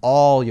across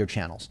all your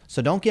channels.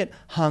 So don't get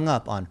hung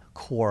up on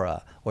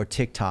Quora or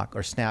TikTok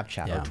or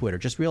Snapchat Yeah. or Twitter.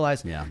 Just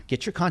realize,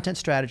 get your content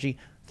strategy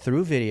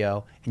through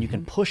video, and you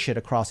can push it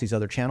across these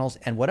other channels,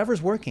 and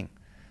whatever's working,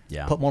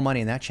 put more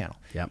money in that channel.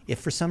 Yep. If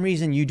for some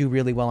reason you do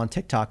really well on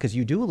TikTok because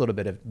you do a little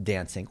bit of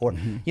dancing, or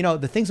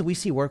the things that we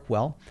see work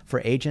well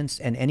for agents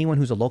and anyone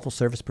who's a local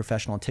service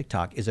professional on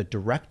TikTok is a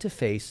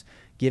direct-to-face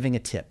giving a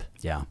tip.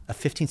 Yeah. A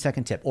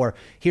 15-second tip, or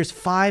here's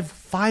five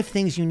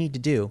things you need to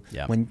do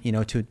when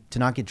to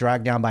not get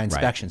dragged down by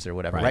inspections or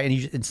whatever, right?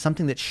 And it's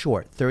something that's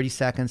short, 30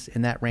 seconds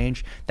in that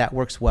range. That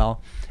works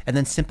well. And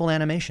then simple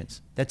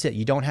animations. That's it.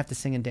 You don't have to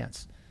sing and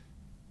dance.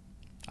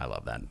 I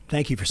love that.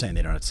 Thank you for saying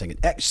they don't have to sing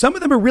it. Some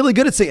of them are really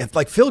good at singing.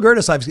 Like Phil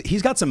Gertis,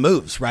 he's got some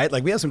moves, right?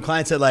 Like we have some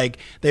clients that like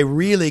they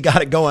really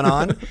got it going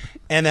on,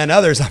 and then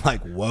others I'm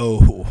like,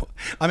 whoa.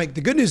 I mean,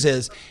 the good news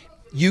is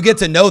you get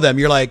to know them.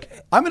 You're like,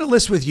 I'm going to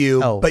list with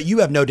you, but you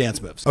have no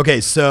dance moves. Okay,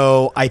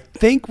 so I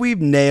think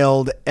we've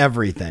nailed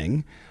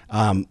everything.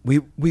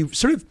 We've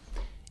sort of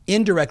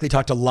indirectly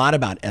talked a lot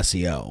about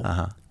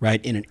SEO,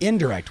 right? In an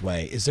indirect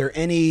way. Is there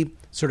any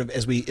sort of,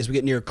 as we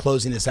get near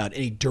closing this out,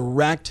 any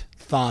direct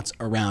thoughts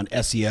around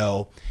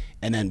SEO?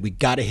 And then we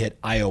got to hit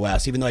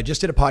iOS, even though I just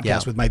did a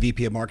podcast with my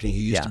VP of marketing, who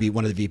used to be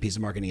one of the VPs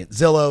of marketing at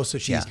Zillow. So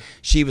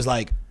she was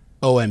like,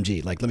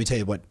 OMG, like, let me tell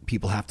you what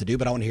people have to do,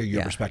 but I want to hear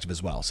your perspective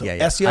as well. So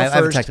SEO I first,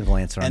 have a technical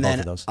answer on and both then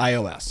of those.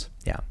 iOS.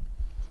 Yeah.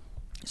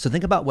 So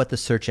think about what the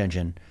search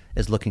engine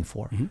is looking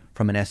for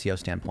from an SEO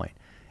standpoint.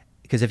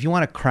 Because if you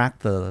want to crack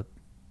the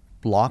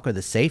lock or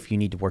the safe, you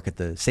need to work at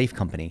the safe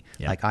company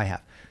like I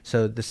have.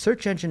 So the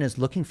search engine is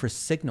looking for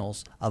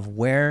signals of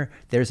where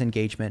there's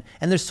engagement.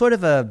 And there's sort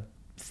of a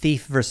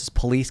thief versus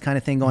police kind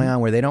of thing going on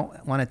where they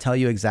don't want to tell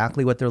you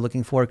exactly what they're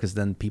looking for, because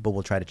then people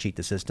will try to cheat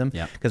the system.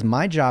 Because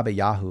my job at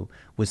Yahoo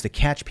was to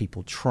catch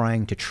people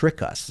trying to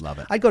trick us. Love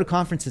it. I'd go to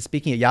conferences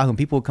speaking at Yahoo, and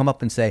people would come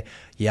up and say,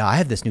 yeah, I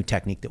have this new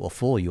technique that will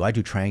fool you. I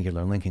do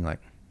triangular linking. Like,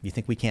 you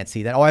think we can't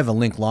see that? Oh, I have a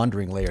link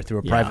laundering layer through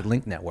a private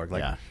link network.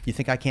 Like, you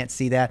think I can't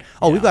see that?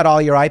 Oh, we've got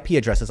all your IP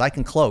addresses. I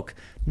can cloak.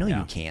 No,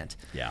 you can't.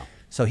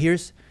 So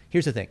here's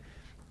the thing.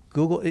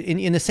 Google,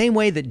 in the same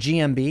way that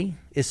GMB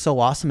is so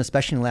awesome,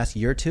 especially in the last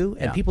year or two,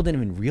 and people didn't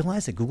even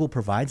realize that Google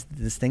provides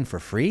this thing for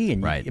free.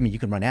 And you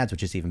can run ads,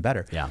 which is even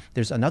better.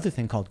 There's another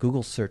thing called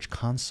Google Search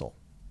Console,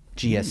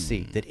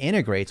 GSC, that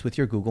integrates with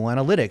your Google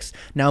Analytics.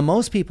 Now,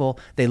 most people,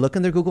 they look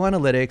in their Google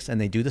Analytics and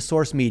they do the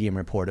source medium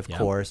report, of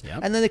course,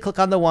 and then they click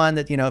on the one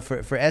that,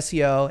 for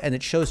SEO, and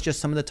it shows just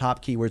some of the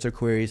top keywords or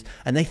queries,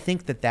 and they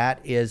think that that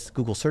is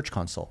Google Search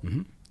Console.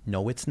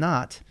 No, it's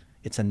not.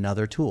 It's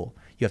another tool.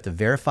 You have to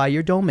verify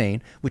your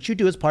domain, which you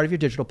do as part of your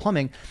digital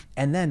plumbing.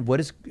 And then what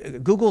is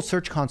Google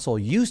Search Console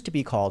used to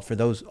be called, for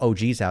those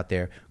OGs out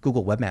there,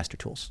 Google Webmaster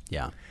Tools.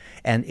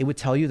 And it would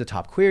tell you the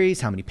top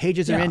queries, how many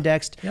pages are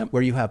indexed,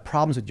 where you have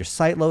problems with your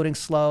site loading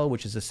slow,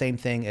 which is the same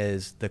thing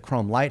as the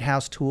Chrome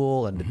Lighthouse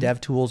tool and the dev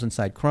tools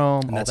inside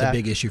Chrome. And that's a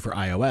big issue for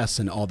iOS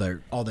and all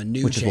the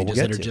new changes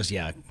that are just,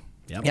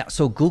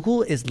 So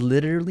Google is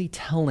literally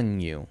telling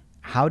you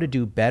how to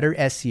do better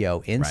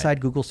SEO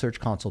inside Google Search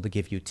Console to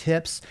give you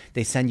tips.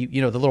 They send you,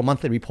 the little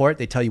monthly report.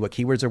 They tell you what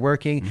keywords are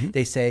working.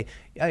 They say,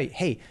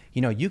 hey,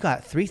 you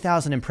got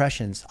 3,000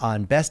 impressions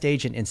on best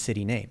agent and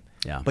city name,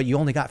 but you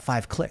only got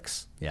 5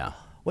 clicks.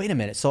 Wait a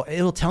minute. So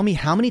it'll tell me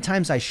how many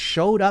times I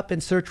showed up in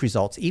search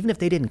results, even if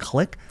they didn't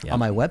click on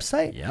my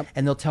website,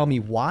 and they'll tell me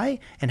why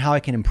and how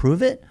I can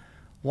improve it.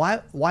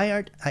 Why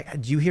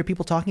do you hear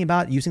people talking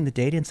about using the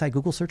data inside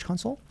Google Search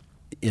Console?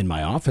 In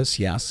my office,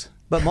 yes.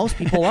 But most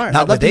people aren't.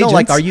 Not I'd like with to know,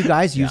 like, agents. are you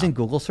guys Yeah. using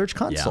Google Search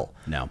Console?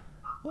 Yeah. No.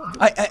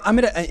 I'm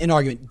in an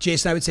argument,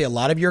 Jason. I would say a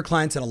lot of your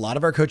clients and a lot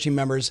of our coaching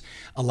members,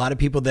 a lot of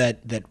people that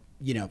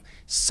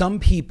some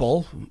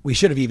people. We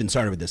should have even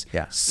started with this.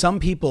 Yeah. Some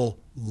people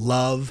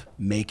love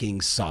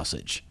making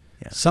sausage.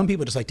 Yeah. Some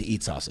people just like to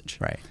eat sausage.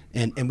 Right.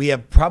 And we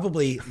have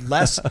probably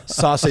less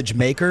sausage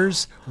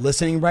makers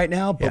listening right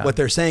now. But Yeah. what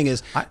they're saying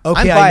is, I'm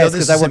okay, I know biased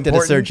this because I is worked at a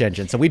important. search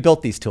engine, so we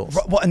built these tools.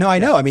 Well, no, I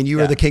know. I mean, you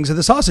were Yeah. the kings of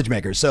the sausage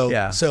makers. So,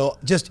 Yeah. so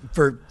just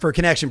for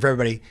connection for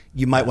everybody,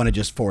 you might want to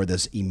just forward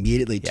this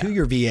immediately to Yeah.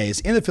 your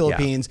VAs in the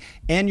Philippines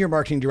and your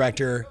marketing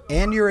director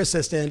and your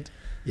assistant.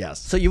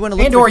 Yes. So you want to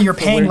look And for- or you're for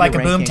paying where like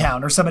a you're ranking.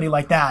 Boomtown or somebody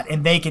like that,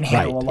 and they can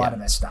handle Right, a lot yeah. of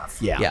this stuff.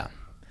 Yeah. Yeah.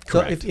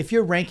 So Correct. if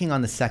you're ranking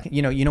on the second,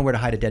 you know where to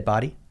hide a dead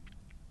body?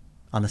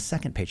 On the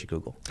second page of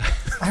Google.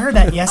 I heard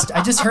that yesterday.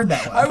 I just heard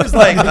that one. I was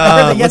like, I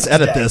heard that let's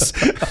edit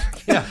yesterday.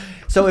 this.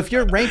 So if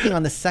you're ranking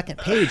on the second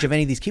page of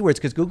any of these keywords,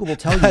 because Google will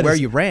tell you where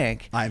you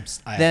rank, I have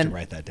then to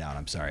write that down.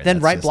 I'm sorry. then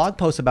That's write just- blog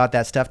posts about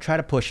that stuff. Try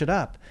to push it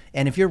up.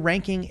 And if you're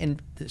ranking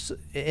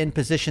in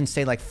positions,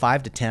 say like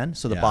 5 to 10,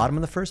 so the Yeah. bottom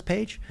of the first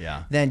page,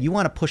 Yeah. then you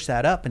want to push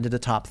that up into the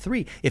top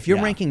 3. If you're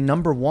Yeah. ranking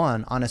number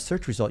 1 on a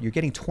search result, you're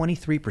getting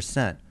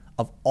 23%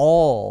 of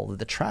all of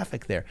the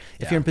traffic there.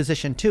 If Yeah. you're in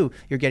position 2,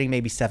 you're getting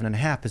maybe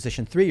 7.5.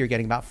 Position 3, you're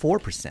getting about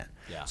 4%.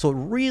 Yeah. So it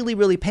really,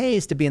 really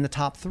pays to be in the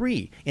top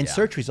 3 in Yeah.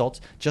 search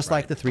results, just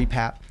like the three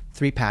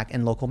pack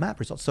and local map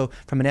results. So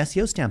from an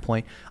SEO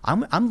standpoint,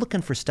 I'm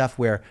looking for stuff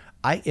where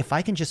if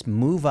I can just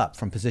move up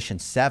from position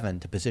 7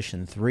 to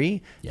position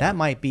 3, that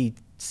might be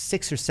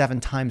 6 or 7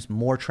 times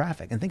more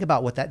traffic. And think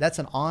about what that's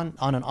on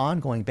an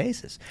ongoing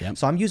basis. Yep.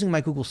 So I'm using my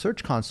Google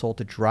Search Console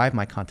to drive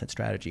my content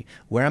strategy.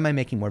 Where am I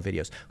making more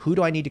videos? Who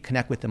do I need to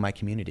connect with in my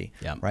community?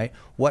 Yep. Right?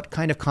 What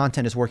kind of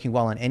content is working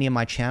well on any of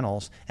my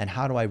channels, and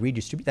how do I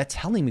redistribute? That's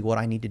telling me what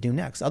I need to do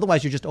next.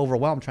 Otherwise, you're just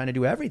overwhelmed trying to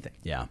do everything.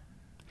 Yeah.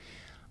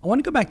 I want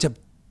to go back to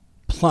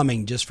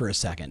plumbing just for a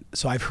second.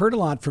 So I've heard a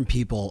lot from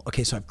people.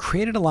 Okay, so I've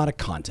created a lot of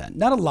content.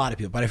 Not a lot of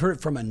people, but I've heard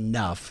it from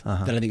enough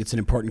that I think it's an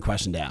important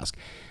question to ask.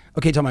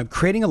 Okay, Tom, I'm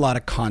creating a lot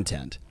of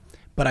content,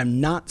 but I'm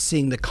not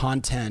seeing the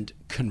content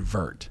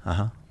convert.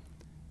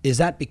 Is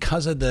that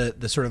because of the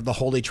sort of the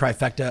holy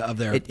trifecta of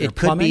their It could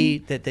plumbing? be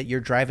that you're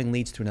driving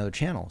leads to another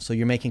channel. So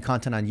you're making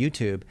content on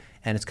YouTube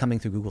and it's coming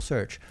through Google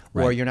Search.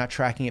 Or Right. you're not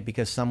tracking it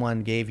because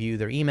someone gave you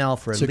their email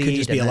for a So it lead. could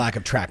just be and a then- lack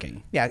of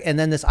tracking. Yeah, and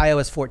then this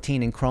iOS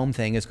 14 and Chrome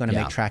thing is going to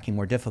Yeah. make tracking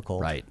more difficult.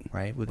 Right.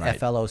 Right. With Right.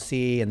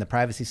 FLOC and the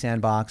privacy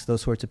sandbox,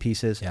 those sorts of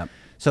pieces. Yep.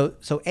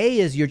 So A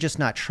is you're just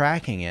not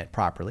tracking it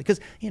properly because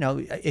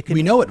it could.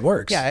 We know it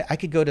works. Yeah, I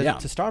could go to Yeah.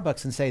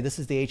 Starbucks and say this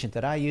is the agent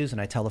that I use, and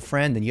I tell a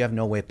friend, and you have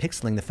no way of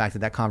pixeling the fact that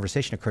that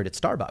conversation occurred at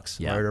Starbucks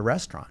Yeah. or at a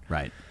restaurant.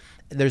 Right.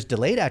 There's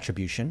delayed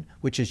attribution,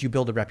 which is you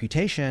build a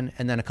reputation,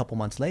 and then a couple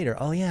months later,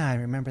 oh yeah, I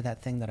remember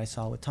that thing that I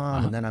saw with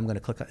Tom, and then I'm going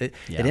to click on it.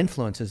 Yeah. It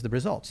influences the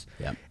results.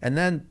 Yep. And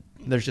then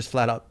there's just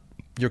flat out,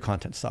 your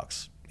content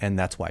sucks, and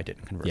that's why it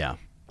didn't convert. Yeah.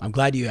 I'm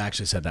glad you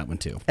actually said that one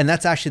too. And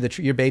that's actually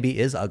your baby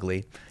is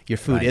ugly. Your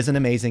food Right. isn't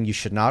amazing. You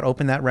should not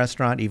open that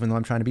restaurant, even though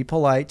I'm trying to be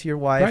polite to your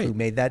wife Right. who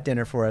made that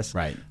dinner for us.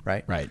 Right.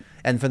 Right. Right.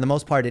 And for the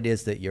most part, it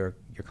is that your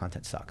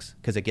content sucks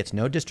because it gets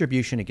no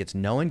distribution. It gets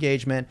no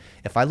engagement.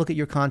 If I look at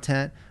your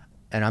content,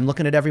 and I'm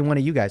looking at every one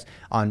of you guys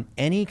on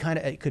any kind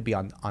of, it could be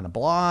on a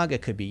blog,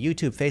 it could be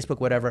YouTube, Facebook,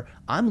 whatever.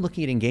 I'm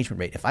looking at engagement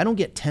rate. If I don't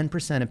get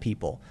 10% of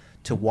people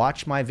to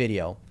watch my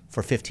video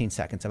for 15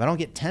 seconds, if I don't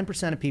get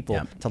 10% of people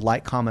Yep. to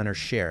like, comment, or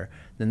share,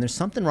 then there's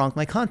something wrong with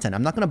my content.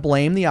 I'm not going to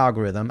blame the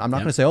algorithm. I'm not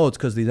Yep. going to say, oh, it's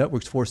because the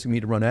network's forcing me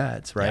to run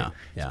ads, right? Yeah, It's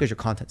yeah. because your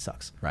content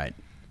sucks. Right.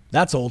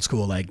 That's old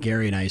school. Like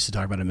Gary and I used to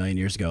talk about a million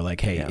years ago.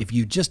 Like, hey, Yeah. if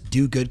you just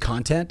do good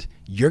content,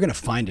 you're going to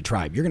find a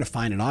tribe. You're going to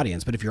find an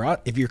audience. But if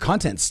your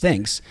content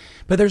stinks,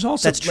 but there's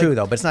also That's true,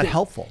 though, but it's not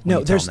helpful when No,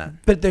 you tell there's them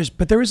that.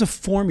 but there is a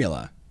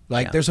formula.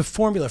 Like Yeah. there's a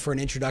formula for an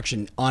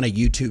introduction on a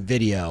YouTube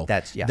video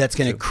That's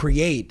going to true.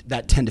 create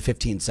that 10 to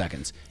 15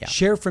 seconds. Yeah.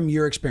 Share from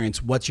your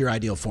experience. What's your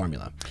ideal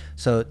formula?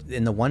 So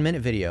in the 1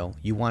 minute video,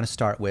 you want to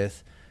start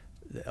with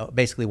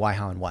basically why,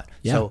 how, and what.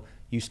 Yeah. So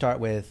you start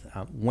with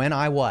when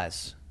I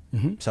was.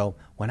 So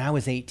when I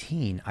was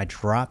 18, I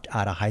dropped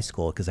out of high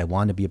school because I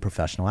wanted to be a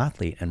professional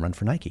athlete and run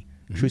for Nike.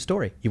 True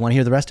story. You want to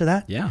hear the rest of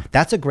that? Yeah.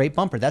 That's a great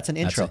bumper. That's an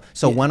intro. it.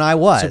 So Yeah. when I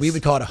was. So we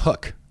would call it a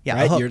hook. Yeah, a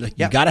right? hook. You're like,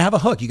 Yeah. You got to have a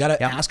hook. You got to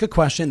Yeah. ask a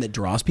question that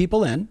draws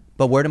people in.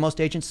 But where do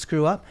most agents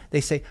screw up? They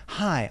say,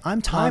 "Hi,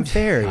 I'm Tom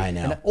Ferry." I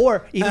know.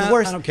 Or even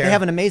worse, I don't care. they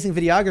have an amazing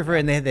videographer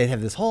and they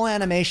have this whole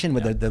animation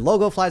with the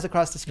logo flies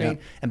across the screen,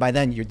 Yeah. and by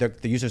then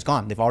the user's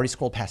gone. They've already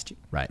scrolled past you.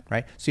 Right.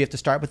 Right. So you have to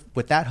start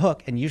with that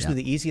hook, and usually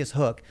Yeah. the easiest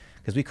hook,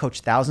 because we coach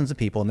thousands of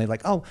people, and they're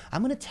like, "Oh,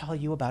 I'm going to tell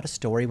you about a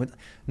story."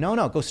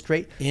 No, go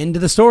straight. Into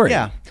the story.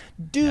 Yeah,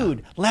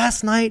 dude.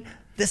 Last night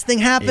this thing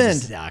happened.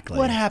 Exactly.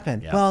 What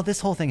happened? Yeah. Well,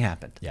 this whole thing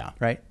happened. Yeah.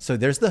 Right. So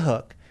there's the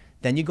hook.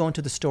 Then you go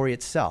into the story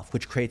itself,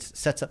 which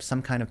sets up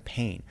some kind of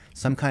pain,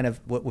 some kind of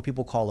what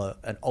people call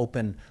an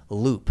open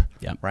loop,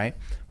 Yep. right?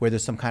 Where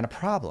there's some kind of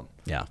problem.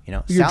 Yeah. You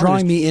know, you're Sally's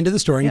drawing me into the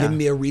story and Yeah. giving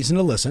me a reason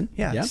to listen.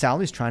 Yeah,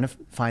 Sally's trying to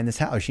find this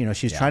house. You know,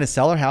 she's trying to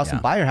sell her house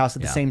and buy her house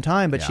at the same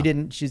time, but she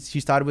didn't. She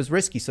thought it was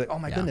risky. So, like, oh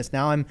my goodness,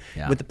 now I'm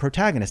with the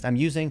protagonist. I'm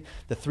using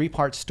the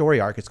 3-part story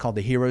arc. It's called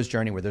the hero's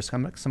journey, where there's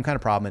some kind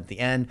of problem at the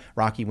end.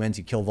 Rocky wins,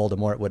 you kill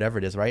Voldemort, whatever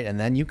it is, right? And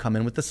then you come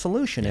in with the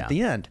solution at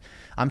the end.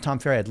 I'm Tom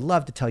Ferry. I'd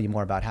love to tell you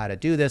more about how to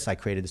do this. I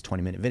created this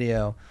 20-minute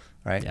video,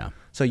 right? Yeah.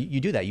 So you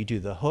do that. You do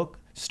the hook,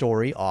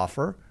 story,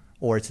 offer,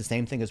 or it's the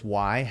same thing as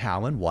why,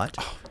 how, and what.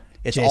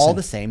 It's Jason, all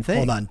the same thing.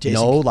 Hold on, Jason.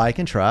 Know, like,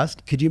 and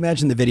trust. Could you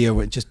imagine the video?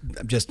 I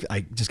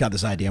just got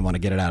this idea. I want to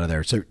get it out of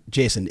there. So,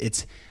 Jason,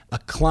 it's a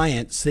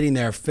client sitting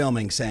there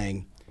filming,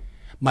 saying,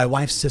 "My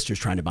wife's sister's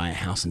trying to buy a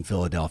house in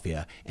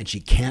Philadelphia, and she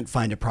can't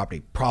find a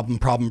property. Problem.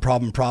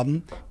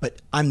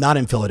 But I'm not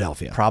in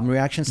Philadelphia. Problem,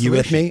 reaction, solution. You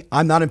with me?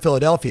 I'm not in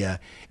Philadelphia,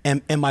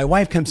 and my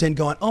wife comes in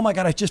going, "Oh my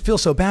God, I just feel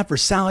so bad for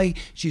Sally.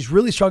 She's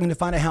really struggling to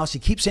find a house. She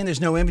keeps saying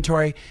there's no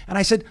inventory." And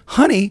I said,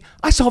 "Honey,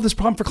 I solve this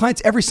problem for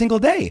clients every single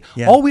day.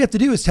 Yeah. All we have to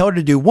do is tell her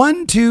to do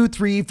 1, 2,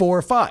 3,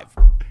 4, 5.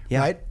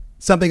 Yeah. Right?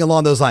 Something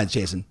along those lines,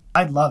 Jason."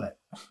 I'd love it.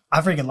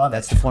 I freaking love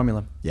That's it. the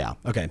formula. Yeah.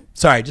 Okay.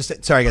 Sorry,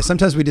 guys.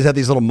 Sometimes we just have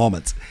these little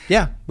moments.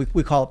 Yeah,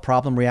 we call it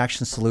problem,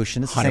 reaction,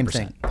 solution. It's the same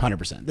thing.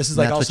 100%. This is And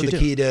like that's also what the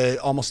you key to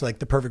almost like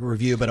the perfect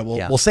review, but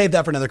Yeah. we'll save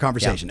that for another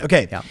conversation. Yeah.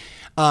 Okay. Yeah.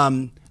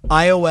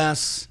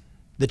 iOS,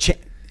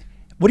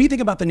 what do you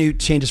think about the new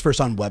changes first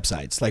on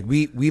websites? Like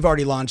we've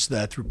already launched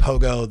through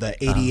Pogo, the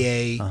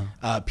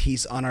ADA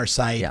piece on our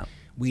site. Yeah.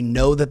 We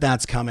know that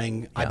that's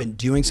coming. I've been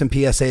doing some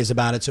PSAs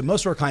about it. So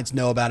most of our clients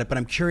know about it, but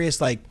I'm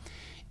curious, like,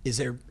 is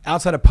there,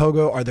 outside of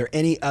Pogo, are there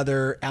any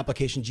other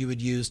applications you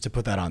would use to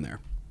put that on there?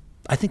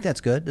 I think that's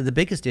good. The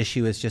biggest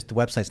issue is just the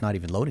website's not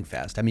even loading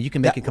fast. I mean, you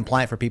can make it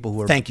compliant for people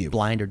who are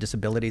blind or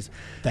disabilities.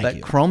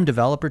 But Chrome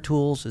developer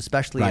tools,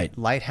 especially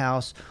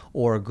Lighthouse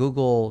or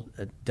Google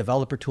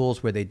developer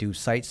tools where they do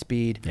site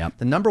speed. Yep.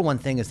 The number one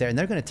thing is there, and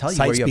they're going to tell you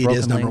Site where you have speed broken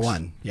is number links.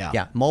 one. Yeah.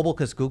 Yeah. Mobile,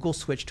 because Google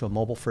switched to a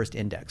mobile first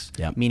index,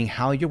 Yep. meaning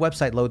how your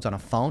website loads on a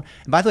phone.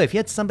 And by the way, if you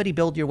had somebody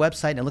build your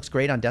website and it looks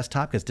great on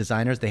desktop, because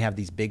designers, they have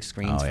these big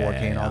screens,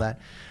 4K and all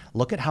that.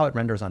 Look at how it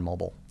renders on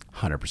mobile.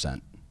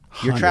 100%.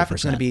 Your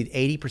traffic's going to be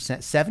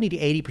 80%, 70 to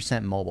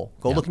 80% mobile.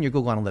 Go look in your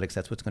Google Analytics.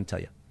 That's what's going to tell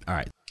you. All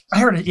right. I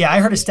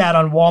heard a stat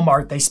on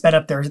Walmart. They sped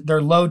up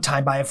their load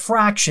time by a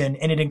fraction,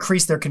 and it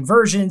increased their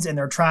conversions and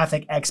their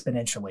traffic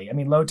exponentially. I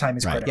mean, load time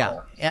is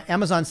critical. Yeah.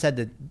 Amazon said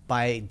that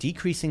by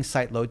decreasing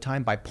site load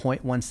time by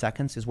 0.1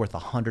 seconds is worth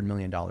 $100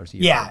 million a year.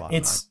 Yeah,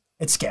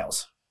 it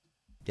scales.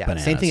 Yeah.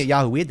 Bananas. Same thing at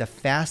Yahoo. We had the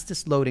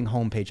fastest loading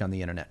homepage on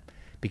the internet,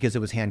 because it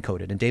was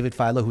hand-coded. And David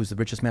Filo, who's the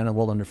richest man in the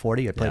world under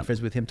 40, I played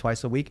frisbee with him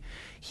twice a week.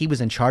 He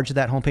was in charge of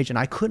that homepage, and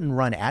I couldn't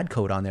run ad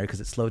code on there because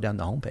it slowed down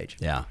the homepage.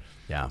 Yeah.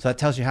 Yeah. So that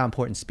tells you how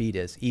important speed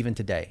is, even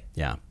today.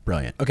 Yeah.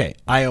 Brilliant. Okay.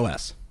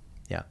 iOS.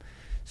 Yeah.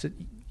 So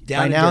Down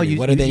by and now, dirty.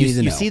 What do they need to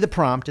know? you see the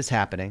prompt is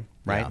happening,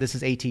 right? Yeah. This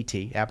is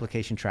ATT,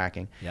 application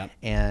tracking. Yep.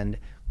 And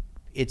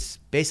it's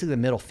basically the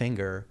middle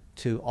finger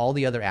to all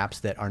the other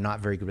apps that are not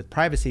very good with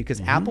privacy, because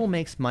Apple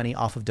makes money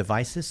off of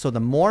devices. So the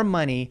more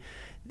money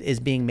is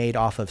being made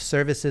off of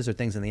services or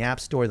things in the App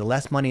Store, the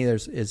less money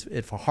is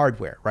for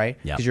hardware, right?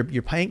 Because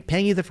you're paying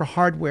either for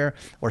hardware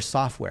or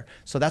software.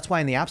 So that's why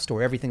in the App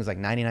Store, everything is like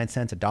 99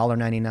 cents,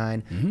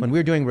 $1.99. When we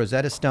were doing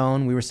Rosetta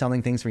Stone, we were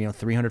selling things for $300,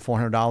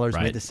 $400.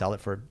 We had to sell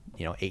it for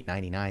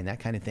 $8.99, that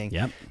kind of thing.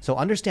 Yep. So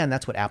understand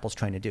that's what Apple's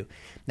trying to do.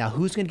 Now,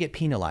 who's going to get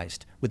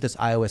penalized with this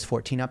iOS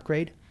 14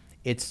 upgrade?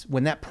 It's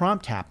when that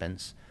prompt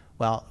happens.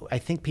 Well, I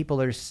think people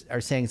are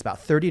saying it's about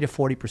 30 to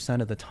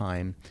 40% of the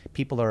time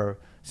people are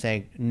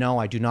saying, no,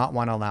 I do not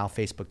want to allow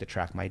Facebook to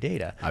track my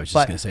data. I was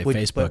just going to say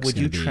Facebook's would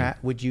going to be...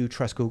 Would you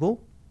trust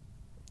Google?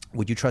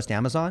 Would you trust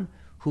Amazon?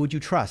 Who would you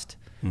trust?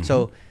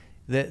 So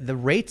the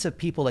rates of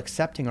people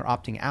accepting or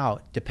opting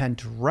out depend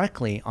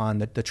directly on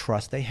the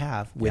trust they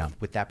have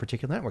with that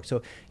particular network.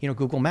 So,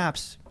 Google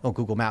Maps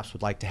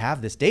would like to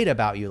have this data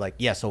about you. Like,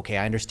 yes, okay,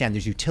 I understand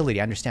there's utility.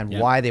 I understand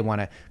why they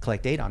want to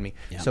collect data on me.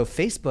 Yeah. So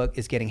Facebook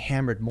is getting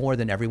hammered more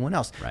than everyone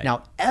else. Right.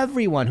 Now,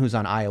 everyone who's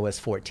on iOS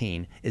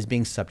 14 is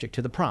being subject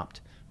to the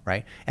prompt,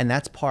 right? And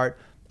that's part.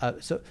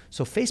 So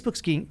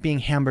Facebook's being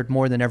hammered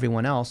more than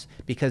everyone else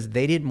because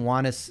they didn't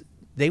want us.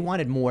 They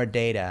wanted more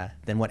data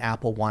than what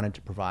Apple wanted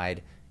to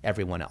provide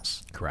everyone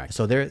else. Correct.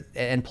 So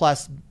and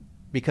plus,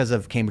 because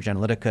of Cambridge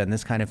Analytica and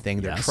this kind of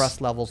thing, their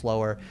trust level's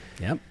lower.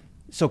 Yep.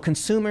 So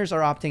consumers are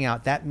opting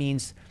out. That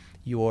means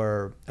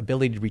your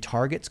ability to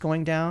retarget's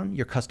going down,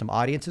 your custom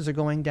audiences are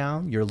going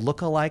down, your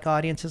lookalike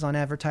audiences on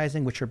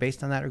advertising, which are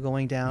based on that, are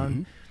going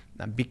down.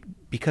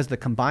 Because the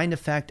combined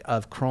effect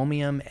of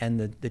Chromium and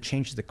the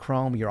changes to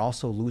Chrome, you're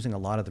also losing a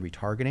lot of the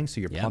retargeting.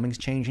 So your plumbing's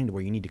changing to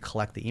where you need to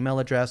collect the email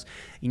address.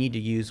 You need to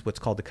use what's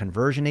called the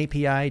conversion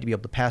API to be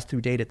able to pass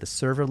through data at the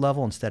server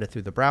level instead of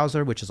through the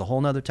browser, which is a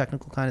whole nother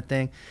technical kind of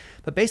thing.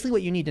 But basically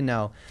what you need to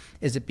know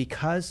is that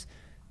because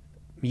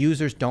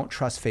users don't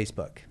trust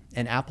Facebook,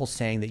 and Apple's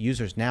saying that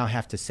users now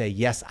have to say,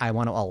 yes, I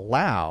want to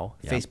allow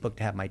Facebook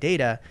to have my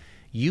data,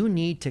 you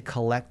need to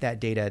collect that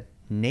data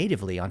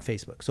natively on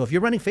Facebook. So if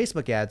you're running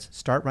Facebook ads,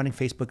 start running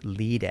Facebook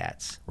lead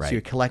ads. Right. So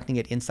you're collecting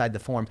it inside the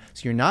form.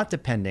 So you're not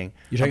depending.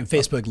 You're talking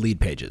Facebook lead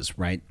pages,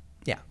 right?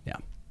 Yeah. Yeah.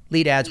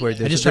 Lead ads where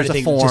there's started a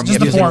thinking- form. just you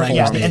have using different language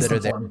yeah, forms the that are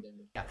instant there. form.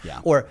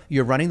 Yeah. Or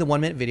you're running the 1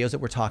 minute videos that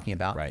we're talking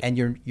about, Right. and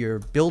you're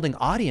building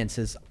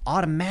audiences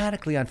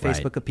automatically on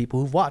Facebook Right. of people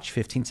who've watched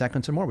 15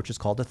 seconds or more, which is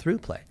called a through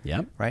play.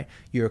 Yep. Right.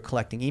 You're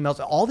collecting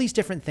emails, all these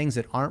different things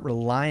that aren't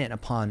reliant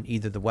upon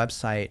either the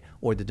website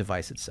or the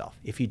device itself.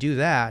 If you do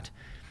that,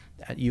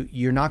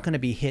 you're not going to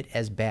be hit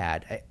as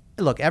bad.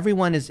 Look,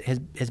 everyone has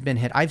been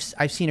hit.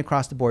 I've seen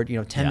across the board,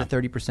 10 to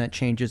 30%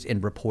 changes in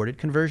reported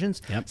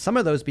conversions. Yep. Some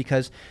of those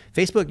because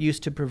Facebook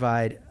used to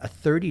provide a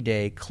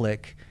 30-day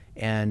click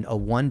and a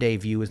 1-day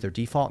view as their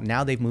default.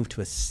 Now they've moved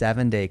to a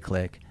 7-day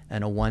click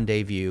and a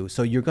 1-day view.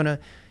 So you're gonna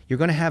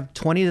have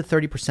 20 to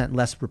 30%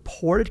 less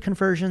reported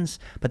conversions,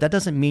 but that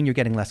doesn't mean you're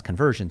getting less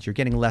conversions. You're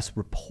getting less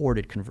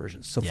reported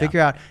conversions. So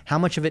figure out how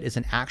much of it is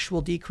an actual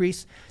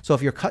decrease. So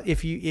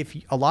if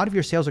a lot of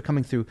your sales are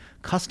coming through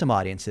custom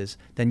audiences,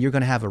 then you're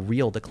going to have a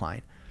real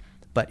decline.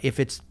 But if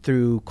it's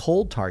through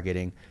cold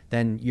targeting,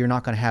 then you're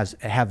not going to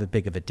have a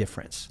big of a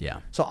difference. Yeah.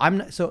 So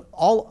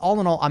all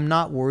in all, I'm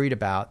not worried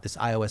about this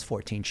iOS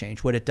 14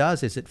 change. What it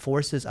does is it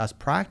forces us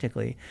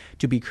practically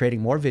to be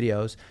creating more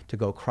videos, to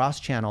go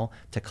cross-channel,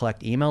 to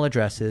collect email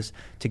addresses,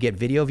 to get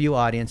video view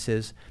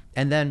audiences,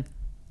 and then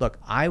look,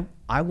 I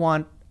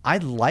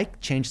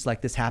like changes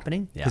like this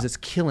happening because it's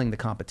killing the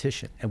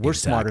competition, and we're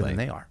smarter than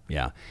they are.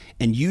 Yeah.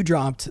 And you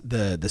dropped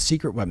the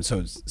secret weapon.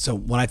 So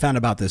when I found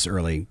about this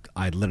early,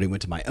 I literally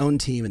went to my own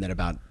team and then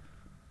about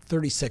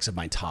 36 of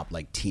my top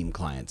team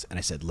clients. And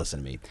I said, listen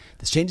to me,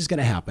 this change is going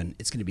to happen.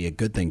 It's going to be a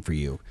good thing for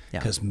you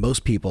because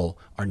most people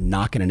are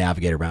not going to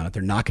navigate around it.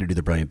 They're not going to do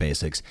the brilliant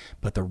basics.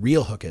 But the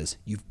real hook is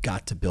you've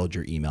got to build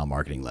your email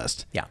marketing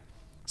list. Yeah.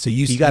 So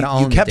you gotta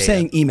own the kept data.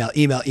 saying email,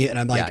 and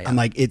I'm like,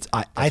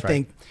 I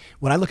think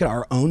when I look at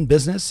our own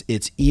business,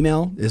 it's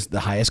email is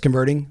the highest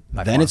converting,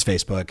 then far. it's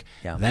Facebook,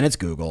 then it's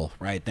Google,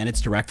 right? Then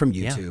it's direct from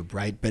YouTube,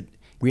 right? But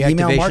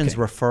email Reactivations, marketing.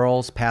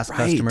 referrals, past Right,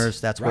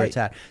 customers, that's where it's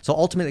right. at. So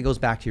ultimately it goes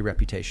back to your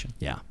reputation.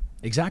 Yeah,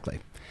 exactly.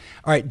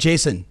 All right,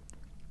 Jason,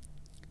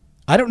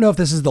 I don't know if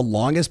this is the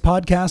longest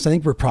podcast. I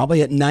think we're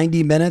probably at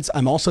 90 minutes.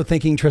 I'm also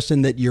thinking,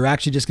 Tristan, that you're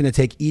actually just going to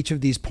take each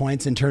of these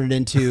points and turn it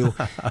into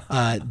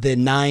the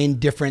 9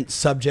 different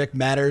subject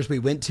matters we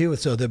went to.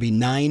 So there'll be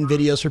 9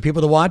 videos for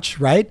people to watch,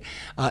 right?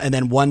 And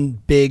then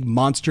one big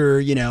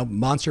monster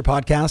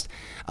podcast.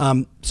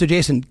 So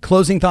Jason,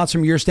 closing thoughts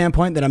from your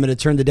standpoint, then I'm going to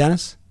turn to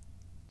Dennis.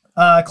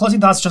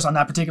 Closing thoughts just on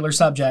that particular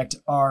subject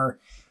are,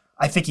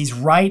 I think he's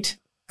right.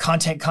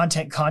 Content.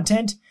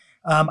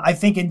 I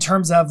think in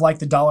terms of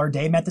the dollar a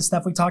day method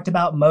stuff we talked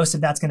about, most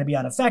of that's going to be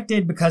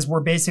unaffected because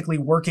we're basically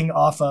working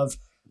off of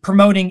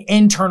promoting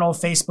internal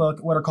Facebook,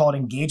 what are called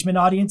engagement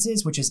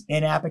audiences, which is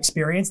in-app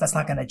experience. That's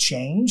not going to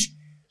change.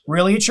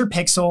 Really, it's your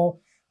pixel.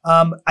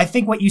 I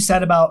think what you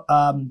said about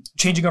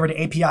changing over to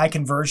API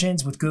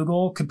conversions with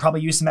Google could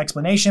probably use some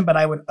explanation, but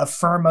I would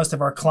affirm most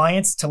of our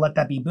clients to let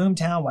that be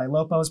Boomtown,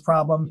 Ylopo's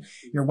problem,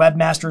 your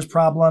webmaster's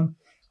problem.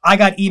 I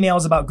got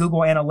emails about Google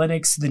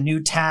Analytics, the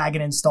new tag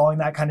and installing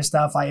that kind of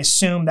stuff. I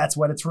assume that's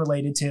what it's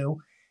related to,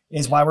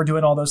 is why we're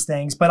doing all those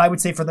things. But I would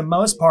say for the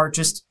most part,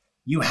 just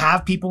you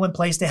have people in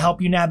place to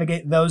help you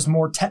navigate those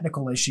more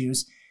technical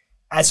issues.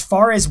 As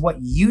far as what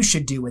you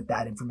should do with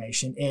that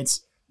information,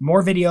 it's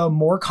more video,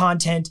 more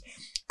content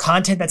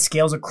that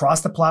scales across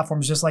the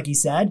platforms, just like he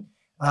said.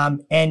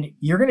 And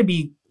you're going to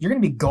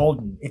be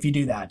golden if you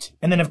do that.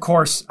 And then of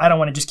course, I don't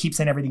want to just keep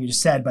saying everything you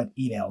just said, but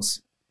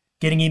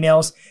getting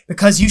emails,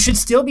 because you should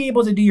still be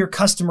able to do your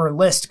customer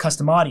list,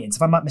 custom audience.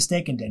 If I'm not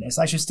mistaken, Dennis,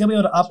 I should still be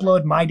able to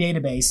upload my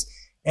database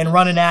and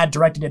run an ad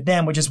directed at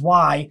them, which is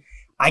why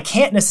I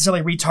can't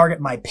necessarily retarget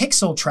my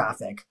pixel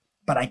traffic,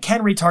 but I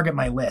can retarget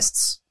my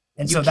lists.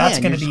 And so that's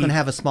going to be going to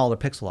have a smaller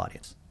pixel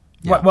audience.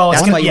 Well,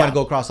 That's it's why you yeah. want to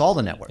go across all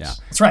the networks. Yeah.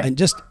 That's right. And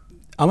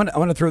I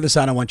want to throw this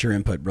out. I want your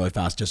input really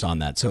fast just on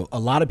that. So a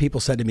lot of people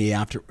said to me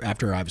after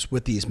I was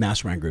with these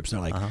mastermind groups, they're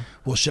like,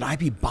 well, should I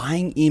be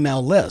buying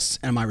email lists?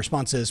 And my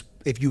response is,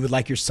 if you would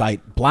like your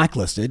site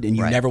blacklisted and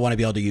you never want to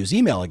be able to use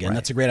email again,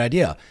 that's a great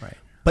idea. Right.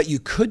 But you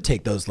could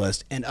take those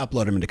lists and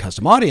upload them into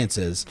custom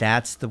audiences.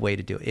 That's the way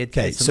to do it.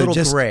 Okay, It's a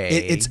little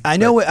gray. I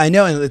know,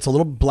 and it's a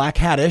little black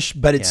hat-ish,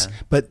 but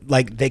but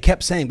they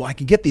kept saying, well, I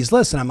can get these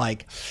lists, and I'm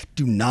like,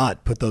 do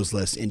not put those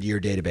lists into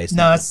your database.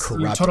 No, That it's will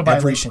your corrupt total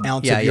every violation.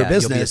 ounce of your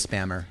business. You'll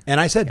be a spammer.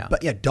 And I said,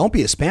 but don't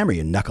be a spammer,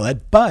 you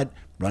knucklehead. But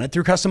run it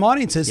through custom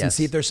audiences and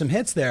see if there's some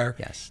hits there.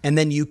 Yes. And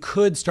then you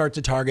could start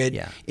to target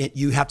it.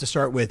 You have to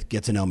start with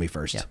get to know me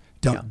first.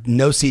 Yeah.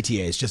 No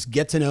CTAs. Just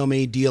get to know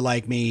me. Do you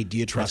like me? Do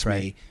you trust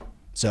me?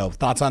 So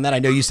thoughts on that? I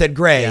know you said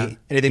gray.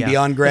 Anything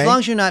beyond gray? As long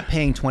as you're not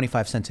paying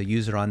 25 cents a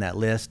user on that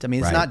list. I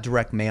mean, it's not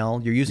direct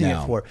mail. You're using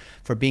it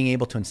for being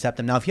able to incept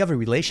them. Now, if you have a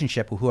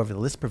relationship with whoever the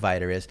list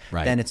provider is,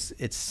 then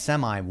it's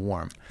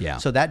semi-warm. Yeah.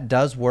 So that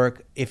does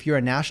work. If you're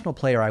a national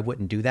player, I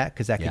wouldn't do that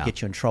because that could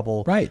get you in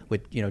trouble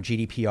with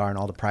GDPR and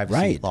all the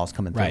privacy laws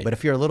coming through. But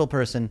if you're a little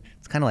person,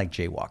 it's kind of like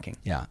jaywalking.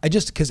 Yeah.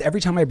 Because every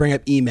time I bring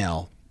up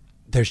email,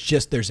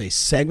 there's a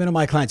segment of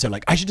my clients that are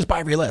like, I should just buy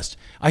every list.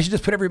 I should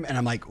just put and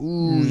I'm like,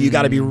 ooh, you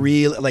got to be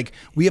real. Like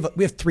we have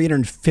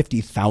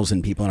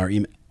 350,000 people in our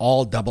email,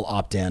 all double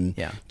opt in.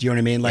 Yeah. Do you know what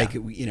I mean? Like,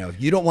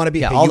 you don't want to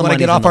be, all you the want to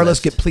get money's off on our the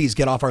list. list. Please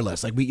get off our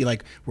list. Like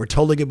we're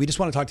totally good. We just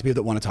want to talk to people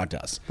that want to talk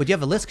to us. But you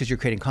have a list because you're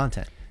creating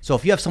content. So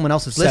if you have someone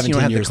else's list, and you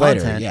don't have the 17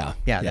 years content.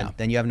 later,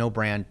 Then you have no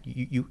brand.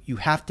 You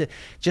have to,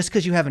 just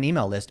because you have an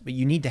email list, but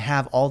you need to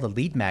have all the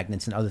lead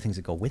magnets and other things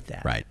that go with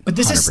that. Right. But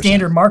this 100%. is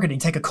standard marketing.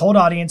 Take a cold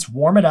audience,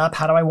 warm it up.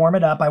 How do I warm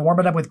it up? I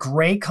warm it up with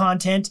great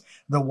content,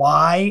 the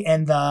why,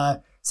 and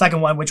the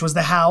second one, which was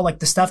the how, like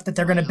the stuff that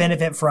they're going to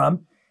benefit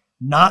from,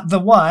 not the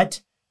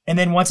what. And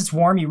then once it's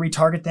warm, you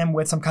retarget them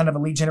with some kind of a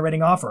lead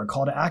generating offer, a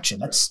call to action.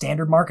 That's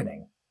standard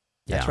marketing.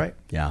 That's right.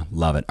 Yeah,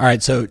 love it. All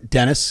right, so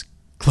Dennis,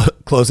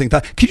 closing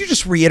thought. Could you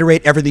just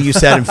reiterate everything you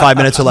said in 5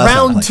 minutes or less?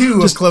 Round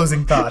 2 of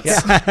closing thoughts.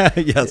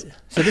 Yes.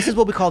 So this is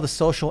what we call the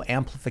social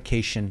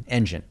amplification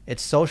engine.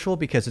 It's social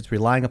because it's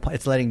relying upon,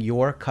 it's letting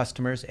your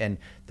customers and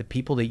the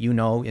people that you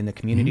know in the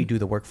community do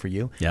the work for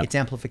you. Yep. It's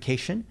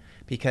amplification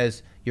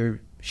because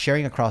you're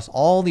sharing across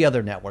all the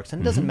other networks.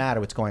 And it doesn't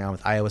matter what's going on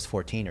with iOS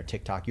 14 or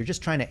TikTok. You're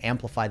just trying to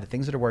amplify the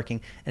things that are working.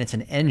 And it's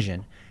an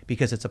engine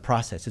because it's a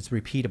process. It's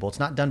repeatable. It's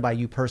not done by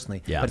you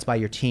personally, but it's by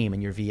your team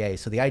and your VA.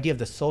 So the idea of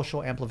the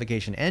social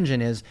amplification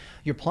engine is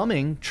your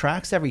plumbing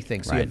tracks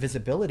everything. So you have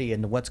visibility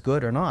into what's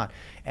good or not.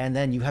 And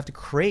then you have to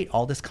create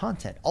all this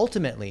content.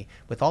 Ultimately,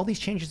 with all these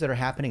changes that are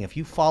happening, if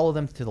you follow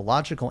them to the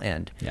logical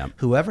end,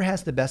 whoever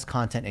has the best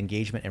content,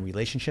 engagement, and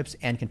relationships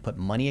and can put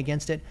money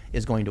against it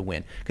is going to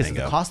win. Because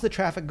the cost of the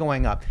traffic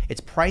going up,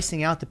 it's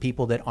pricing out the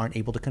people that aren't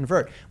able to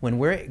convert. When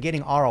we're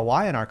getting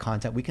ROI on our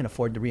content, we can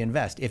afford to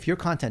reinvest. If your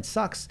content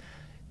sucks,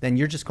 then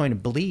you're just going to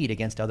bleed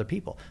against other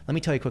people. Let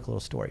me tell you a quick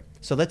little story.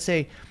 So let's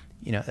say,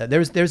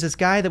 there's this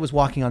guy that was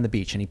walking on the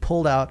beach and he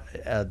pulled out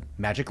a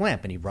magic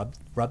lamp and he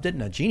rubbed it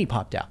and a genie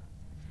popped out.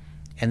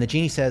 And the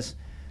genie says,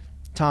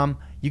 Tom,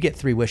 you get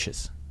 3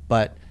 wishes,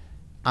 but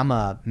I'm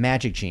a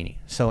magic genie.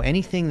 So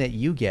anything that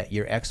you get,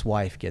 your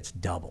ex-wife gets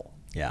double,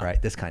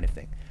 right? This kind of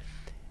thing.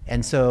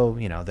 And so,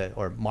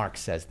 or Mark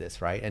says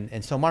this, right?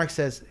 And so Mark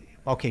says,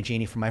 okay,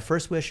 genie, for my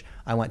first wish,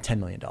 I want $10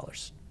 million.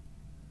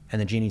 And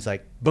the genie's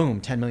like,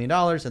 boom, $10 million.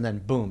 And then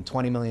boom,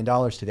 $20 million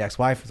to the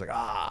ex-wife. It's like,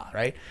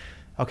 right?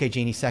 Okay,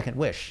 genie, second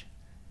wish.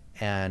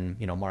 And,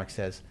 Mark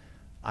says,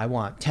 I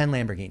want 10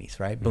 Lamborghinis,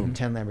 right? Boom,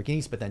 10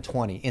 Lamborghinis, but then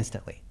 20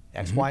 instantly.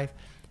 Ex-wife.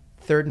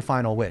 Third and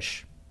final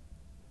wish.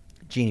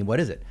 Genie, what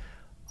is it?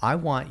 I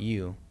want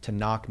you to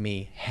knock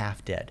me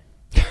half dead.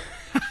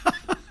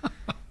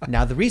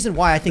 Now, the reason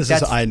why I think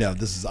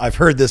I've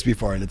heard this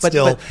before, and it's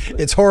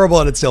it's horrible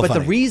and it's still funny.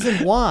 But the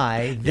reason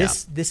why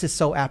this is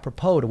so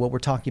apropos to what we're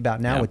talking about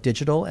now with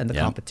digital and the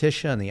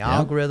competition and the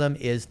algorithm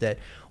is that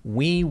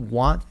we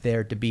want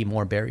there to be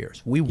more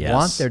barriers. We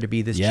want there to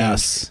be this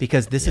change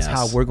because this is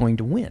how we're going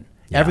to win.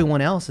 Everyone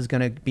else is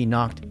going to be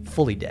knocked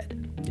fully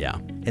dead. Yeah.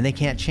 And they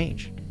can't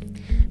change.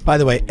 By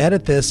the way,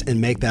 edit this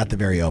and make that the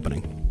very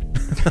opening.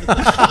 In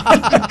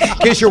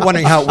case you're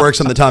wondering how it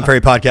works on the Tom Ferry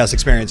Podcast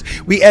Experience,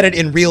 we edit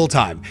in real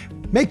time.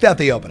 Make that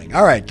the opening.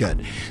 All right,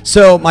 good.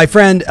 So, my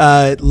friend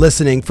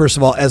listening, first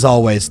of all, as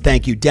always,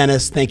 thank you,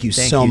 Dennis. Thank you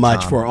so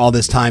much for all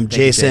this time.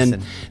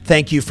 Jason,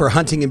 thank you for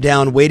hunting him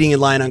down, waiting in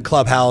line on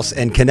Clubhouse,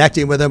 and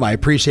connecting with him. I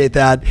appreciate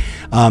that.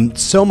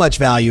 So much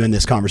value in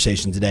this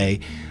conversation today.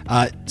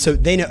 So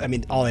they know,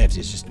 all they have to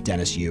do is just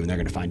Dennis you, and they're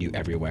going to find you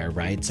everywhere,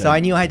 right? So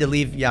I knew I had to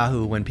leave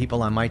Yahoo when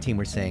people on my team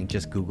were saying,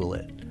 just Google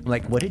it. I'm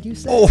like, what did you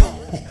say?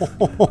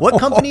 What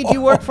company do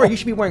you work for? You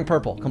should be wearing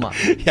purple. Come on.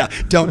 Yeah,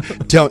 don't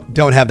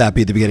have that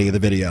be the beginning of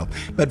the video.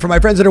 But for my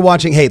friends that are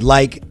watching, hey,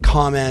 like,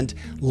 comment,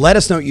 let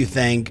us know what you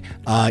think.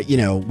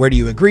 Where do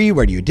you agree?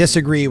 Where do you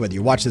disagree? Whether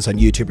you watch this on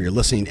YouTube or you're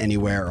listening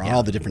anywhere or on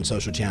all the different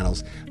social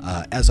channels.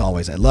 As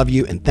always, I love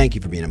you and thank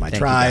you for being in my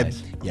tribe.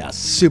 Yeah,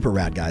 super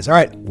rad, guys. All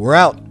right, we're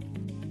out.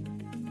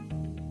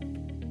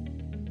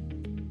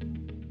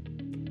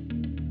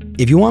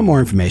 If you want more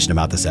information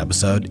about this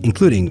episode,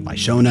 including my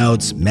show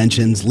notes,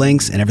 mentions,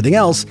 links, and everything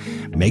else,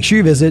 make sure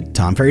you visit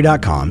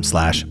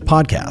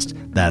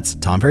tomferry.com/podcast. That's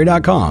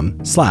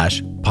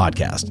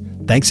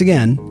tomferry.com/podcast. Thanks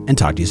again, and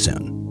talk to you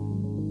soon.